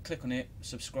there, click on it,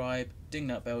 subscribe, ding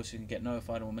that bell so you can get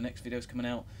notified when my next video is coming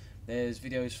out. There's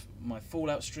videos from my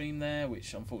Fallout stream there,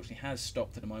 which unfortunately has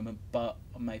stopped at the moment, but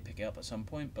I may pick it up at some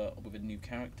point, but with a new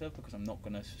character, because I'm not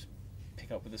going to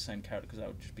pick up with the same character because that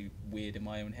would just be weird in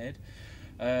my own head.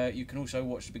 You can also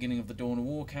watch the beginning of the Dawn of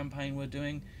War campaign we're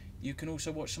doing. You can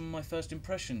also watch some of my first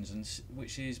impressions,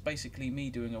 which is basically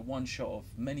me doing a one-shot of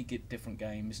many different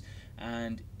games.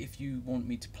 And if you want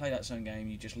me to play that certain game,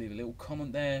 you just leave a little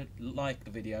comment there, like the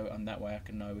video, and that way I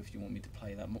can know if you want me to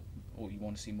play that or you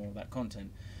want to see more of that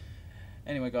content.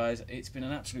 Anyway, guys, it's been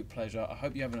an absolute pleasure. I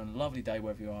hope you're having a lovely day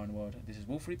wherever you are in the world. This is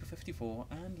Wolf Reaper 54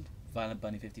 and Violent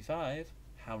Bunny 55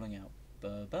 howling out.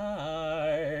 Bye-bye.